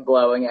wind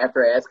blowing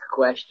after I ask a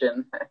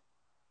question.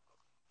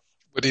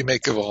 What do you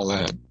make of all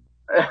that?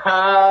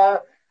 I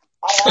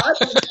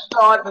honestly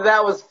thought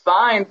that was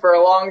fine for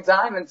a long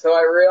time until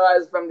I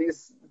realized from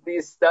these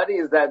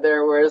studies that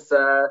there was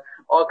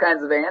all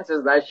kinds of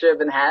answers that I should have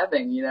been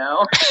having, I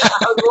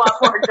was a lot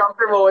more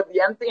comfortable with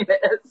the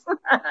emptiness.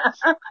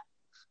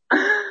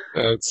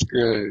 That's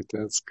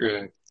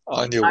great.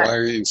 Anya, why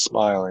are you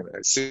smiling?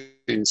 I see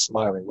you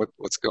smiling.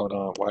 What's going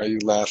on? Why are you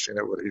laughing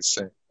at what he's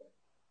saying?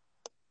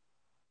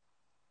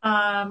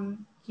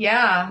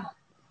 Yeah,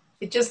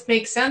 it just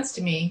makes sense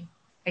to me,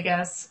 I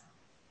guess.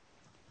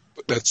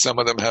 That some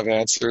of them have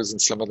answers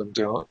and some of them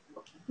don't?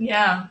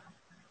 Yeah.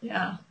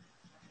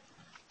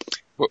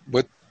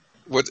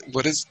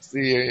 What is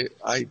the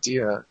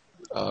idea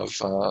of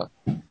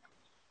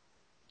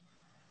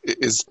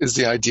is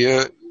the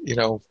idea,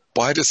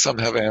 why do some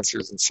have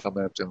answers and some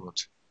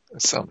don't?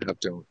 Some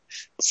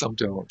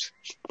don't.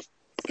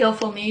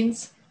 Skillful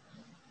means.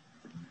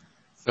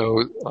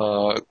 So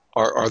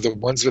are the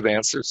ones with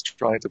answers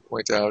trying to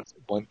point out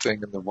one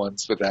thing and the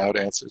ones without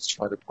answers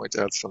trying to point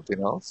out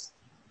something else?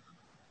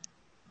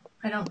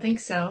 I don't think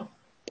so.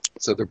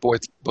 So they're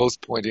both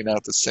pointing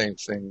out the same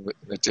thing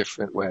in a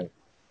different way.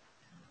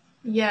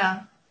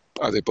 Yeah.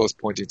 Are they both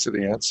pointing to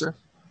the answer?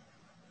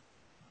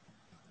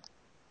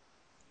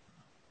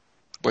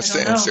 What's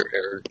the answer,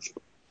 Eric?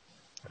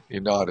 You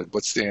nodded.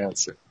 What's the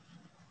answer?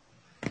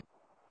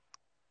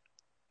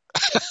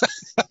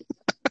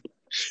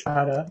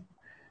 Nada.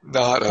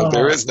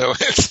 There is no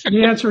answer.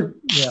 The answer,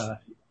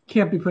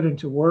 can't be put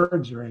into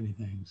words or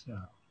anything. So,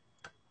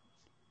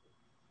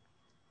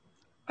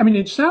 I mean,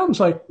 it sounds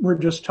like we're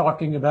just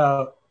talking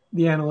about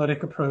the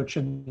analytic approach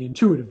and the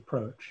intuitive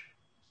approach,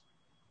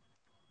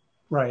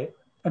 right?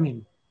 I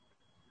mean,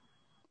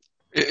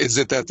 is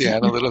it that the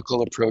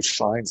analytical approach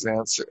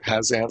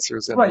has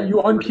answers? And right, you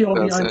unpeel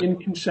the onion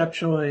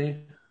conceptually,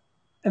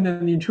 and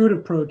then the intuitive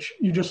approach,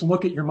 you just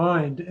look at your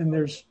mind, and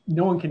there's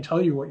no one can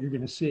tell you what you're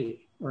going to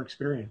see or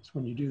experience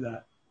when you do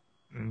that.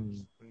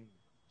 Mm-hmm.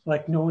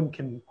 Like no one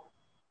can.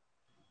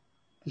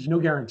 There's no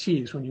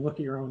guarantees when you look at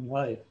your own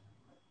life.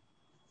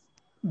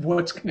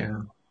 What's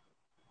going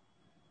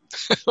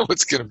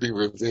to be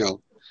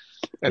revealed?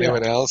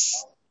 Anyone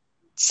else?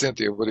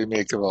 Cynthia, what do you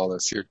make of all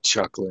this? You're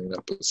chuckling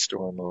up a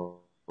storm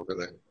over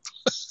there.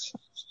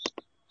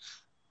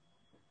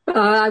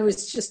 I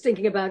was just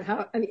thinking about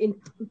how, I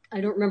mean, I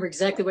don't remember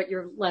exactly what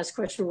your last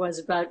question was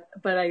about,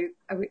 but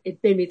it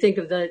made me think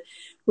of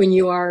when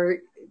you are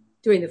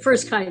doing the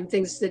first kind of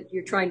things that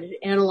you're trying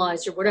to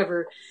analyze or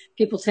whatever,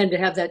 people tend to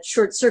have that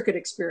short circuit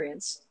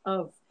experience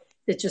of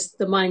that just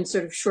the mind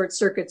sort of short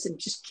circuits and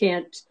just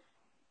can't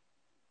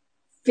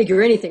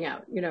figure anything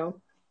out, you know.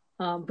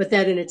 But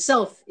that in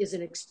itself is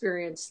an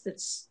experience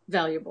that's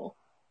valuable.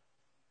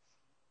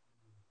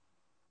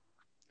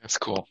 That's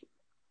cool.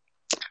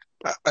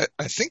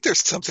 I think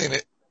there's something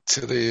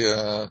to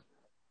the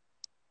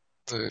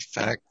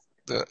fact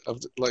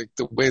of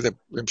the way that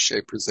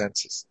Rinpoche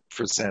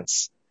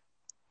presents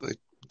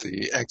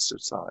the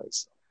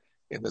exercise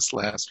in this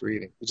last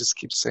reading. He just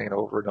keeps saying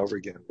over and over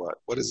again,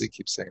 what does he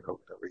keep saying over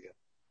and over again?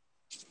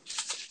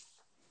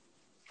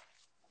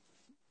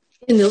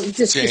 In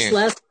this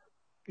last.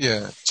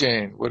 Yeah,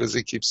 Jane, what does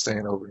he keep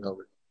saying over and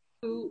over?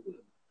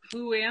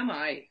 Who am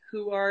I?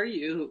 Who are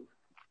you?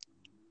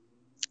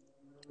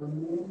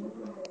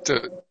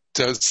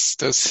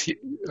 Does he?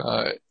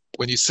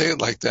 When you say it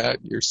like that,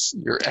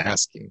 you're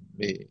asking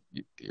me.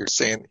 You're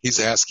saying he's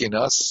asking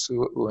us.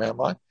 Who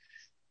am I?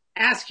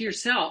 Ask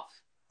yourself.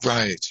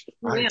 Right.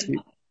 Right.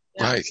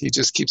 Right. He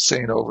just keeps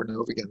saying over and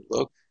over again,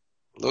 look,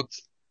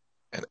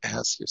 and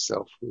ask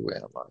yourself, who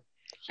am I?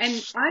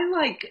 And I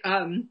like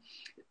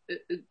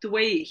the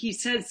way he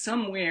says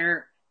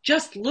somewhere,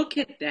 just look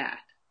at that.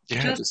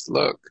 Yeah, just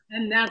look.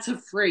 And that's a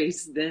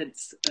phrase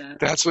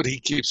that's what he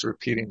keeps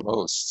repeating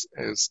most,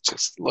 is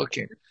just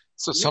looking.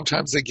 So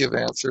sometimes they give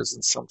answers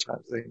and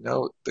sometimes they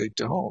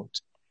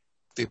don't.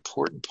 The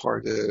important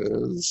part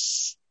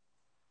is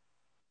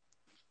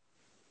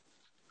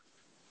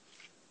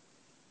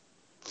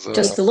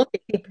just the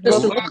looking.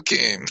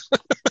 Looking.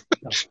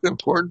 The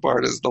important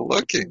part is the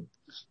looking.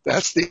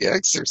 That's the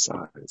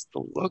exercise.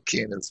 The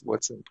looking is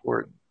what's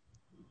important.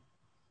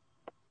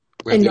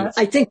 And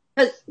I think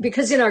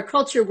because in our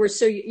culture we're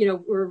so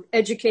we're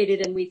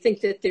educated and we think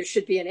that there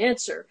should be an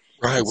answer.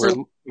 Right.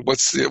 So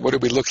what are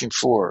we looking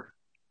for?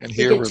 And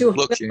here we're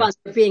looking on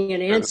there being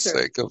an answer for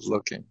the sake of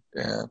looking.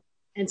 Yeah.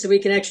 And so we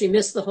can actually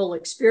miss the whole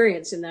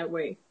experience in that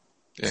way.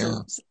 Yeah. So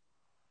it's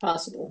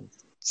possible.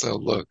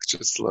 So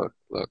just look.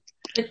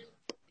 Is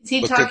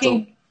he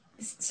talking?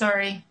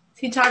 Sorry. Is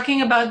he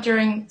talking about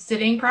during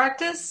sitting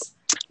practice?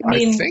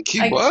 I think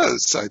he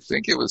was. I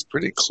think it was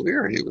pretty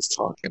clear he was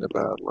talking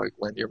about like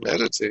when you're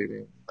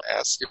meditating,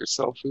 ask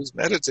yourself who's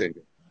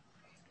meditating.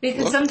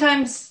 Because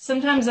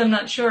sometimes I'm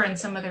not sure in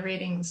some of the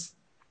readings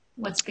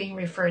what's being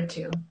referred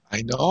to.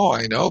 I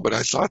know, but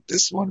I thought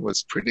this one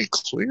was pretty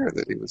clear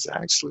that he was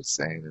actually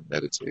saying in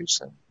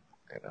meditation.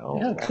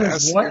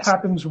 What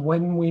happens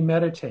when we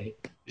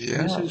meditate?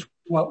 Yeah. This is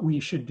what we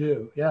should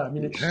do. Yeah, I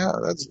mean,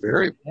 that's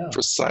very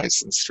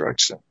precise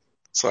instruction.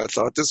 So I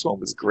thought this one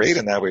was great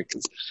in that way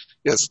because,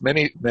 yes,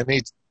 many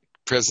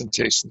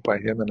presentations by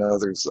him and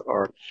others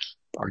are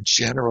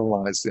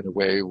generalized in a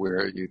way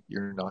where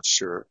you're not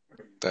sure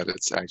that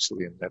it's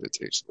actually in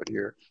meditation. But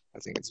here, I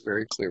think it's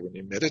very clear. When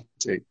you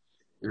meditate,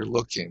 you're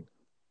looking.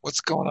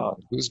 What's going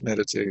on? Who's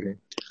meditating?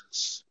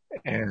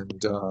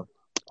 And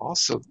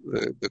also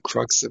the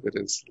crux of it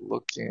is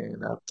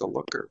looking at the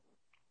looker.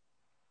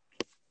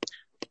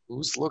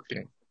 Who's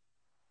looking?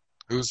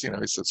 He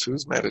says,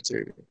 who's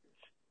meditating?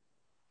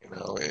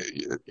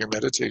 Your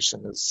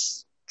meditation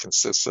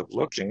consists of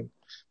looking,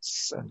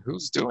 and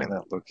who's doing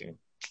that looking?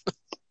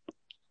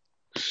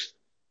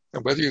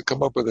 And whether you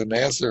come up with an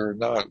answer or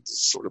not,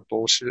 it's sort of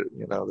bullshit.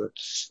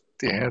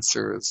 The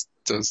answer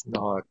does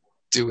not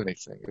do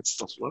anything. It's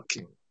the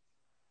looking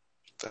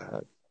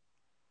that.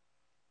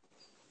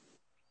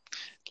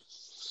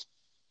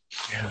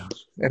 Yeah.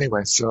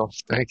 Anyway, so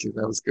thank you.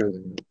 That was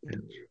good,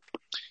 Andrew.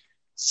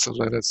 So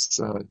let us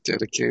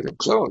dedicate and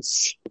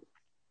close.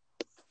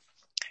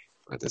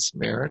 By this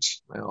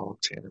marriage, may all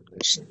obtain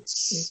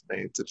omniscience,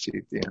 may it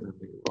defeat the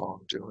enemy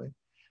wrongdoing,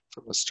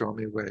 from the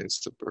stormy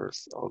waves of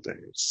birth, all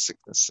days,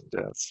 sickness and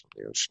death, from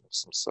the ocean of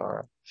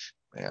samsara,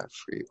 may I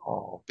free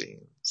all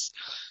beings.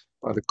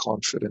 By the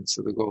confidence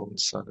of the golden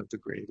sun of the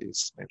great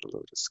east, may the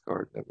lotus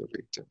garden of the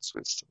Rigden's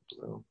wisdom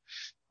bloom.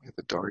 May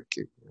the dark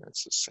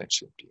ignorance of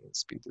sentient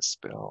beings be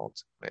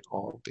dispelled. May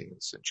all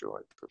beings enjoy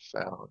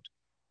profound,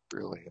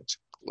 brilliant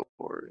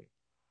glory.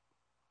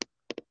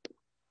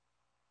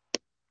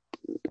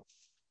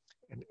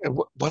 And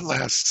one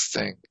last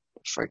thing,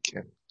 if I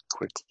can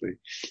quickly,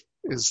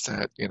 is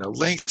that,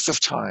 length of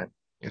time,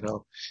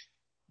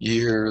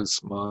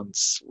 years,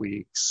 months,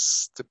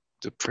 weeks,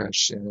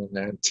 depression,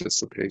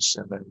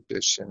 anticipation,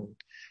 ambition.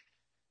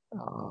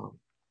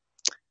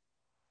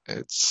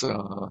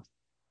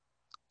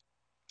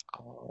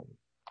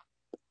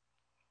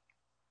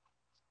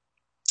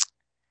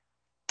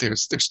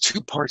 There's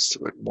two parts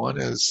to it. One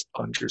is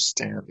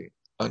understanding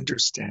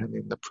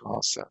the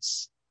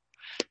process,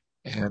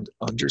 and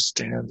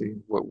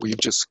understanding what we've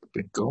just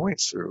been going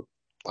through,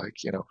 like,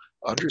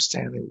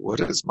 understanding what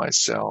is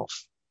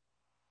myself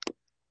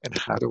and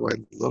how do I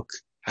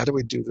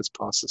do this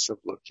process of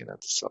looking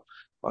at the self,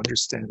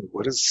 understanding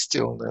what is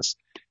stillness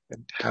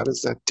and how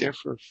does that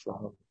differ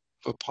from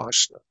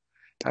Vipassana?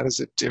 How does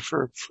it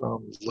differ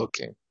from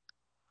looking?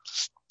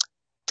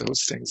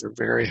 Those things are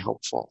very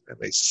helpful, and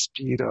they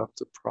speed up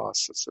the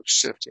process of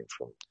shifting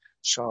from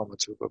Shama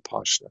to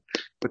Vipassana.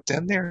 But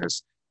then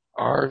there's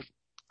our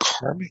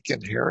karmic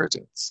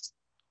inheritance,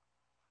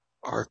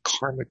 our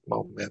karmic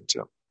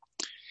momentum.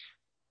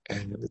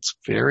 And it's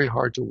very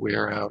hard to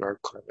wear out our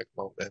karmic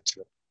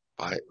momentum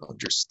by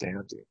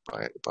understanding,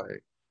 by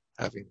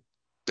having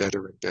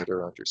better and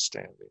better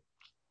understanding.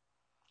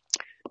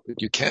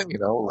 But you can,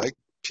 like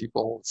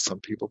some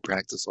people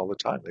practice all the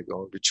time. They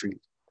go and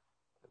retreat.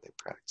 They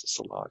practice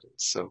a lot. And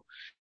so,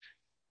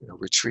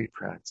 retreat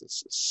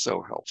practice is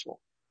so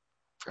helpful.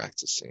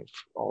 Practicing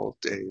all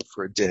day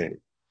for a day,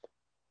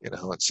 and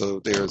so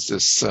there's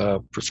this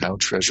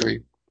profound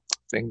treasury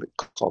thing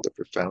called the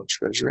profound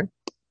treasury.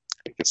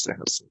 I guess they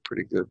have some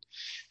pretty good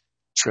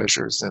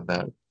treasures in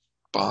that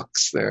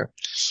box there.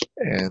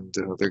 And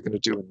they're going to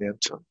do a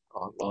Nintun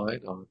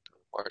online on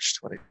March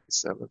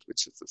 27th,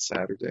 which is a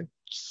Saturday.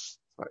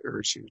 I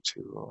urge you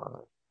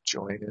to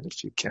join in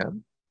if you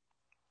can.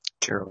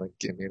 Carolyn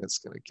Gimian is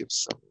going to give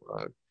some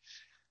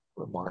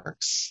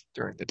remarks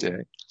during the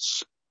day.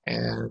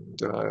 And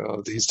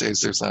these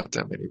days there's not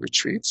that many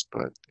retreats,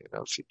 but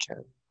if you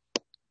can,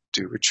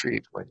 do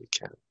retreat when you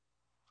can.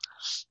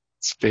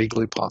 It's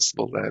vaguely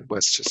possible that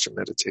Westchester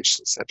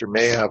Meditation Center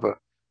may have a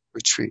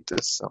retreat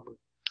this summer.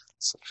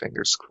 So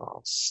fingers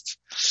crossed.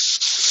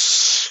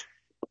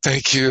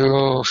 Thank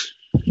you.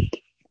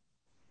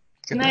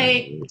 Good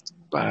night.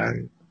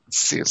 Bye.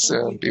 See you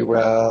soon. Be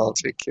well.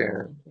 Take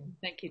care.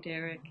 Thank you,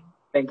 Derek.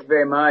 Thank you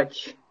very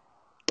much.